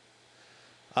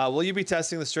 Will you be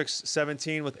testing the Strix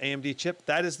 17 with AMD chip?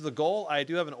 That is the goal. I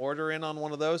do have an order in on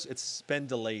one of those. It's been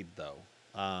delayed though,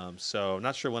 so I'm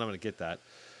not sure when I'm going to get that.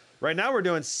 Right now we're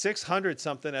doing 600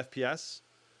 something FPS.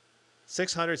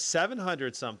 600,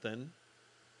 700 something,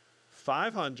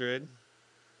 500.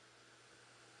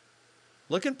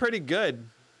 Looking pretty good.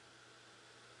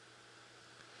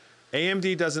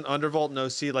 AMD doesn't undervolt no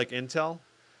C like Intel.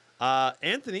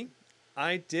 Anthony,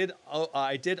 I did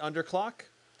underclock.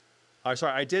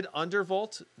 I did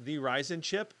undervolt the Ryzen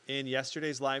chip in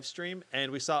yesterday's live stream,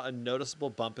 and we saw a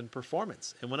noticeable bump in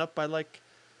performance. It went up by like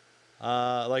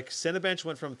Cinebench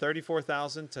went from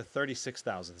 34,000 to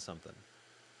 36,000 something.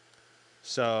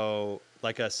 So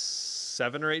like a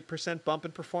 7 or 8% bump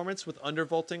in performance with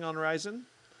undervolting on Ryzen.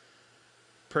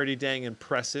 Pretty dang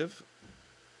impressive.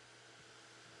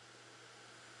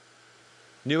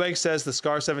 Newegg says the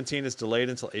SCAR 17 is delayed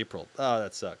until April. Oh,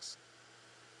 that sucks.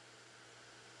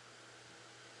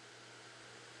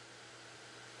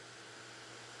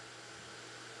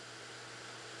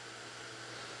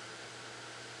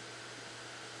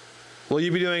 Will you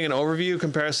be doing an overview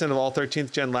comparison of all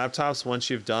 13th gen laptops once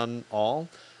you've done all?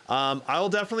 I will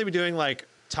definitely be doing like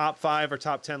top 5 or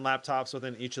top 10 laptops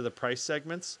within each of the price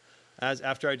segments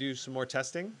after I do some more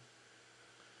testing.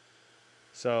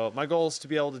 So my goal is to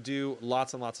be able to do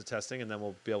lots and lots of testing, and then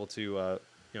we'll be able to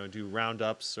do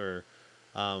roundups or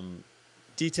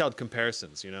detailed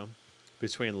comparisons,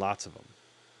 between lots of them.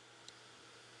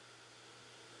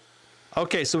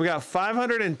 Okay, so we got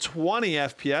 520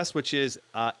 FPS, which is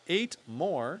 8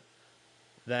 more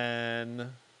than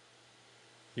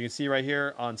you can see right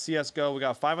here on CSGO. We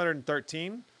got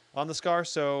 513 on the SCAR,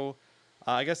 so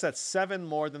I guess that's 7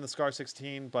 more than the SCAR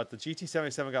 16, but the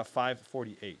GT77 got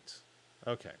 548.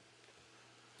 Okay.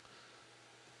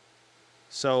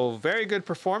 So very good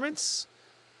performance.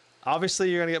 Obviously,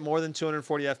 you're going to get more than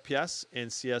 240 FPS in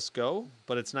CSGO,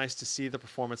 but it's nice to see the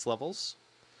performance levels.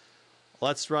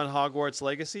 Let's run Hogwarts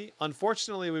Legacy.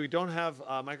 Unfortunately, we don't have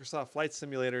Microsoft Flight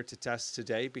Simulator to test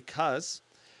today because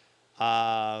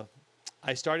I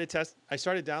started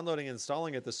downloading and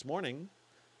installing it this morning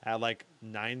at like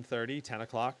 9:30, 10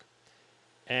 o'clock,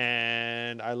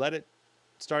 and I let it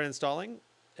start installing,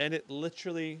 and it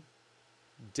literally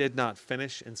did not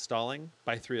finish installing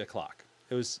by 3 o'clock.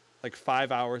 It was like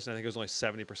 5 hours, and I think it was only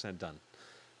 70% done.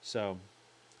 So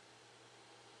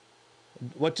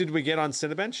what did we get on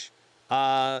Cinebench?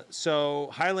 So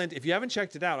Highland, if you haven't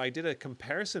checked it out, I did a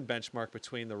comparison benchmark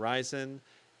between the Ryzen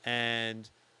and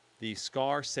the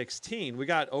SCAR 16. We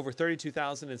got over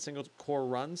 32,000 in single core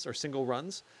runs or single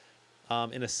runs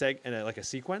in a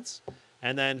sequence.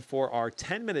 And then for our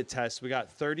 10-minute test, we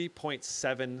got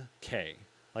 30.7K,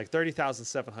 like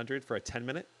 30,700 for a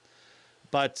 10-minute.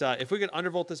 But if we could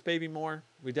undervolt this baby more,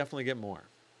 we definitely get more.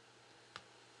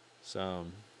 So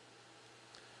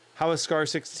how does SCAR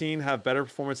 16 have better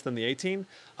performance than the 18?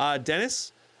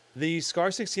 Dennis, the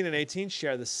SCAR 16 and 18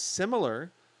 share the similar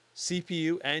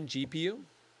CPU and GPU.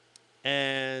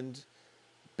 And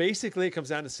basically it comes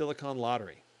down to silicon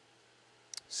lottery.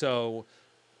 So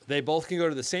they both can go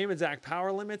to the same exact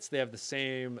power limits. They have the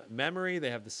same memory. They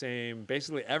have the same,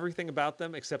 basically everything about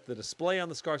them, except the display on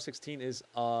the SCAR 16 is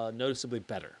noticeably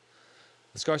better.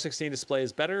 The SCAR 16 display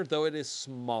is better, though it is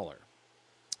smaller.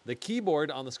 The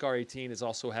keyboard on the Scar 18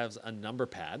 also has a number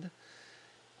pad.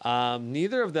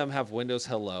 Neither of them have Windows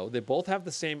Hello. They both have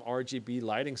the same RGB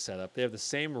lighting setup. They have the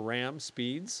same RAM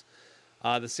speeds,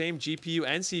 the same GPU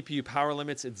and CPU power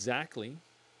limits exactly,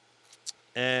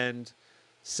 and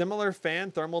similar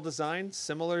fan thermal design,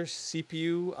 similar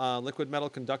CPU liquid metal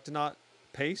conductinaut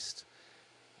paste.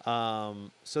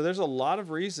 So there's a lot of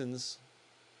reasons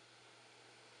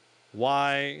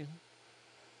why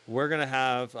we're going to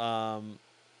have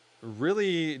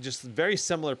really just very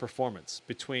similar performance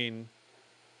between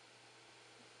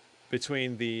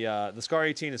the Scar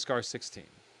 18 and Scar 16.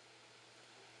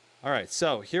 All right,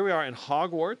 so here we are in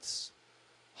Hogwarts.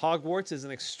 Hogwarts is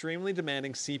an extremely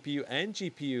demanding CPU and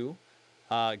GPU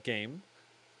game,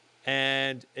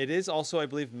 and it is also, I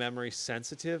believe, memory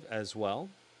sensitive as well.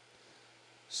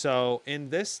 So in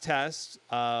this test,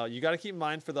 you got to keep in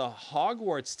mind for the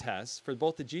Hogwarts test, for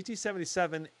both the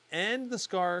GT77 and the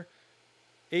Scar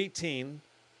 18,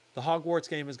 the Hogwarts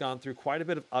game has gone through quite a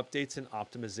bit of updates and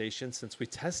optimization since we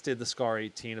tested the Scar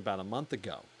 18 about a month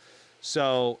ago.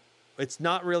 So it's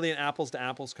not really an apples to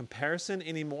apples comparison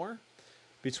anymore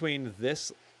between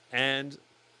this and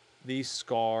the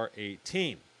Scar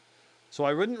 18. So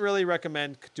I wouldn't really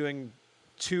recommend doing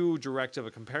too direct of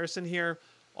a comparison here.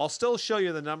 I'll still show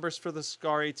you the numbers for the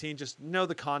Scar 18. Just know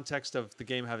the context of the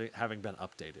game having been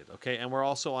updated, okay? And we're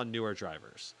also on newer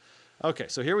drivers. Okay,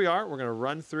 so here we are. We're going to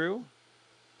run through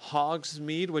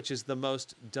Hogsmeade, which is the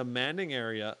most demanding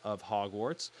area of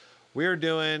Hogwarts. We're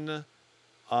doing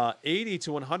 80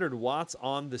 to 100 watts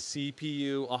on the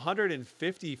CPU,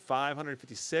 155,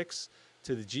 156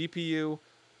 to the GPU.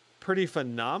 Pretty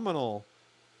phenomenal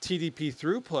TDP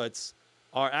throughputs.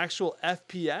 Our actual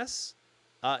FPS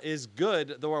is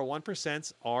good, though our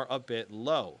 1% are a bit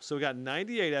low. So we got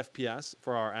 98 FPS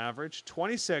for our average,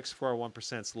 26 for our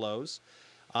 1% lows.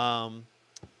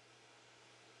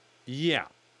 Yeah,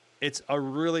 it's a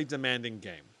really demanding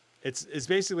game. It's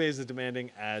basically as demanding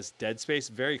as Dead Space,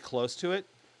 very close to it.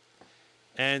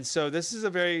 And so this is a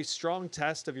very strong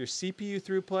test of your CPU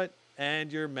throughput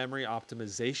and your memory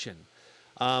optimization.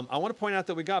 I want to point out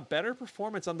that we got better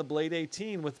performance on the Blade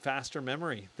 18 with faster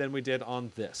memory than we did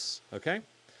on this, okay?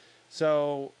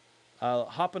 So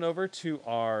hopping over to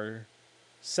our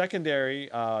secondary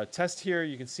test here,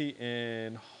 you can see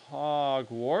in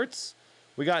Hogwarts,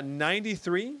 we got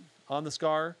 93 on the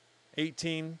Scar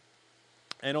 18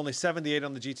 and only 78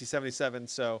 on the GT77.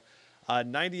 So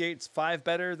 98 is 5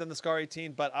 better than the Scar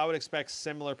 18, but I would expect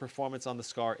similar performance on the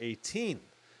Scar 18,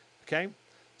 okay?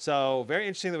 So very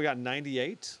interesting that we got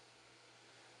 98.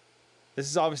 This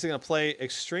is obviously going to play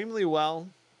extremely well.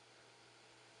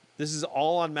 This is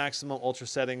all on maximum ultra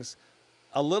settings.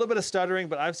 A little bit of stuttering,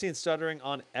 but I've seen stuttering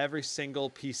on every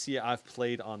single PC I've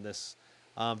played on this.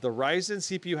 The Ryzen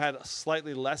CPU had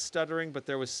slightly less stuttering, but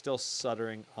there was still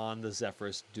stuttering on the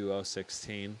Zephyrus Duo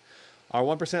 16. Our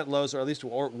 1% lows, or at least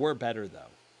were better,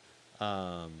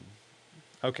 though.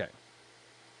 Okay.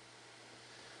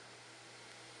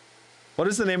 What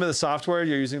is the name of the software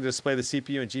you're using to display the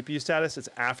CPU and GPU status? It's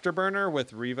Afterburner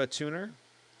with Riva Tuner.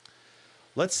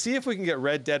 Let's see if we can get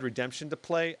Red Dead Redemption to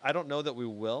play. I don't know that we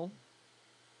will.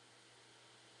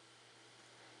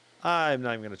 I'm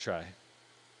not even going to try.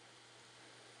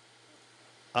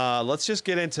 Let's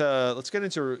get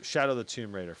into Shadow of the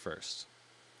Tomb Raider first.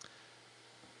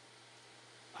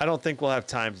 I don't think we'll have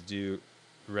time to do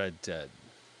Red Dead.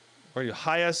 We're going to do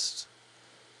highest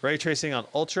ray tracing on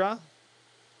Ultra.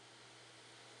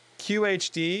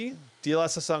 QHD,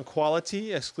 DLSS on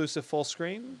quality, exclusive full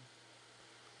screen.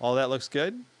 All that looks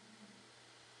good.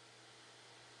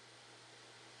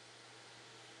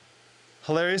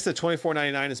 Hilarious that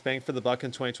 $24.99 is bang for the buck in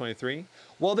 2023.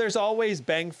 Well, there's always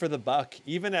bang for the buck,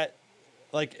 even at,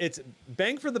 like, it's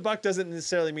bang for the buck doesn't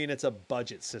necessarily mean it's a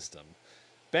budget system.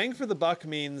 Bang for the buck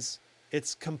means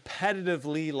it's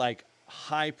competitively like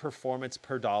high performance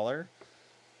per dollar,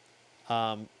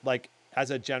 like as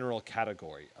a general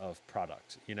category of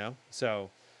product, you know? So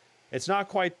it's not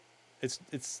quite,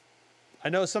 it's, I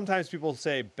know sometimes people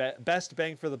say best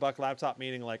bang for the buck laptop,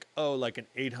 meaning like, oh, like an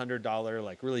 $800,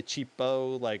 like really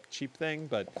cheapo, like cheap thing.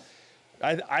 But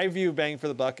I view bang for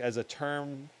the buck as a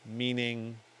term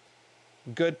meaning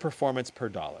good performance per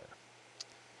dollar.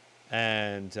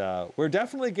 And we're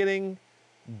definitely getting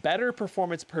better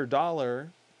performance per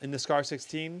dollar in the Scar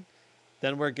 16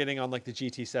 than we're getting on like the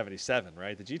GT77,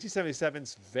 right? The GT77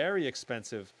 is very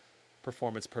expensive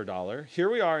performance per dollar. Here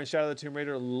we are in Shadow of the Tomb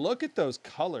Raider. Look at those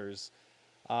colors.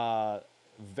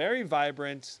 Very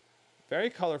vibrant, very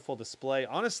colorful display.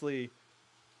 Honestly,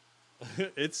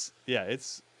 it's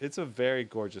a very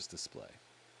gorgeous display.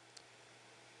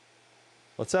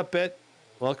 What's up, Bit?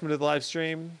 welcome to the live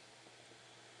stream.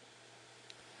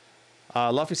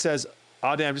 Luffy says,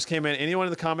 oh damn, just came in. Anyone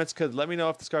in the comments could let me know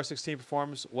if the Scar 16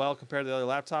 performs well compared to the other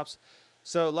laptops.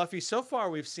 So Luffy, so far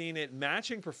we've seen it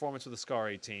matching performance with the Scar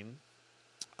 18.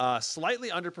 Slightly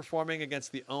underperforming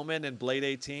against the Omen and Blade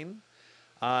 18,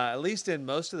 at least in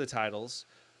most of the titles,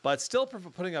 but still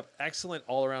putting up excellent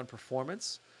all-around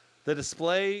performance. The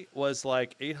display was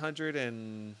like 800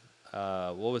 and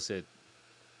what was it?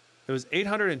 It was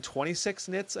 826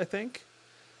 nits, I think,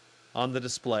 on the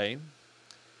display.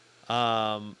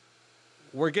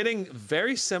 We're getting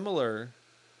very similar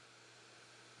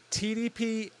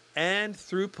TDP and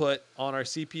throughput on our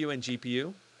CPU and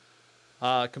GPU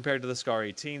compared to the Scar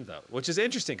 18, though, which is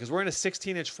interesting because we're in a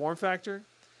 16-inch form factor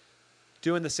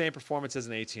doing the same performance as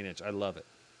an 18-inch. I love it.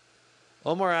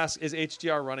 Omar asks, is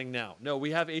HDR running now? No, we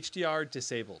have HDR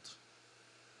disabled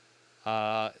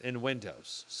in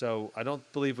Windows. So I don't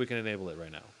believe we can enable it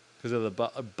right now because of the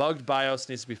bugged BIOS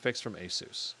needs to be fixed from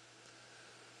Asus.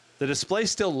 The display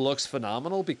still looks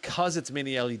phenomenal because it's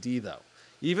mini LED, though.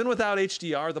 Even without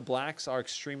HDR, the blacks are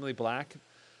extremely black,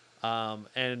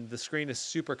 and the screen is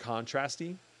super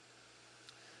contrasty.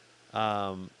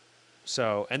 And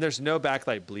there's no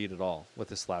backlight bleed at all with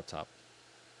this laptop.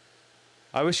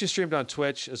 I wish you streamed on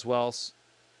Twitch as well.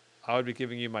 I would be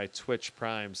giving you my Twitch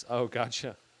primes. Oh,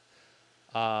 gotcha.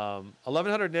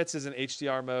 1100 nits is in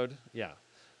HDR mode. Yeah.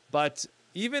 But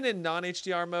even in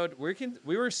non-HDR mode,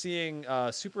 we were seeing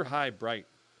super high bright.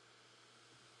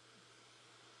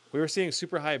 We were seeing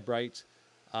super high bright.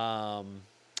 Like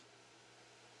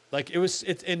it's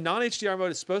in non-HDR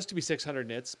mode, it's supposed to be 600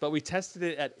 nits, but we tested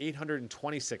it at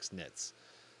 826 nits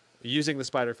using the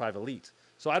Spider 5 Elite.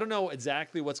 So I don't know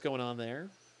exactly what's going on there.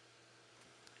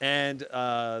 And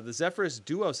the Zephyrus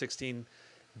Duo 16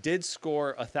 did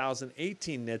score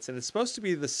 1018 nits, and it's supposed to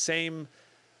be the same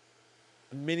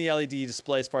mini LED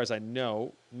display as far as I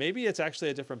know. Maybe it's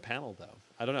actually a different panel, though.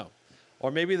 I don't know. Or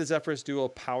maybe the Zephyrus Duo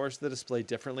powers the display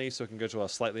differently so it can go to a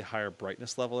slightly higher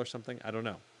brightness level or something. I don't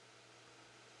know.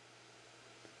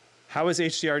 How is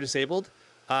HDR disabled?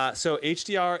 So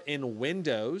HDR in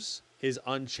Windows is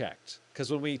unchecked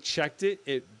because when we checked it,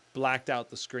 it blacked out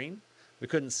the screen. We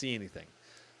couldn't see anything.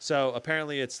 So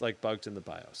apparently it's like bugged in the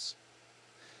BIOS.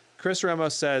 Chris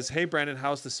Ramos says, hey, Brandon,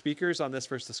 how's the speakers on this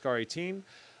versus the Scar 18?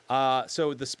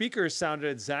 So the speakers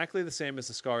sounded exactly the same as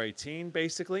the Scar 18,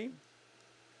 basically.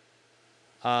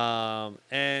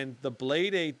 And the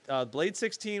Blade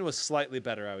 16 was slightly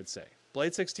better, I would say.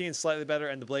 Blade 16 is slightly better,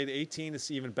 and the Blade 18 is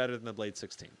even better than the Blade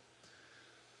 16.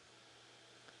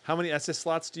 How many SS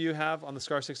slots do you have on the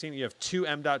Scar 16? You have 2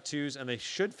 M.2s, and they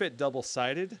should fit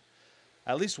double-sided.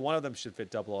 At least one of them should fit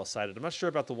double-sided. I'm not sure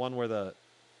about the one where the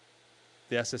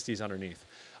SSD's underneath.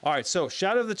 All right, so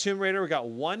Shadow of the Tomb Raider, we got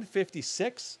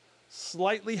 156,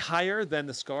 slightly higher than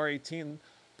the Scar 18.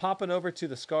 Popping over to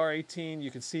the Scar 18, you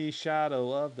can see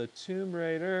Shadow of the Tomb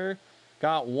Raider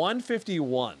got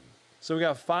 151. So we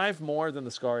got 5 more than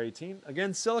the Scar 18.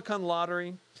 Again, Silicon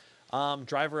Lottery,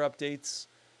 driver updates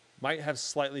might have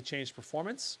slightly changed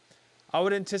performance. I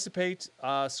would anticipate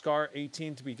Scar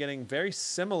 18 to be getting very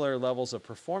similar levels of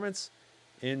performance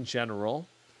in general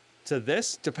to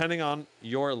this, depending on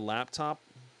your laptop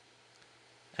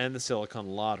and the Silicon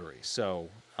Lottery. So,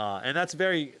 and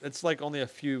it's like only a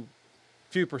few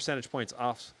percentage points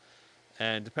off.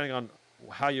 And depending on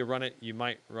how you run it, you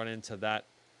might run into that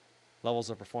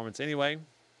levels of performance anyway.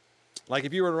 Like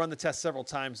if you were to run the test several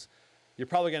times, you're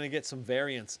probably going to get some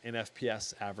variance in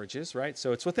FPS averages, right?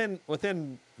 So it's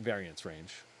within variance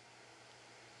range.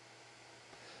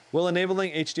 Will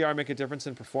enabling HDR make a difference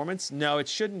in performance? No, it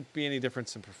shouldn't be any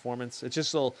difference in performance. It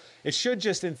should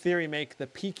just in theory make the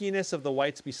peakiness of the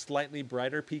whites be slightly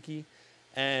brighter peaky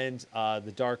and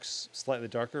the darks slightly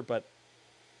darker, but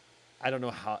I don't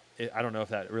know if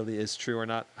that really is true or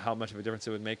not, how much of a difference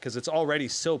it would make, because it's already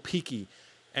so peaky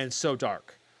and so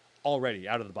dark already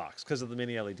out of the box because of the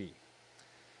mini LED.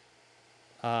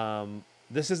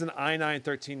 This is an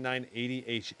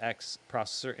i9-13980HX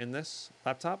processor in this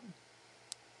laptop.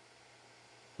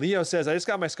 Leo says, I just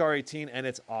got my Scar 18 and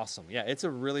it's awesome. Yeah, it's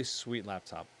a really sweet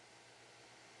laptop.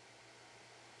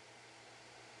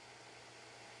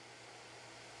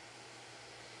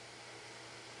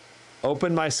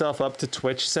 Open myself up to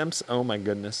Twitch simps. Oh my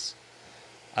goodness.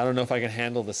 I don't know if I can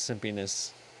handle the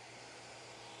simpiness.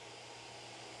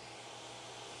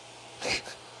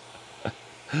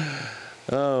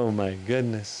 Oh my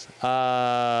goodness.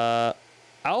 Alpha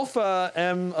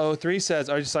M03 says,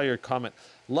 I just saw your comment.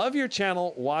 Love your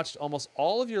channel, watched almost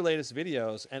all of your latest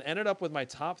videos, and ended up with my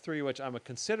top 3, which I'm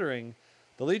considering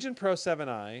the Legion Pro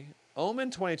 7i, Omen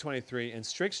 2023, and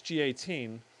Strix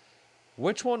G18.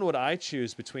 Which one would I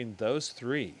choose between those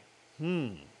three?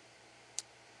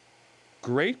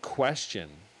 Great question.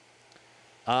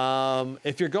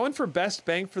 If you're going for best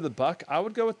bang for the buck, I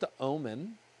would go with the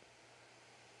Omen.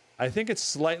 I think it's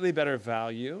slightly better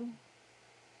value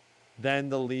than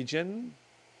the Legion.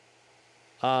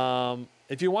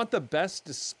 If you want the best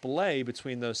display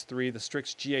between those three, the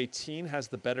Strix G18 has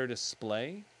the better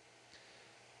display.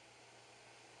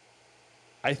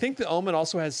 I think the Omen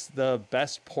also has the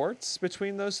best ports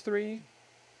between those three.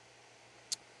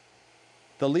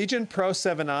 The Legion Pro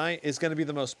 7i is going to be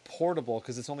the most portable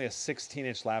because it's only a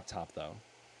 16-inch laptop, though.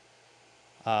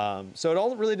 So it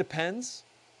all really depends.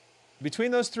 Between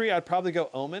those three, I'd probably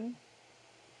go Omen.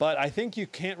 But I think you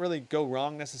can't really go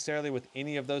wrong necessarily with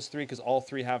any of those three because all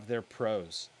three have their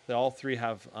pros. They all three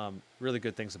have really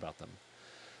good things about them.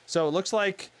 So it looks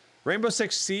like Rainbow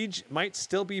Six Siege might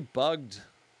still be bugged.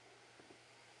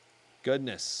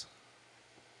 Goodness.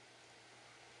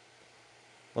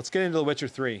 Let's get into The Witcher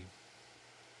 3.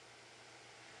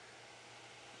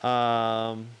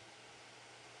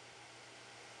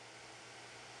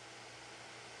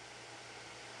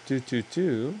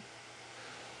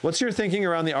 What's your thinking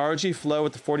around the ROG Flow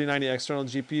with the 4090 external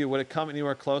GPU? Would it come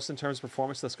anywhere close in terms of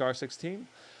performance to the Scar 16?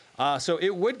 So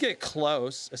it would get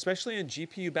close, especially in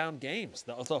GPU-bound games.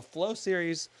 The Flow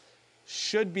series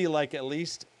should be like at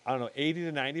least, I don't know, 80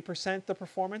 to 90% the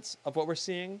performance of what we're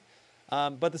seeing.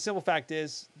 But the simple fact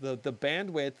is the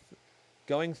bandwidth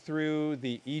going through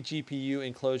the eGPU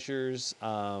enclosures,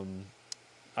 I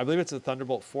believe it's a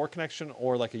Thunderbolt 4 connection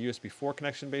or like a USB 4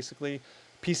 connection, basically.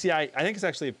 PCI, I think it's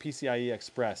actually a PCIe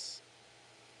Express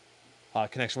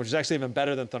connection, which is actually even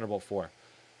better than Thunderbolt 4.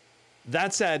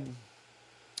 That said,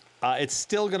 it's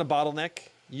still going to bottleneck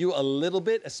you a little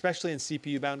bit, especially in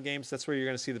CPU-bound games. That's where you're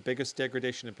going to see the biggest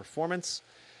degradation in performance.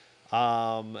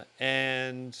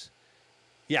 And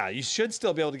yeah, you should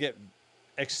still be able to get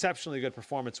exceptionally good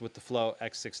performance with the Flow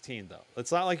X16, though.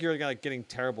 It's not like you're like getting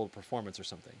terrible performance or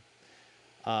something.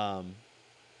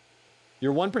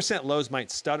 Your 1% lows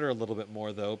might stutter a little bit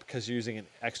more, though, because you're using an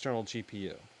external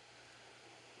GPU.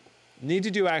 Need to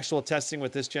do actual testing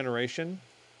with this generation.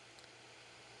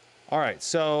 All right,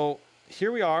 so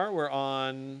here we are. We're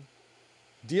on...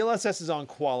 DLSS is on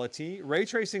quality. Ray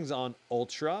tracing's on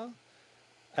ultra.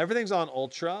 Everything's on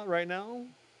ultra right now.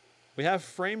 We have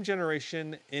frame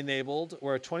generation enabled.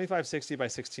 We're at 2560 by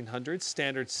 1600,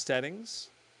 standard settings.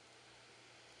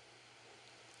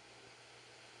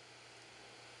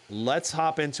 Let's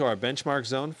hop into our benchmark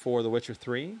zone for The Witcher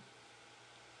 3.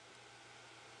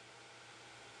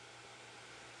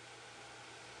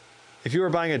 If you were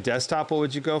buying a desktop, what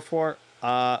would you go for?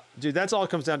 Dude, that's all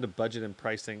comes down to budget and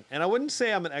pricing. And I wouldn't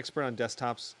say I'm an expert on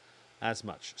desktops as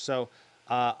much. So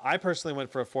I personally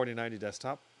went for a 4090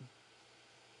 desktop.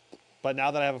 But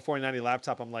now that I have a 4090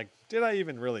 laptop, I'm like, did I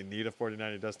even really need a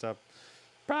 4090 desktop?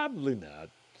 Probably not.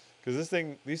 Because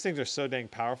these things are so dang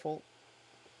powerful.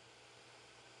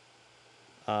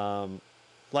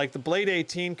 Like the Blade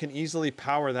 18 can easily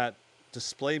power that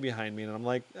display behind me, and I'm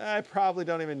like, I probably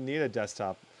don't even need a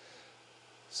desktop.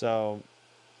 So,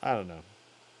 I don't know.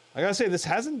 I gotta say, this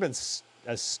hasn't been as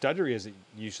stuttery as it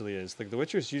usually is. Like, The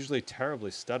Witcher is usually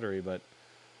terribly stuttery, but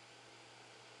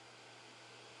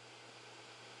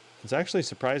it's actually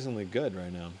surprisingly good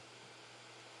right now.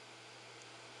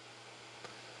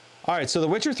 All right, so The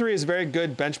Witcher 3 is a very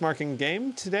good benchmarking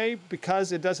game today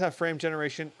because it does have frame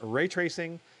generation, ray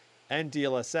tracing, and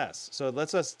DLSS. So it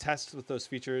lets us test with those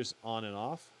features on and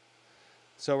off.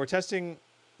 So we're testing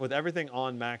with everything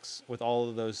on max with all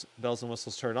of those bells and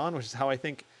whistles turned on, which is how I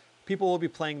think people will be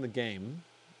playing the game.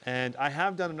 And I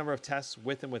have done a number of tests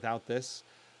with and without this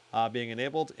being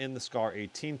enabled in the Scar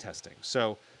 18 testing.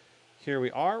 So here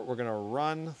we are. We're going to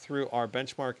run through our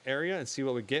benchmark area and see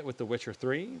what we get with The Witcher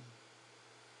 3.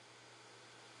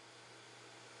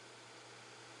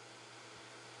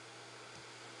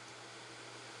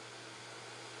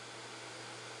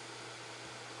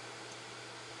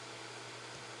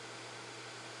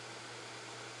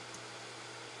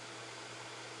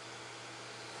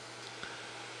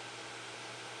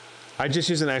 I just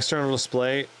use an external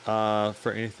display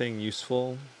for anything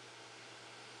useful.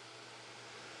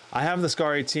 I have the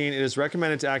Scar 18. It is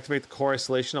recommended to activate the core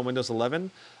isolation on Windows 11.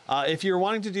 If you're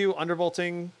wanting to do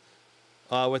undervolting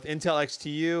with Intel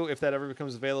XTU, if that ever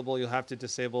becomes available, you'll have to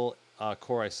disable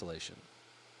core isolation.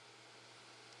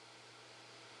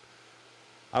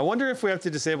 I wonder if we have to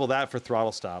disable that for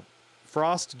throttle stop.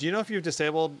 Frost, do you know if you've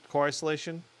disabled core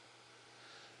isolation?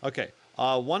 Okay,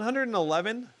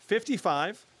 111,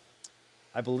 55.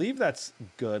 I believe that's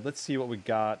good. Let's see what we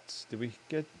got. Did we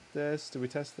get this? Did we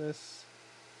test this?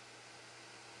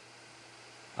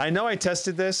 I know I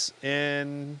tested this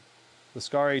in the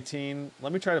Scar 18.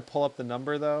 Let me try to pull up the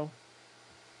number though.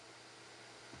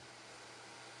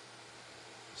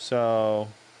 So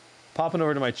popping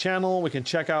over to my channel, we can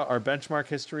check out our benchmark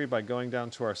history by going down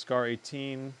to our Scar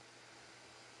 18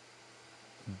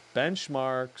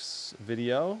 benchmarks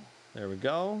video. There we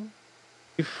go.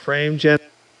 Frame gen.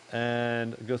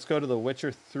 And let's go to the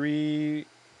Witcher 3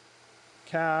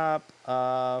 cap,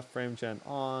 frame gen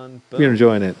on. Boom. You're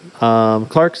enjoying it.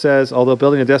 Clark says, although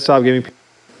building a desktop gaming.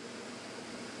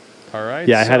 All right.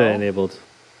 Yeah, I had it enabled.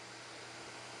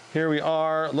 Here we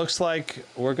are. Looks like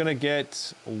we're going to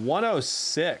get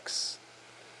 106.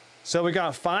 So we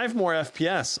got 5 more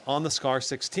FPS on the Scar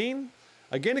 16.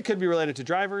 Again, it could be related to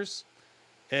drivers.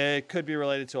 It could be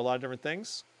related to a lot of different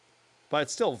things. But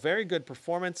it's still very good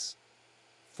performance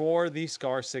for the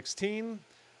Scar 16.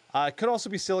 It could also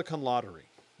be Silicon Lottery,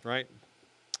 right?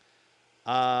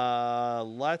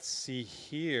 Let's see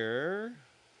here.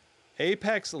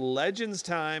 Apex Legends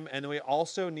time, and we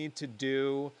also need to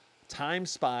do Time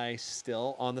Spy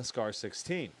still on the Scar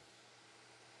 16.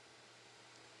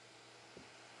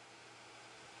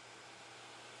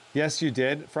 Yes, you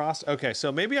did, Frost. Okay,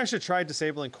 so maybe I should try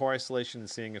disabling core isolation and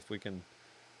seeing if we can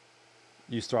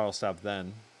use throttle stop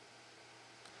then.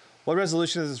 What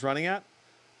resolution is this running at?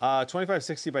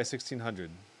 2560 by 1600.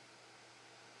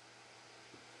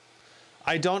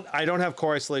 I don't have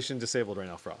core isolation disabled right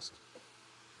now, Frost.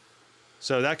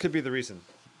 So that could be the reason.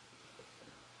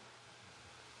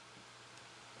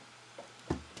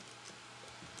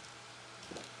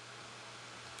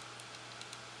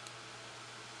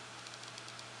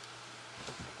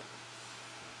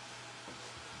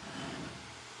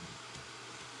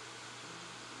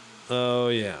 Oh,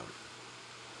 yeah.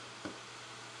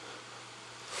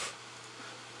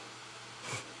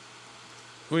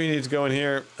 We need to go in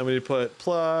here and we need to put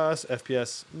plus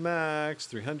FPS max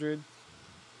 300.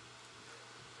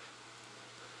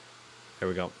 There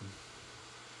we go.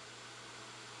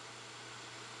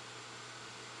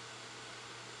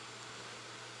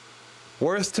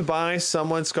 Worth to buy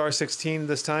someone Scar 16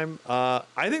 this time? I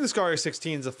think the Scar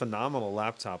 16 is a phenomenal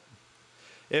laptop.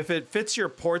 If it fits your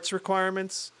ports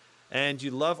requirements and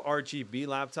you love RGB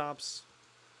laptops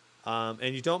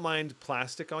and you don't mind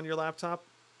plastic on your laptop,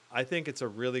 I think it's a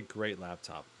really great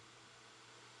laptop.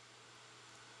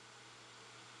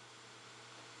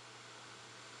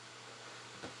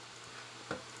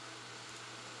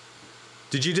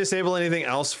 Did you disable anything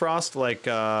else, Frost, like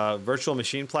virtual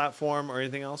machine platform or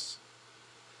anything else?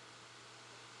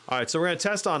 All right, so we're going to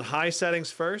test on high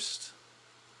settings first.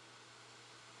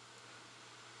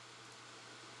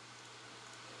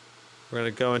 We're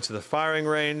going to go into the firing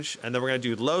range, and then we're going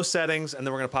to do low settings, and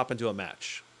then we're going to pop into a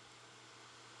match.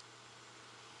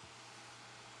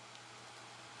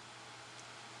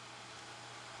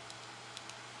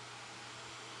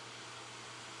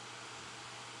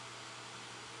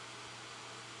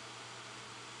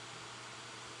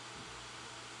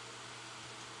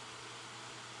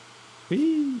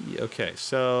 Whee! Okay,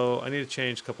 so I need to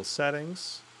change a couple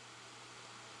settings.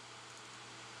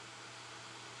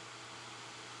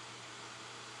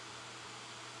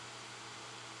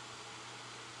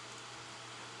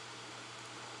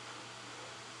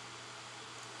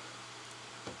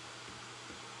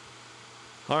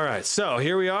 All right, so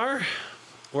here we are.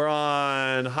 We're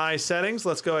on high settings.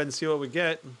 Let's go ahead and see what we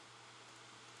get.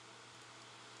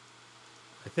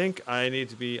 I think I need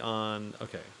to be on,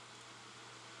 okay.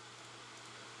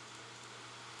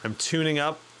 I'm tuning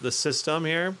up the system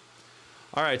here.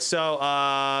 All right,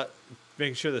 so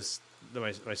making sure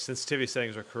my sensitivity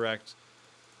settings are correct.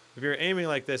 If you're aiming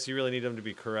like this, you really need them to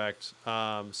be correct.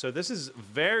 So this is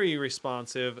very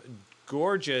responsive,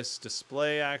 gorgeous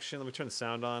display action. Let me turn the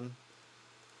sound on.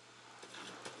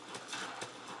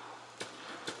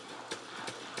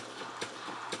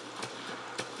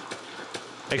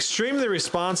 Extremely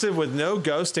responsive with no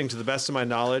ghosting to the best of my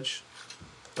knowledge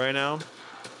right now.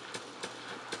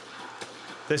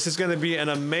 This is going to be an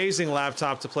amazing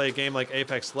laptop to play a game like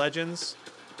Apex Legends.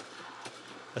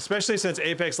 Especially since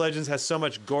Apex Legends has so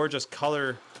much gorgeous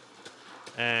color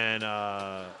and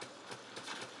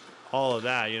all of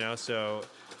that, you know, so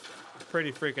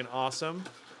pretty freaking awesome.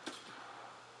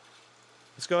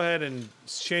 Let's go ahead and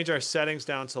change our settings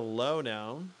down to low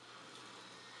now.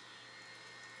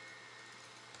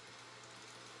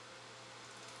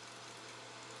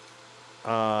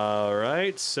 All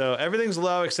right, so everything's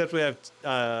low except we have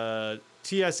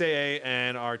TSAA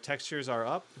and our textures are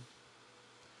up.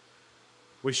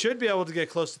 We should be able to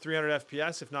get close to 300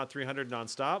 FPS, if not 300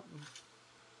 nonstop.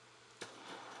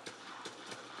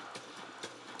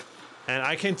 And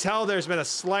I can tell there's been a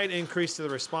slight increase to the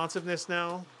responsiveness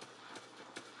now.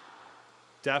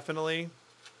 Definitely.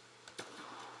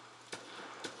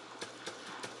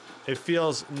 It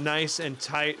feels nice and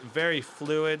tight, very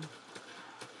fluid.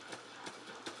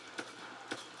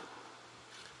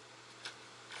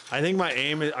 I think my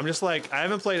aim is, I'm just like, I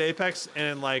haven't played Apex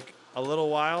in like a little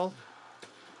while.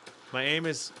 My aim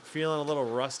is feeling a little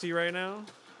rusty right now.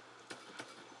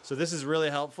 So this is really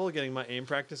helpful, getting my aim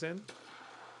practice in.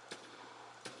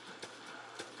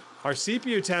 Our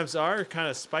CPU temps are kind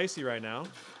of spicy right now.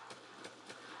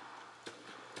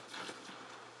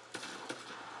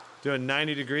 Doing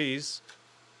 90 degrees.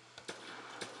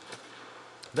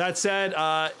 That said,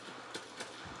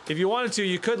 if you wanted to,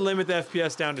 you could limit the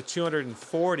FPS down to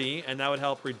 240, and that would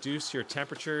help reduce your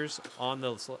temperatures on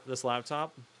this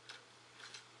laptop.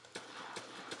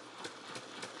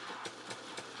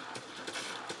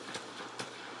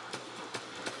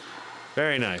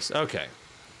 Very nice. Okay.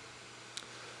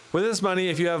 With this money,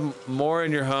 if you have more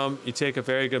in your home, you take a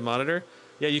very good monitor.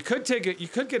 Yeah, you could take it. You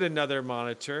could get another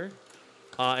monitor.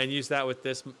 And use that with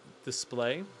this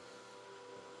display.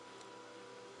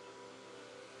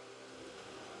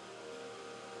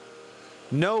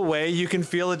 No way you can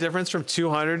feel a difference from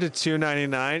 200 to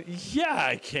 299. Yeah,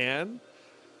 I can.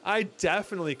 I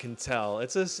definitely can tell.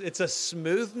 It's a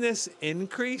smoothness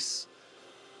increase.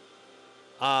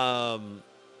 I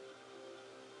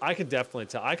can definitely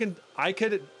tell. I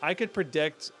could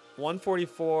predict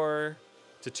 144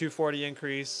 to 240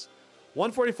 increase.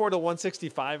 144 to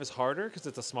 165 is harder because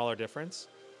it's a smaller difference.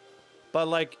 But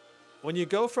like when you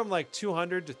go from like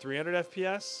 200 to 300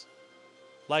 FPS,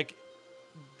 like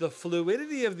the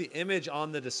fluidity of the image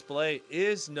on the display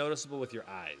is noticeable with your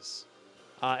eyes.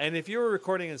 And if you were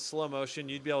recording in slow motion,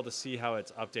 you'd be able to see how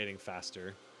it's updating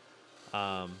faster.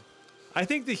 I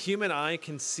think the human eye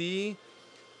can see,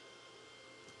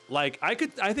 like I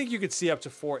think you could see up to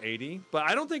 480, but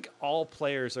I don't think all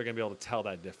players are gonna be able to tell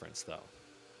that difference though.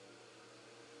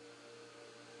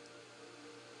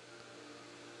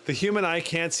 The human eye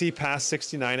can't see past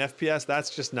 69 FPS.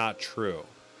 That's just not true.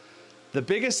 The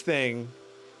biggest thing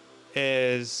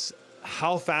is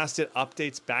how fast it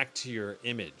updates back to your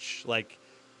image. Like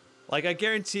I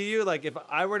guarantee you, like if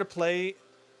I were to play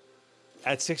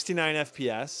at 69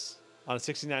 FPS on a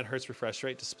 69 hertz refresh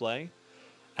rate display,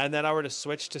 and then I were to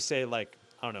switch to say like,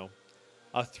 I don't know,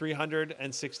 a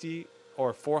 360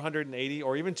 or 480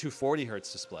 or even 240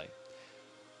 hertz display,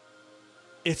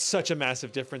 it's such a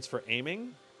massive difference for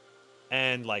aiming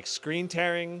and like screen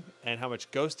tearing and how much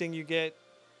ghosting you get.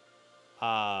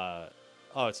 Oh,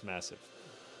 it's massive.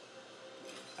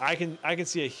 I can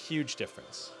see a huge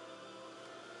difference.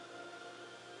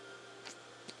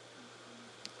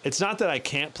 It's not that I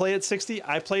can't play at 60.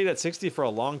 I played at 60 for a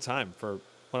long time, for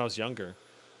when I was younger.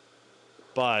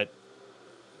 But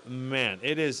man,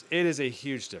 it is a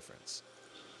huge difference.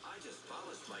 I just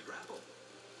polished my grapple.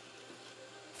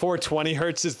 420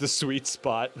 hertz is the sweet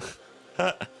spot.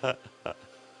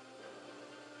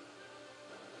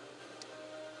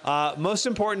 Most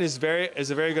important is a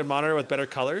very good monitor with better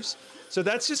colors. So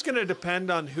that's just going to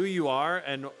depend on who you are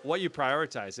and what you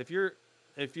prioritize. If you're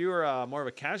more of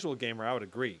a casual gamer, I would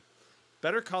agree.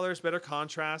 Better colors, better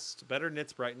contrast, better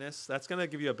nits brightness. That's going to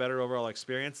give you a better overall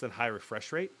experience than high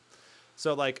refresh rate.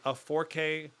 So like a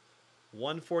 4K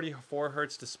 144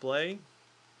 hertz display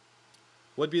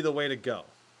would be the way to go,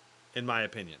 in my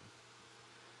opinion.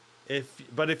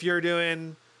 But if you're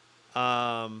doing,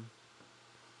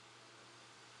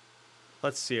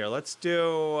 let's see here. Let's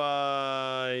do,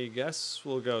 I guess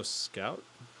we'll go Scout.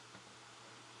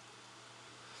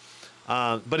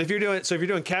 But if you're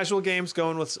doing casual games,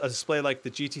 going with a display like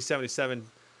the GT77,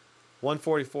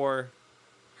 144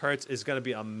 hertz is going to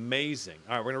be amazing.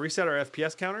 All right, we're going to reset our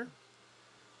FPS counter.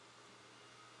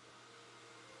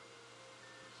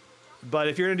 But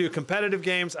if you're going to do competitive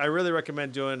games, I really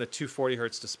recommend doing a 240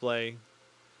 hertz display.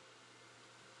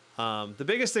 The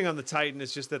biggest thing on the Titan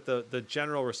is just that the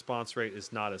general response rate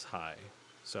is not as high.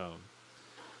 So,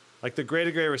 like the gray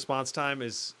to gray response time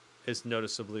is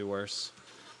noticeably worse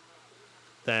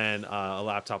than a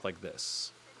laptop like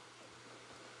this.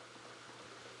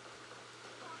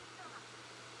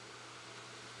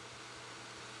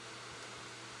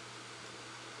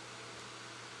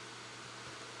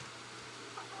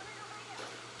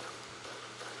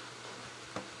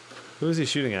 Who is he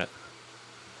shooting at?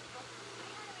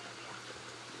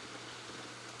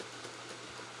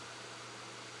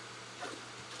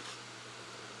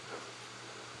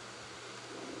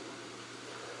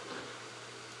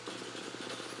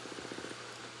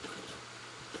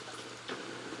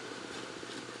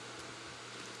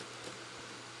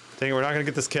 Dang it, we're not gonna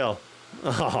get this kill.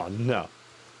 Oh, no.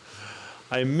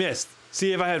 I missed.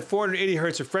 See, if I had 480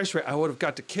 hertz refresh rate, I would have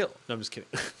got to kill. No, I'm just kidding.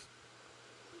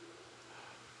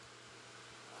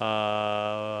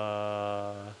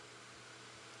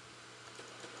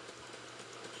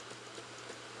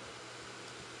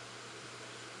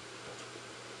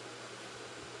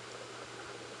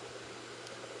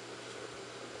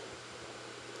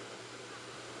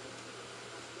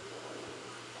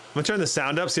 I'm gonna turn the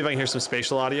sound up, see if I can hear some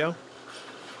spatial audio.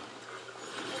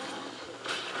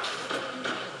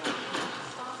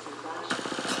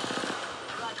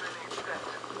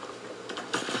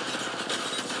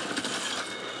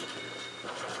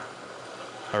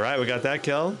 All right, we got that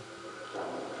kill.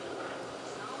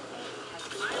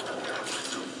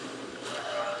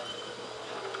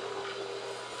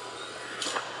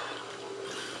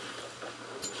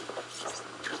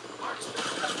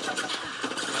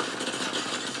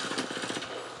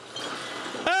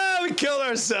 We killed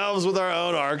ourselves with our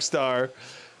own arc star.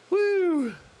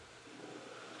 Woo!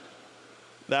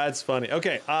 That's funny.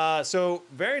 Okay, so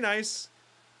very nice.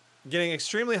 Getting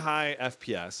extremely high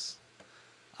FPS.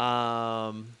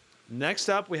 Next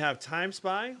up, we have Time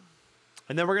Spy.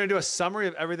 And then we're going to do a summary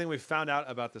of everything we found out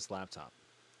about this laptop.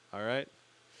 All right?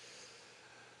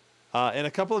 In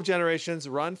a couple of generations,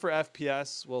 run for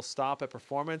FPS will stop at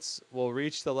performance, will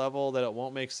reach the level that it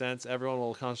won't make sense. Everyone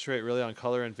will concentrate really on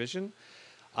color and vision.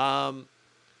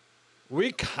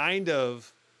 We kind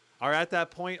of are at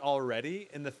that point already.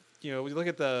 In the, you know, we look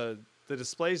at the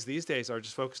displays these days are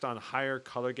just focused on higher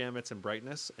color gamuts and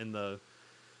brightness in the,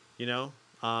 you know,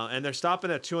 and they're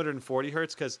stopping at 240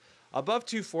 hertz because above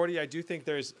 240, I do think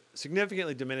there's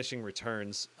significantly diminishing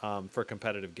returns for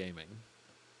competitive gaming.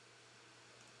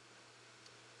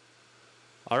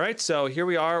 All right, so here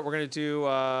we are. We're gonna do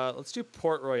let's do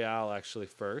Port Royale actually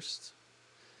first,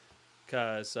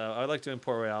 because I'd like to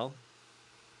import Royale.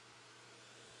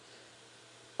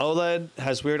 OLED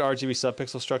has weird RGB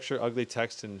subpixel structure, ugly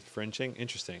text, and fringing.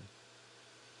 Interesting.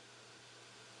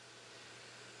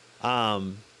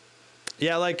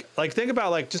 Yeah, like think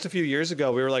about like just a few years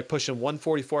ago, we were like pushing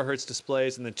 144 hertz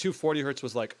displays, and then 240 hertz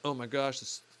was like, oh my gosh, this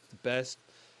is the best.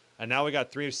 And now we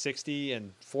got 360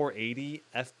 and 480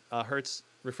 hertz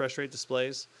refresh rate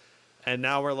displays, and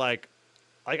now we're like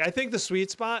I think the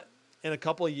sweet spot in a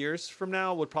couple of years from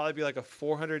now would probably be like a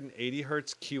 480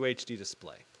 hertz QHD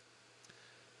display.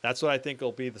 That's what I think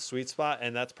will be the sweet spot,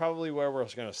 and that's probably where we're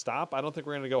going to stop. I don't think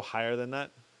we're going to go higher than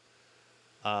that.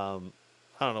 I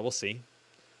don't know. We'll see.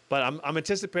 But I'm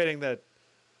anticipating that,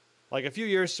 like a few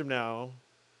years from now,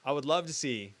 I would love to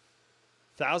see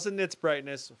 1000 nits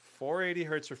brightness, 480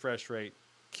 hertz refresh rate,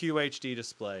 QHD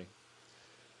display,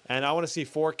 and I want to see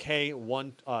 4K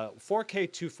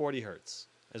 240 hertz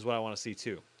is what I want to see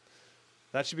too.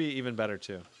 That should be even better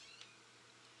too.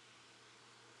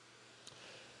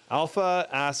 Alpha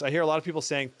asks, I hear a lot of people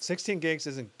saying 16 gigs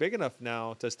isn't big enough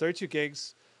now. Does 32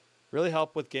 gigs really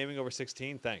help with gaming over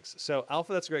 16? Thanks. So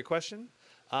Alpha, that's a great question.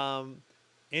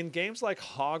 In games like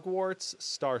Hogwarts,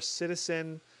 Star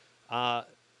Citizen,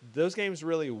 those games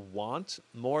really want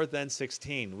more than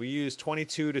 16. We use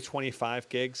 22 to 25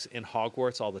 gigs in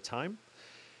Hogwarts all the time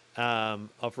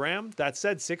of RAM. That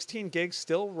said, 16 gigs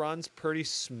still runs pretty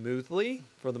smoothly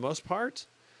for the most part.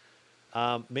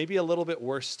 Maybe a little bit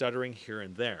worse stuttering here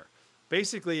and there.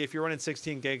 Basically, if you're running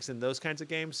 16 gigs in those kinds of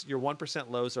games, your 1%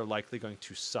 lows are likely going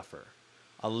to suffer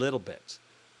a little bit.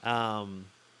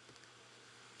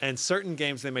 And certain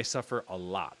games, they may suffer a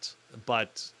lot,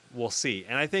 but we'll see.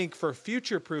 And I think for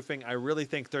future proofing, I really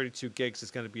think 32 gigs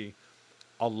is going to be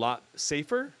a lot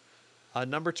safer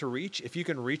number to reach. If you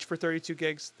can reach for 32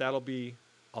 gigs, that'll be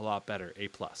a lot better. A+,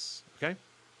 okay?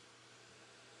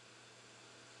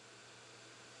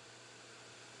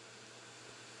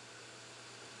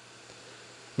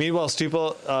 Meanwhile, stupid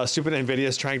NVIDIA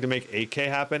is trying to make 8K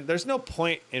happen. There's no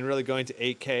point in really going to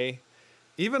 8K.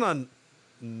 Even on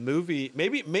maybe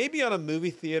on a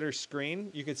movie theater screen,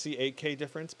 you could see 8K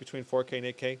difference between 4K and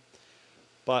 8K.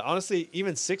 But honestly,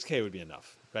 even 6K would be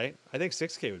enough, right? I think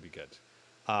 6K would be good.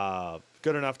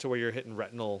 Good enough to where you're hitting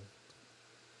retinal.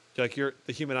 Like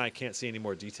the human eye can't see any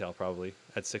more detail probably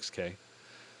at 6K.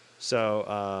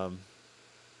 So,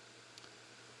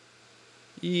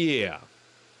 yeah.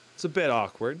 It's a bit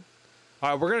awkward.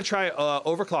 All right, we're going to try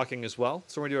overclocking as well.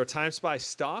 So we're going to do our Time Spy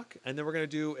stock, and then we're going to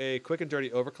do a quick and dirty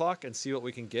overclock and see what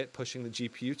we can get, pushing the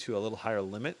GPU to a little higher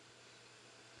limit.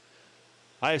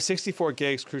 I have 64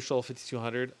 gigs, Crucial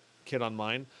 5200 kit on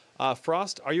mine.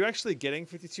 Frost, are you actually getting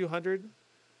 5200?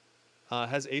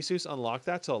 Has Asus unlocked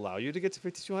that to allow you to get to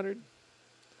 5200?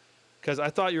 Because I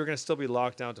thought you were going to still be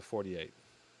locked down to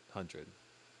 4800.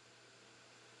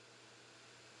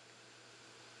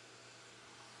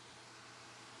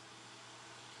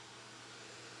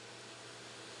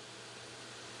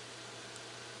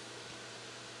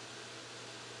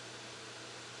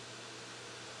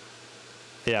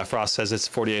 Yeah, Frost says it's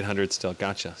 4800 still.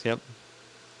 Gotcha. Yep.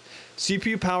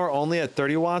 CPU power only at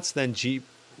 30 watts. Then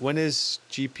when is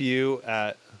GPU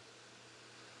at?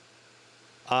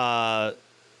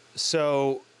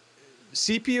 So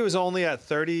CPU is only at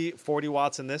 30, 40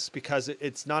 watts in this because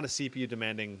it's not a CPU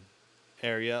demanding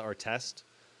area or test.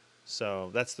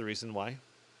 So that's the reason why.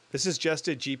 This is just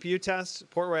a GPU test.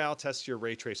 Port Royale tests your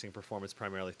ray tracing performance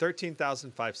primarily.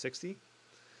 13,560.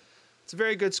 It's a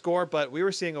very good score, but we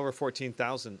were seeing over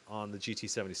 14,000 on the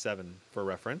GT77 for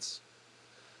reference.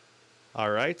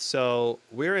 All right, so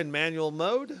we're in manual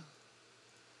mode.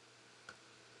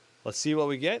 Let's see what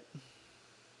we get.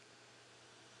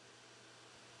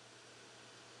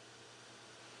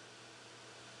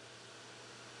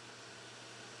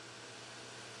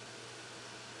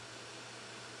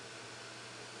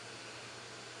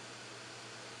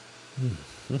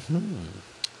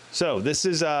 So this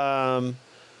is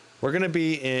we're going to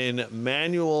be in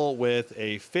manual with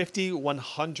a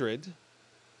 50/100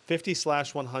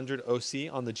 OC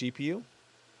on the GPU.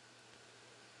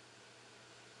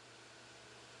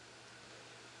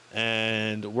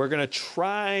 And we're going to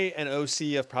try an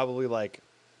OC of probably like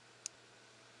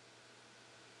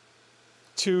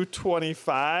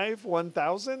 225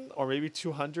 1000 or maybe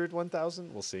 200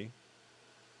 1000. We'll see.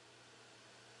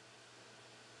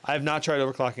 I have not tried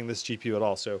overclocking this GPU at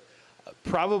all, so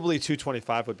probably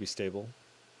 225 would be stable.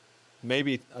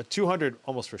 Maybe 200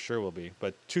 almost for sure will be,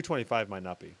 but 225 might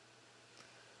not be.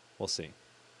 We'll see.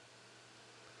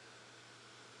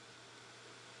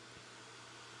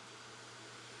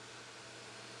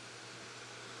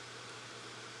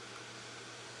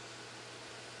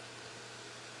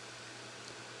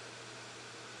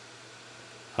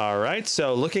 All right,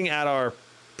 so looking at our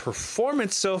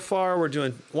performance so far, we're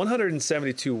doing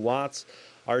 172 watts.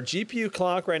 Our GPU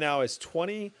clock right now is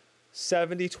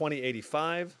 2070,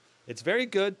 2085. It's very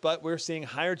good, but we're seeing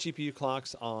higher GPU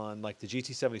clocks on like the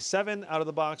GT77 out of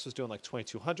the box was doing like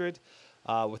 2200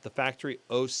 with the factory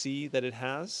OC that it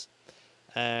has.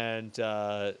 And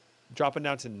dropping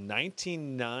down to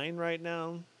 19.9 right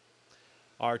now.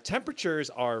 Our temperatures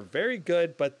are very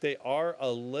good, but they are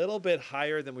a little bit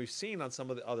higher than we've seen on some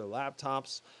of the other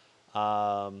laptops.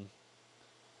 But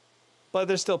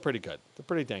they're still pretty good. They're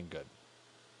pretty dang good.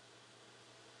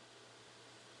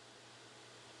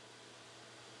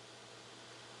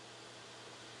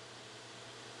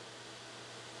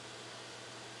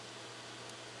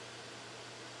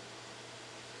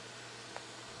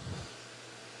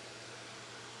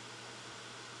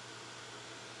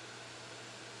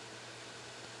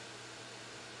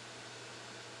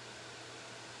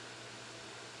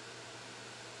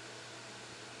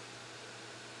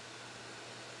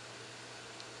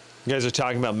 You guys are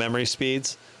talking about memory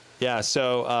speeds. Yeah,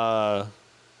 so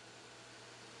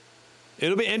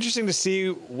it'll be interesting to see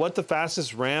what the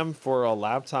fastest RAM for a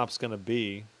laptop's going to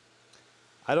be.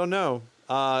 I don't know.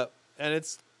 And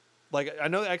it's like, I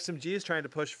know XMG is trying to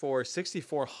push for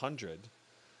 6400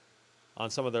 on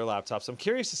some of their laptops. I'm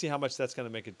curious to see how much that's going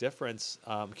to make a difference.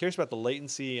 I'm curious about the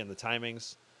latency and the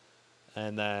timings.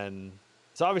 And then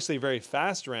it's obviously very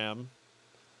fast RAM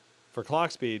for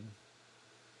clock speed.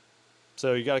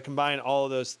 So you got to combine all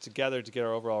of those together to get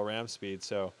our overall RAM speed.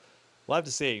 So we'll have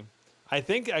to see. I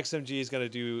think XMG is going to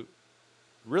do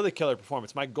really killer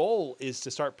performance. My goal is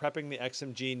to start prepping the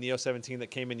XMG Neo 17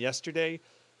 that came in yesterday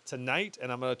tonight,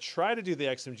 and I'm going to try to do the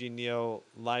XMG Neo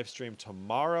live stream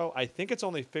tomorrow. I think it's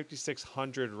only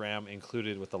 5600 RAM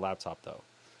included with the laptop, though.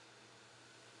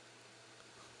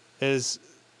 Is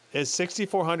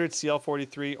 6400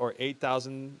 CL43 or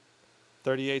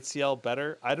 8038 CL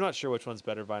better? I'm not sure which one's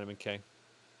better, Vitamin K.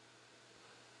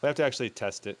 We have to actually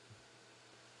test it.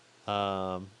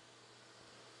 Scar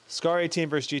 18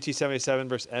 versus GT77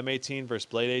 versus M18 versus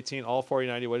Blade 18. All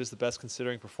 4090. What is the best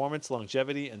considering performance,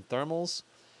 longevity, and thermals?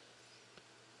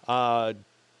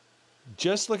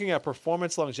 Just looking at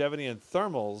performance, longevity, and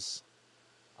thermals,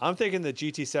 I'm thinking the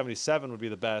GT77 would be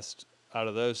the best out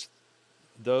of those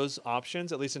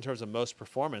options, at least in terms of most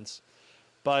performance.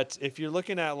 But if you're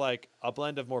looking at like a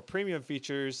blend of more premium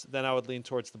features, then I would lean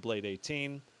towards the Blade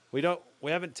 18. We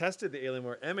haven't tested the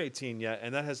Alienware M18 yet,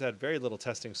 and that has had very little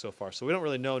testing so far. So we don't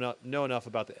really know enough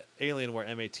about the Alienware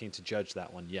M18 to judge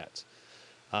that one yet.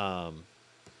 But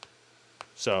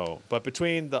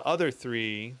between the other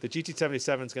three, the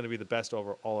GT77 is going to be the best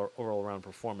overall around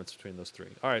performance between those three.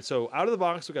 All right, so out of the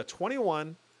box, we got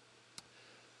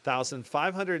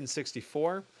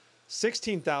 21,564,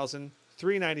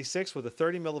 16,396 with a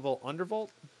 30 millivolt undervolt.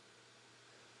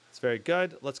 It's very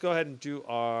good. Let's go ahead and do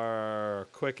our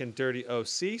quick and dirty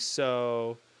OC.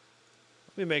 So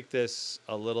let me make this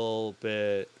a little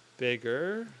bit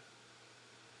bigger.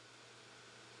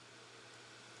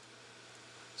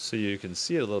 so you can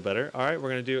see it a little better. All right, we're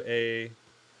going to do a...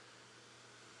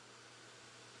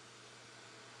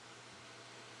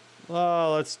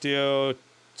 Well, let's do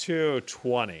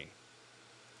 220.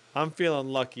 I'm feeling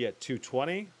lucky at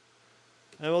 220.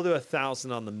 And we'll do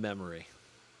 1,000 on the memory.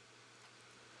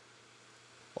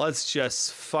 Let's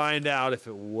just find out if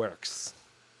it works.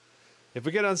 If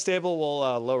we get unstable,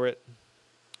 we'll lower it.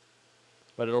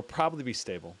 But it'll probably be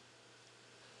stable.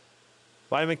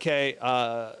 Vitamin K,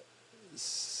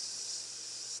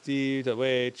 Steve,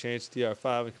 wait, change to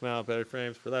DR5 and come out, better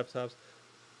frames for laptops.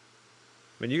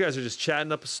 I mean, you guys are just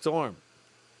chatting up a storm.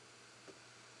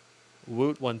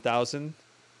 Woot 1000.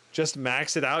 Just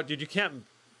max it out. Dude, you can't.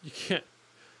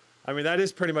 I mean, that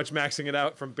is pretty much maxing it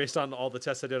out from based on all the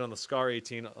tests I did on the Scar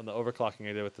 18, on the overclocking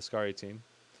I did with the Scar 18.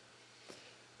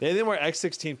 The Alienware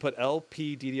X16 put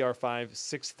LPDDR5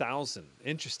 6000.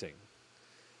 Interesting.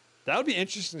 That would be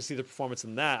interesting to see the performance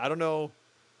in that. I don't know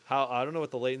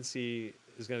what the latency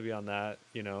is going to be on that,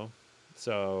 you know.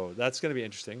 So that's going to be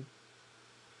interesting.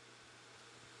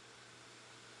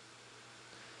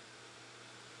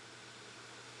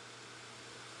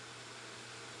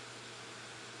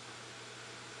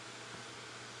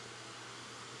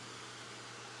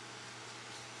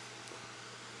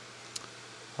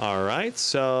 All right,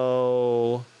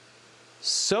 so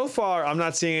far I'm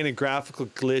not seeing any graphical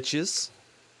glitches.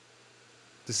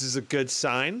 This is a good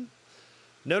sign.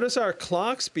 Notice our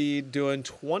clock speed doing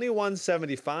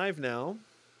 2175 now.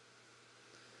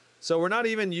 So we're not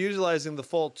even utilizing the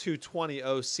full 220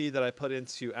 OC that I put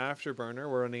into Afterburner.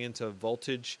 We're running into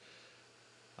voltage.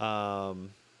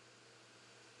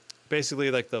 Basically,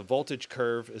 like the voltage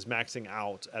curve is maxing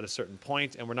out at a certain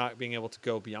point, and we're not being able to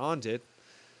go beyond it.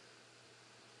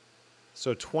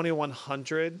 So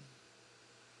 2100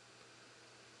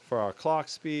 for our clock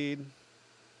speed.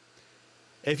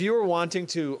 If you were wanting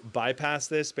to bypass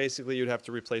this, basically you'd have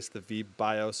to replace the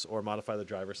VBIOS or modify the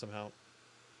driver somehow.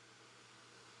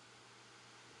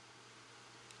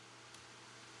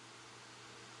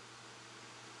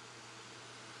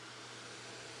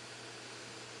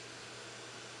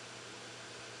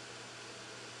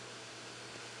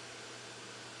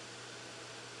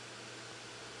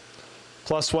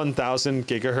 Plus 1000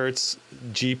 gigahertz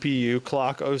GPU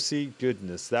clock OC.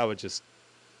 Goodness, that would just...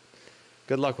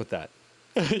 Good luck with that.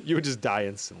 You would just die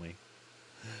instantly.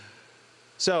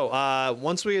 So,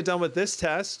 once we get done with this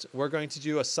test, we're going to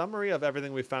do a summary of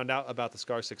everything we found out about the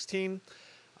Scar 16.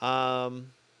 I'm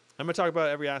going to talk about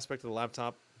every aspect of the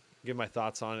laptop, give my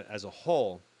thoughts on it as a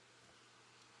whole.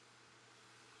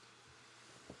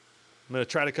 I'm going to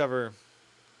try to cover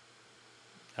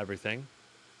everything.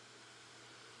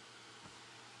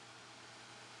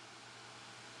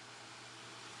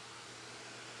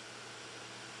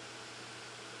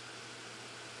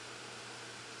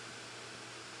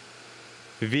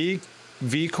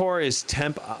 V-Core is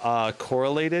temp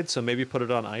correlated, so maybe put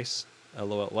it on ice.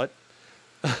 LOL, what?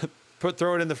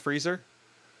 Throw it in the freezer?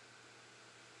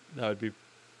 That would be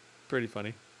pretty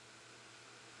funny.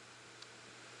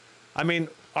 I mean,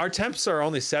 our temps are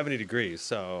only 70 degrees,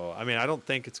 so, I mean, I don't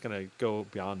think it's going to go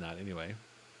beyond that anyway.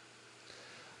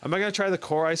 Am I going to try the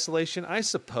core isolation? I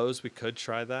suppose we could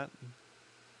try that.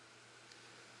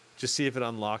 Just see if it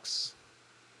unlocks...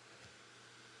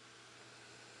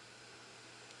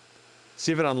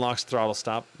 See if it unlocks throttle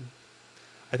stop.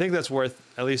 I think that's worth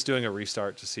at least doing a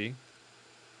restart to see.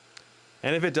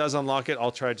 And if it does unlock it,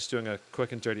 I'll try just doing a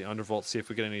quick and dirty undervolt, see if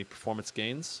we get any performance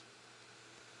gains.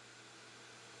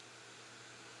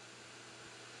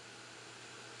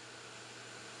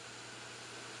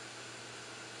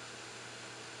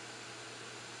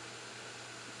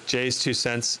 Jay's 2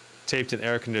 cents taped an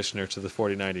air conditioner to the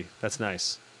 4090. That's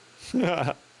nice.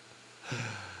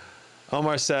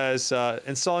 Omar says,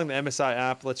 installing the MSI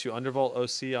app lets you undervolt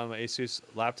OC on my Asus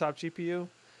laptop GPU. Is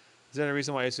there any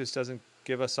reason why Asus doesn't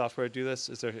give us software to do this?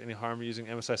 Is there any harm using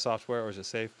MSI software, or is it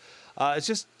safe? It's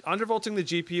just undervolting the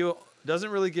GPU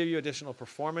doesn't really give you additional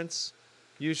performance.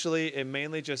 Usually, it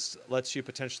mainly just lets you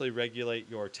potentially regulate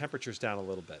your temperatures down a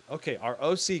little bit. Okay, our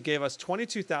OC gave us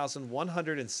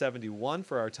 22,171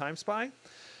 for our time spy,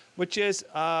 which is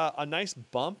a nice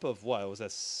bump of what was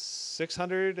that?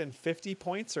 650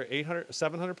 points or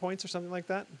 700 points or something like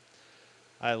that.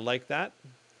 I like that.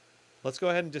 Let's go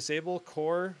ahead and disable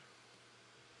core.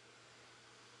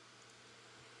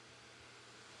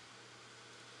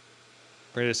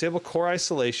 We're going to disable core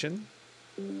isolation.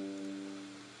 And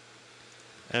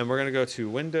we're going to go to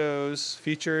Windows,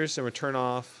 Features, and return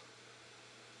off.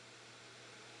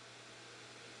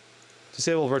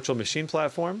 Disable virtual machine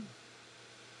platform.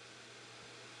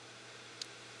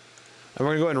 And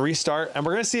we're going to go ahead and restart. And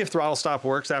we're going to see if throttle stop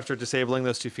works after disabling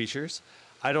those two features.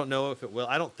 I don't know if it will.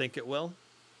 I don't think it will.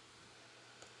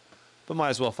 But might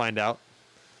as well find out.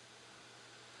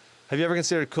 Have you ever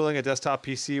considered cooling a desktop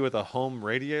PC with a home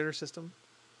radiator system?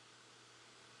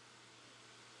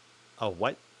 A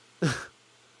what?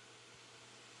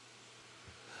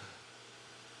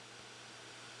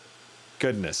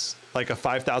 Goodness. Like a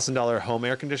 $5,000 home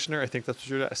air conditioner? I think that's what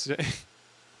you're saying.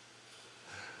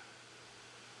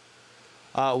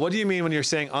 What do you mean when you're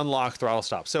saying unlock throttle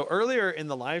stop? So earlier in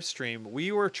the live stream,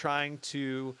 we were trying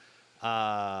to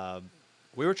undervolt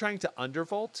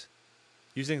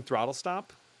using throttle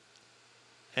stop,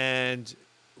 and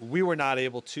we were not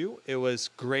able to. It was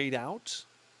grayed out.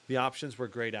 The options were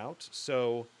grayed out.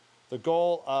 So the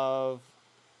goal of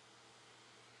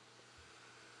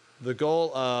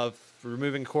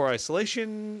removing core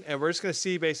isolation, and we're just going to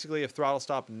see basically if throttle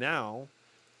stop now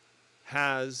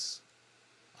has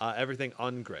everything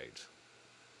ungrayed.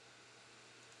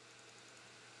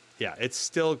 Yeah, it's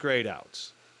still grayed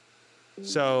out.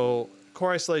 So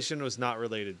core isolation was not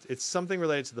related. It's something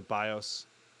related to the BIOS.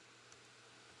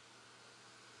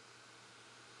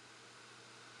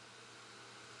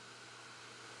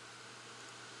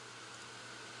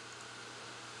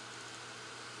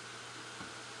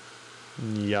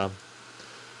 Yeah.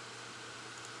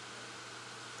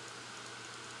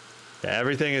 Yeah,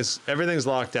 everything's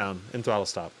locked down in throttle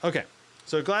stop. Okay.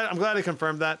 So I'm glad I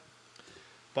confirmed that.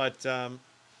 But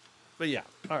yeah.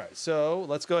 All right. So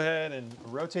let's go ahead and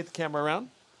rotate the camera around.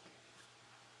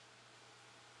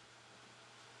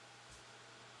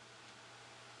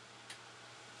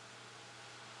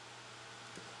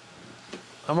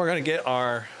 And we're going to get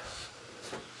our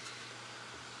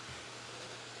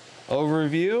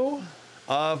overview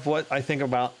of what I think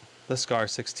about the SCAR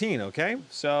 16, okay?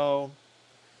 So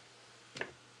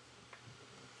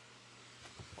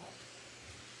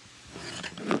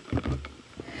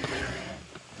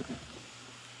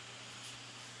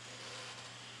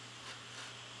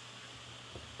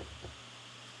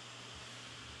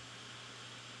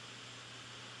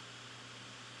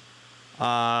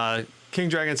King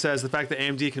Dragon says the fact that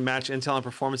AMD can match Intel on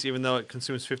performance even though it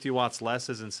consumes 50 watts less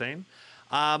is insane.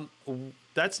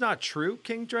 That's not true,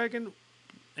 King Dragon.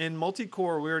 In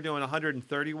multi-core, we were doing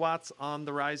 130 watts on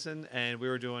the Ryzen, and we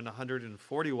were doing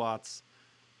 140 watts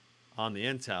on the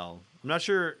Intel. I'm not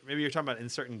sure. Maybe you're talking about in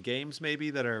certain games, maybe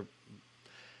that are.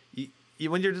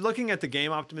 When you're looking at the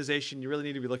game optimization, you really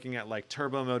need to be looking at like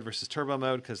turbo mode versus turbo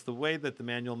mode, because the way that the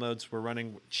manual modes were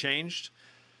running changed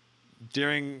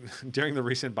during the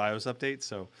recent BIOS update.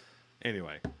 So,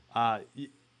 anyway,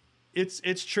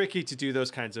 it's tricky to do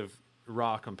those kinds of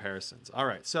raw comparisons. All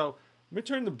right, so let me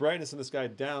turn the brightness of this guy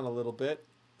down a little bit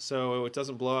so it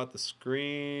doesn't blow out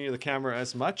the camera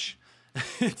as much.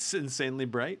 It's insanely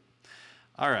bright.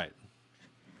 All right.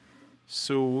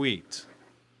 Sweet.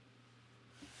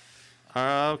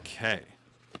 Okay.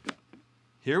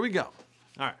 Here we go.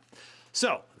 All right.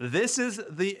 So this is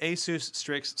the Asus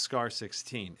Strix SCAR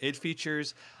 16. It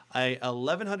features a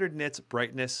 1100 nits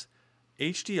brightness,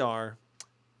 HDR,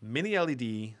 mini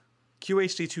LED,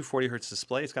 QHD 240 Hz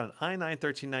display. It's got an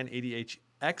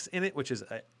i9-13980HX in it, which is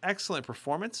an excellent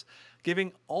performance,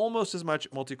 giving almost as much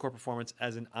multi-core performance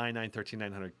as an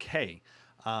i9-13900K.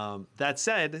 That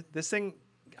said, this thing,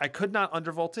 I could not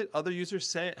undervolt it. Other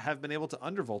users have been able to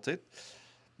undervolt it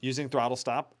using throttle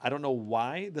stop. I don't know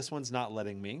why this one's not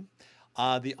letting me.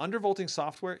 The undervolting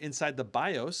software inside the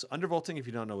BIOS, undervolting, if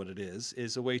you don't know what it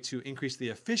is a way to increase the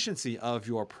efficiency of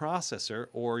your processor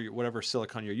or whatever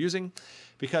silicon you're using,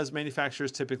 because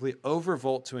manufacturers typically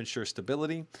overvolt to ensure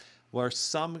stability, where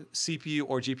some CPU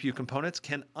or GPU components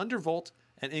can undervolt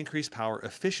and increase power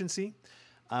efficiency.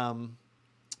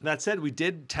 That said, we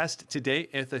did test today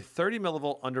at a 30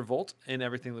 millivolt undervolt in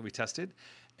everything that we tested,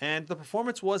 and the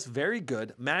performance was very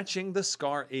good, matching the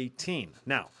SCAR 18.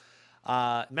 Now,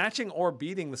 matching or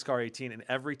beating the SCAR 18 in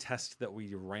every test that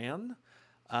we ran.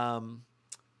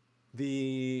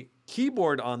 The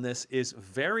keyboard on this is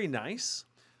very nice.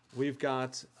 We've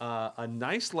got a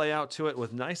nice layout to it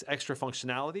with nice extra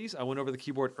functionalities. I went over the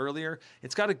keyboard earlier.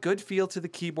 It's got a good feel to the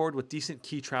keyboard with decent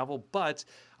key travel, but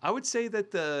I would say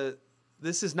that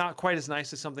this is not quite as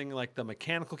nice as something like the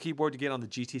mechanical keyboard you get on the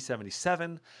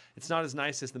GT77. It's not as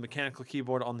nice as the mechanical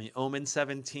keyboard on the Omen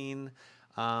 17.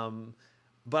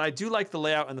 But I do like the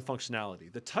layout and the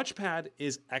functionality. The touchpad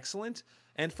is excellent.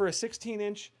 And for a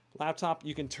 16-inch laptop,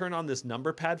 you can turn on this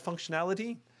number pad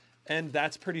functionality. And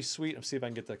that's pretty sweet. I'll see if I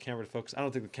can get the camera to focus. I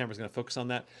don't think the camera's going to focus on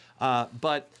that.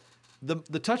 But the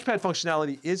touchpad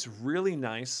functionality is really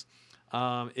nice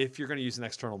if you're going to use an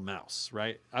external mouse,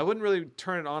 right? I wouldn't really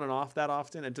turn it on and off that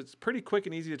often. It's pretty quick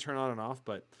and easy to turn on and off,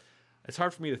 but it's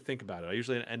hard for me to think about it. I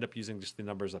usually end up using just the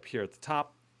numbers up here at the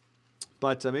top.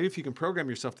 But maybe if you can program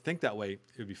yourself to think that way,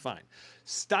 it would be fine.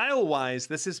 Style-wise,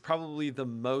 this is probably the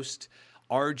most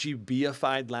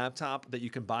RGBified laptop that you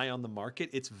can buy on the market.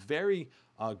 It's very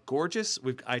gorgeous.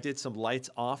 I did some lights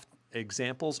off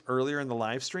examples earlier in the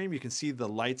live stream. You can see the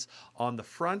lights on the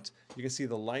front. You can see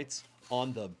the lights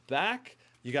on the back.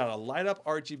 You got a light up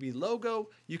RGB logo.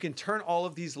 You can turn all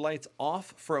of these lights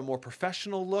off for a more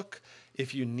professional look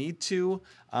if you need to.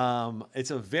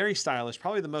 It's a very stylish,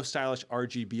 probably the most stylish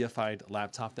RGBified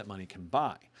laptop that money can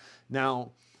buy.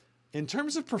 Now, in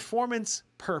terms of performance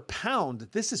per pound,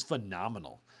 this is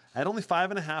phenomenal. At only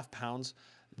 5.5 pounds,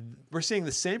 we're seeing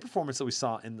the same performance that we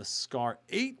saw in the Scar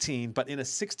 18, but in a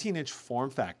 16-inch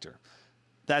form factor.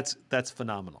 That's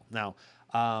phenomenal. Now,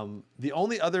 the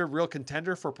only other real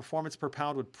contender for performance per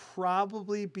pound would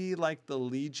probably be like the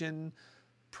Legion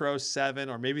Pro 7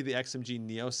 or maybe the XMG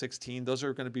Neo 16. Those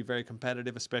are going to be very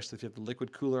competitive, especially if you have the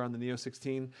liquid cooler on the Neo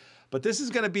 16. But this is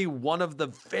going to be one of the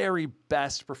very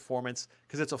best performance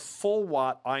because it's a full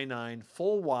watt i9,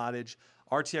 full wattage,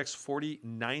 RTX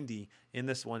 4090 in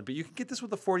this one, but you can get this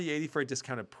with a 4080 for a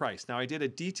discounted price. Now, I did a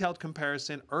detailed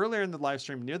comparison earlier in the live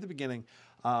stream near the beginning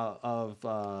of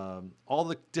all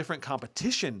the different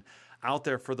competition out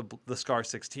there for the Scar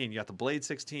 16. You got the Blade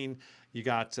 16, you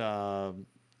got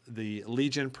the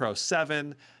Legion Pro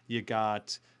 7, you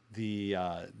got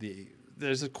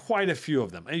there's quite a few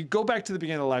of them. And you go back to the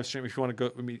beginning of the live stream if you want to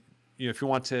go. If you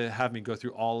want to have me go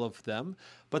through all of them.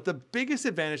 But the biggest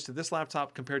advantage to this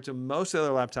laptop compared to most other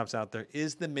laptops out there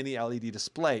is the mini LED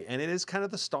display. And it is kind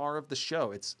of the star of the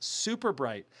show. It's super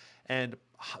bright and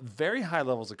very high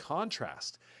levels of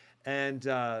contrast. And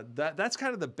that's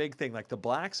kind of the big thing. Like the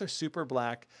blacks are super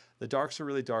black, the darks are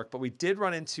really dark, but we did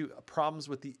run into problems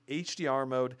with the HDR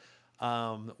mode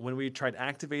when we tried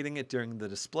activating it during the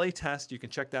display test. You can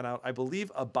check that out. I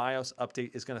believe a BIOS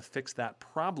update is going to fix that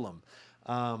problem.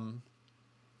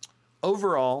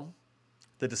 Overall,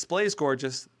 the display is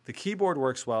gorgeous. The keyboard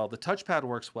works well. The touchpad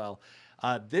works well.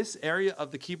 This area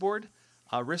of the keyboard,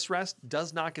 wrist rest,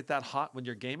 does not get that hot when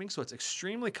you're gaming, so it's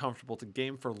extremely comfortable to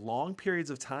game for long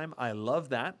periods of time. I love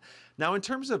that. Now, in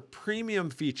terms of premium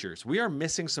features, we are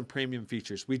missing some premium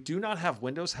features. We do not have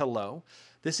Windows Hello.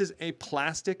 This is a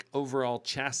plastic overall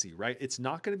chassis, right? It's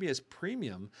not going to be as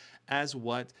premium as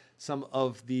what some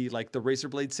of the Razer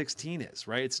Blade 16 is,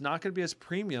 right? It's not going to be as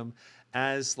premium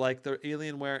as like the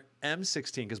Alienware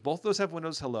M16 because both of those have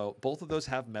Windows Hello. Both of those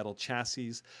have metal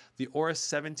chassis. The Aura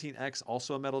 17X,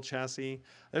 also a metal chassis.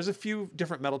 There's a few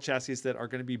different metal chassis that are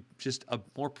going to be just a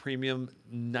more premium,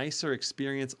 nicer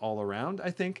experience all around,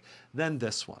 I think, than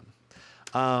this one.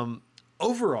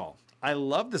 Overall, I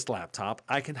love this laptop.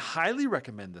 I can highly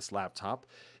recommend this laptop.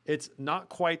 It's not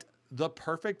quite the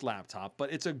perfect laptop,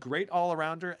 but it's a great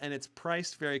all-arounder and it's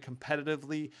priced very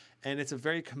competitively and it's a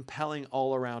very compelling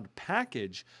all-around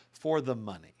package for the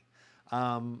money.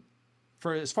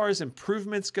 For as far as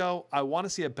improvements go, I want to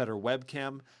see a better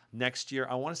webcam next year.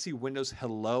 I want to see Windows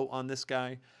Hello on this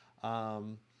guy.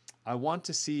 I want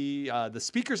to see the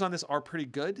speakers on this are pretty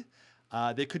good.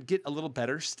 They could get a little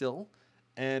better still.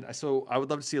 And so I would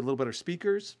love to see a little better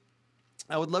speakers.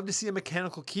 I would love to see a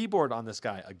mechanical keyboard on this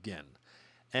guy again.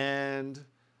 And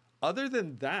other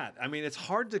than that, I mean, it's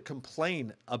hard to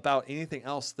complain about anything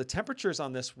else. The temperatures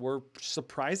on this were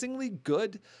surprisingly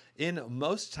good in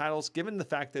most titles, given the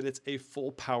fact that it's a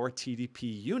full power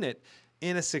TDP unit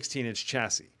in a 16-inch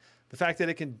chassis. The fact that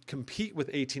it can compete with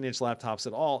 18-inch laptops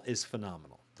at all is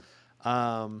phenomenal.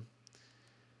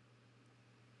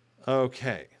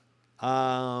 Okay.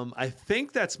 I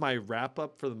think that's my wrap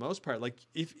up for the most part. Like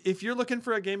if you're looking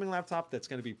for a gaming laptop that's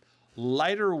going to be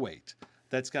lighter weight,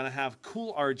 that's going to have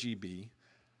cool RGB,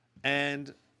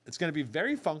 and it's going to be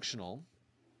very functional,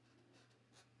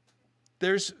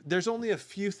 there's only a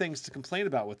few things to complain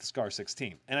about with the Scar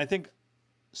 16. And I think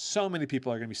so many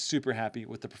people are going to be super happy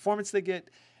with the performance they get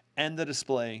and the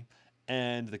display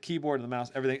and the keyboard and the mouse,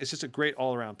 everything. It's just a great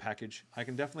all-around package. I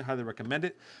can definitely highly recommend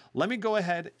it. Let me go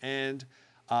ahead and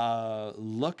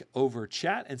look over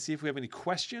chat and see if we have any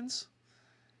questions.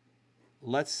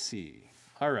 Let's see.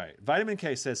 All right. Vitamin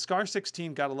K says, Scar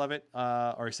 16, gotta love it.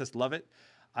 Or he says, love it.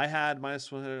 I had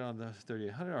minus 100 on the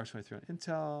 3800, R23 on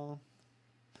Intel.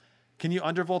 Can you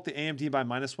undervolt the AMD by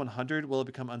minus 100? Will it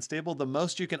become unstable? The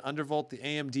most you can undervolt the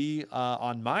AMD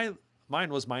on mine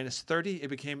was minus 30. It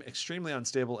became extremely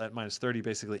unstable at minus 30,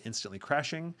 basically instantly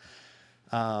crashing.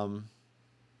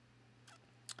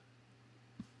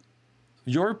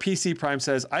 Your PC Prime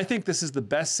says, I think this is the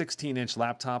best 16-inch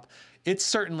laptop. It's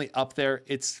certainly up there.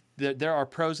 There are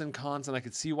pros and cons, and I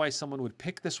could see why someone would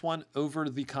pick this one over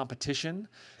the competition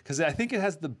because I think it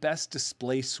has the best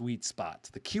display sweet spot.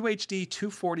 The QHD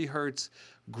 240 hertz,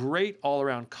 great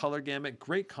all-around color gamut,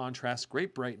 great contrast,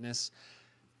 great brightness.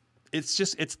 It's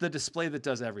the display that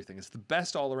does everything. It's the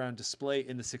best all-around display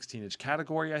in the 16-inch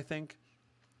category, I think.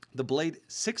 The Blade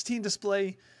 16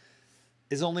 display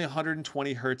is only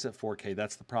 120 hertz at 4K.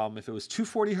 That's the problem. If it was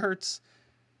 240 hertz,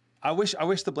 I wish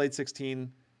the Blade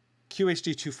 16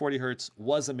 QHD 240 hertz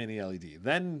was a mini LED.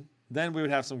 Then we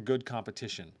would have some good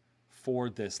competition for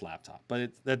this laptop.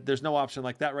 But there's no option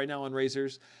like that right now on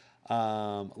Razer's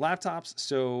laptops.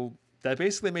 So that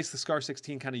basically makes the Scar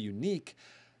 16 kind of unique,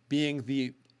 being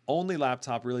the only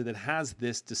laptop really that has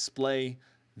this display,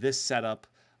 this setup.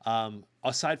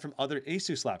 Aside from other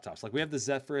Asus laptops, like we have the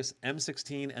Zephyrus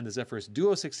M16 and the Zephyrus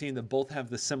Duo 16 that both have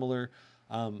the similar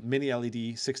mini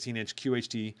LED 16-inch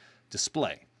QHD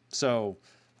display. So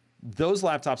those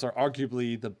laptops are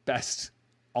arguably the best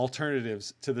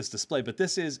alternatives to this display. But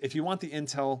this is, if you want the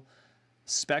Intel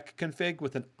spec config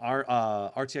with an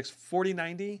RTX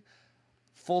 4090,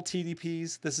 full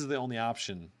TDPs, this is the only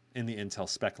option in the Intel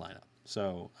spec lineup.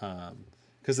 So,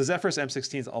 because the Zephyrus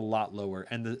M16 is a lot lower,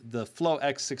 and the Flow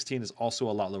X16 is also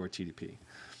a lot lower TDP.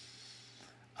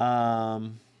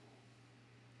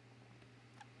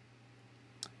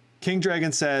 King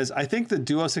Dragon says, I think the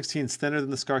Duo 16 is thinner than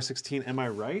the Scar 16. Am I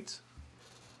right?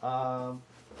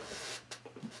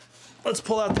 Let's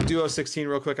pull out the Duo 16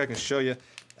 real quick. I can show you.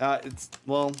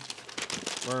 Well,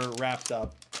 we're wrapped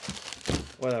up.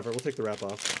 Whatever, we'll take the wrap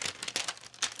off.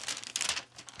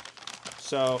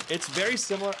 So it's very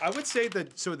similar. I would say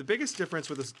that, so the biggest difference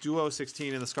with this Duo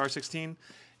 16 and the Scar 16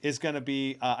 is going to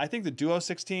be, I think the Duo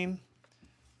 16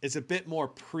 is a bit more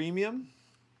premium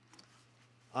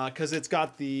because it's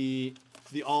got the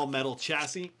all metal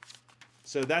chassis.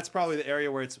 So that's probably the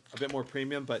area where it's a bit more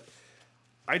premium, but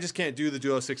I just can't do the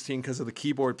Duo 16 because of the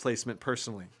keyboard placement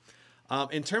personally.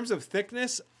 In terms of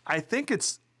thickness, I think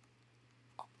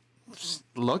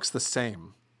looks the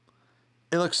same.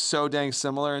 It looks so dang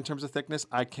similar in terms of thickness.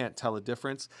 I can't tell a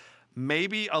difference.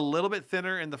 Maybe a little bit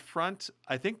thinner in the front.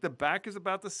 I think the back is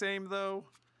about the same though.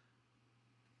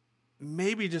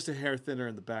 Maybe just a hair thinner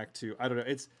in the back too. I don't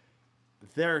know.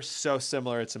 They're so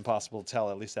similar. It's impossible to tell,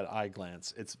 at least at eye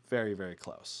glance. It's very, very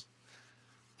close.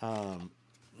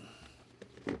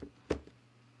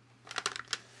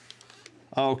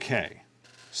 Okay.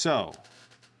 So,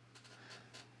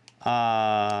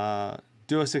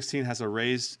 Duo 16 is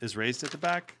raised at the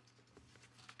back.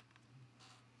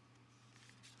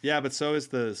 Yeah, but so is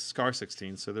the Scar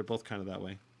 16, so they're both kind of that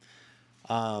way.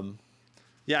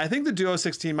 Yeah, I think the Duo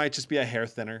 16 might just be a hair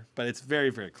thinner, but it's very,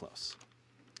 very close.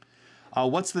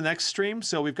 What's the next stream?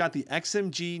 So we've got the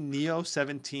XMG Neo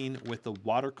 17 with the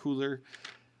water cooler.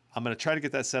 I'm going to try to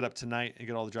get that set up tonight and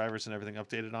get all the drivers and everything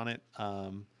updated on it,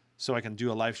 so I can do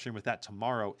a live stream with that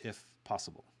tomorrow if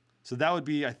possible. So that would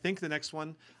be, I think, the next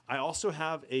one. I also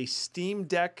have a Steam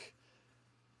Deck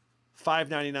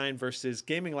 $599 versus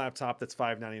gaming laptop that's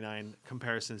 $599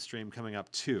 comparison stream coming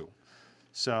up too.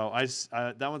 So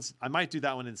I might do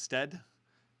that one instead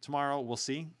tomorrow. We'll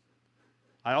see.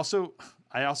 I also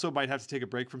might have to take a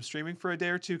break from streaming for a day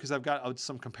or two because I've got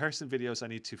some comparison videos I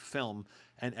need to film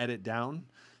and edit down.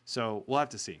 So we'll have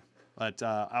to see. But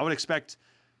I would expect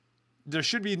there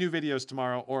should be new videos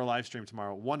tomorrow or a live stream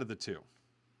tomorrow, one of the two.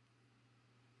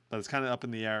 But it's kind of up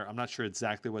in the air. I'm not sure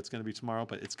exactly what's going to be tomorrow,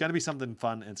 but it's going to be something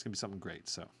fun and it's going to be something great.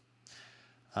 So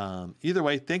either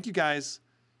way, thank you guys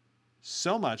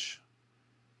so much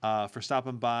for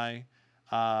stopping by.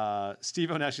 Steve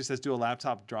Oneshi says, do a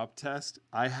laptop drop test.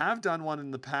 I have done one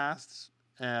in the past.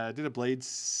 I did a Blade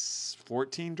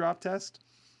 14 drop test.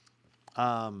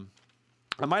 I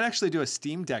might actually do a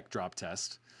Steam Deck drop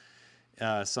test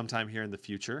sometime here in the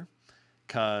future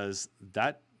because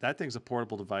that thing's a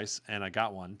portable device and I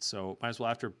got one. So might as well,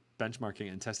 after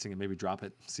benchmarking and testing it, maybe drop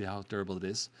it, see how durable it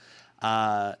is.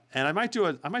 And I might do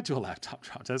a laptop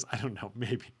drop test. I don't know,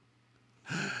 maybe.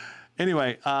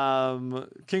 Anyway,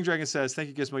 King Dragon says, thank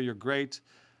you, Gizmo. You're great.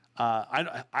 I'm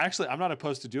not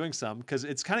opposed to doing some because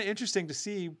it's kind of interesting to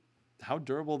see how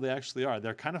durable they actually are.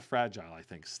 They're kind of fragile, I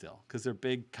think, still, because they're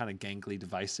big, kind of gangly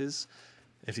devices.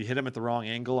 If you hit them at the wrong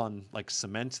angle on like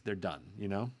cement, they're done, you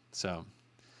know? So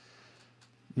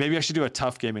maybe I should do a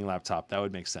tough gaming laptop. That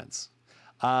would make sense.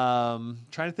 Trying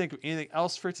to think of anything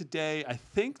else for today. I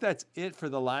think that's it for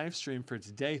the live stream for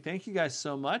today. Thank you guys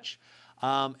so much.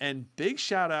 And big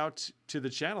shout out to the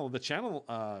channel. The channel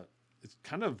it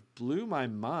kind of blew my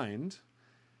mind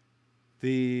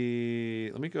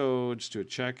Let me go just do a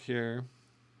check here.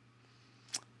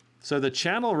 So the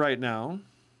channel right now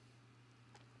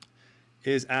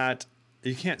is at,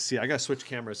 you can't see, I gotta switch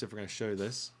cameras if we're gonna show you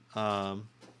this. The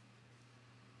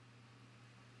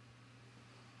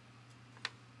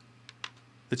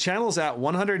channel's at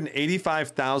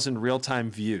 185,000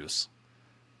 real-time views,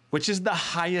 which is the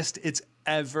highest it's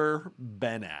ever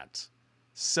been at.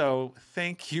 So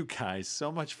thank you guys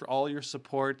so much for all your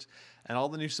support and all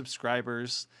the new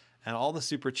subscribers and all the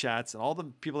super chats and all the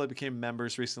people that became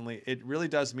members recently. It really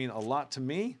does mean a lot to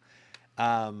me.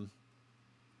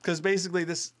 Because basically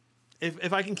this,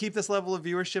 if I can keep this level of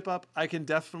viewership up, I can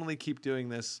definitely keep doing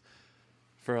this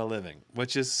for a living,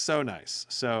 which is so nice.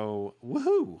 So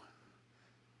woohoo.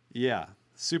 Yeah,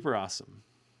 super awesome.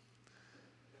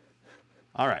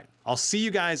 All right, I'll see you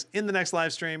guys in the next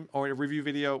live stream or a review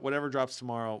video, whatever drops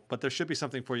tomorrow, but there should be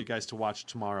something for you guys to watch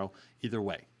tomorrow either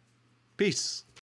way. Peace.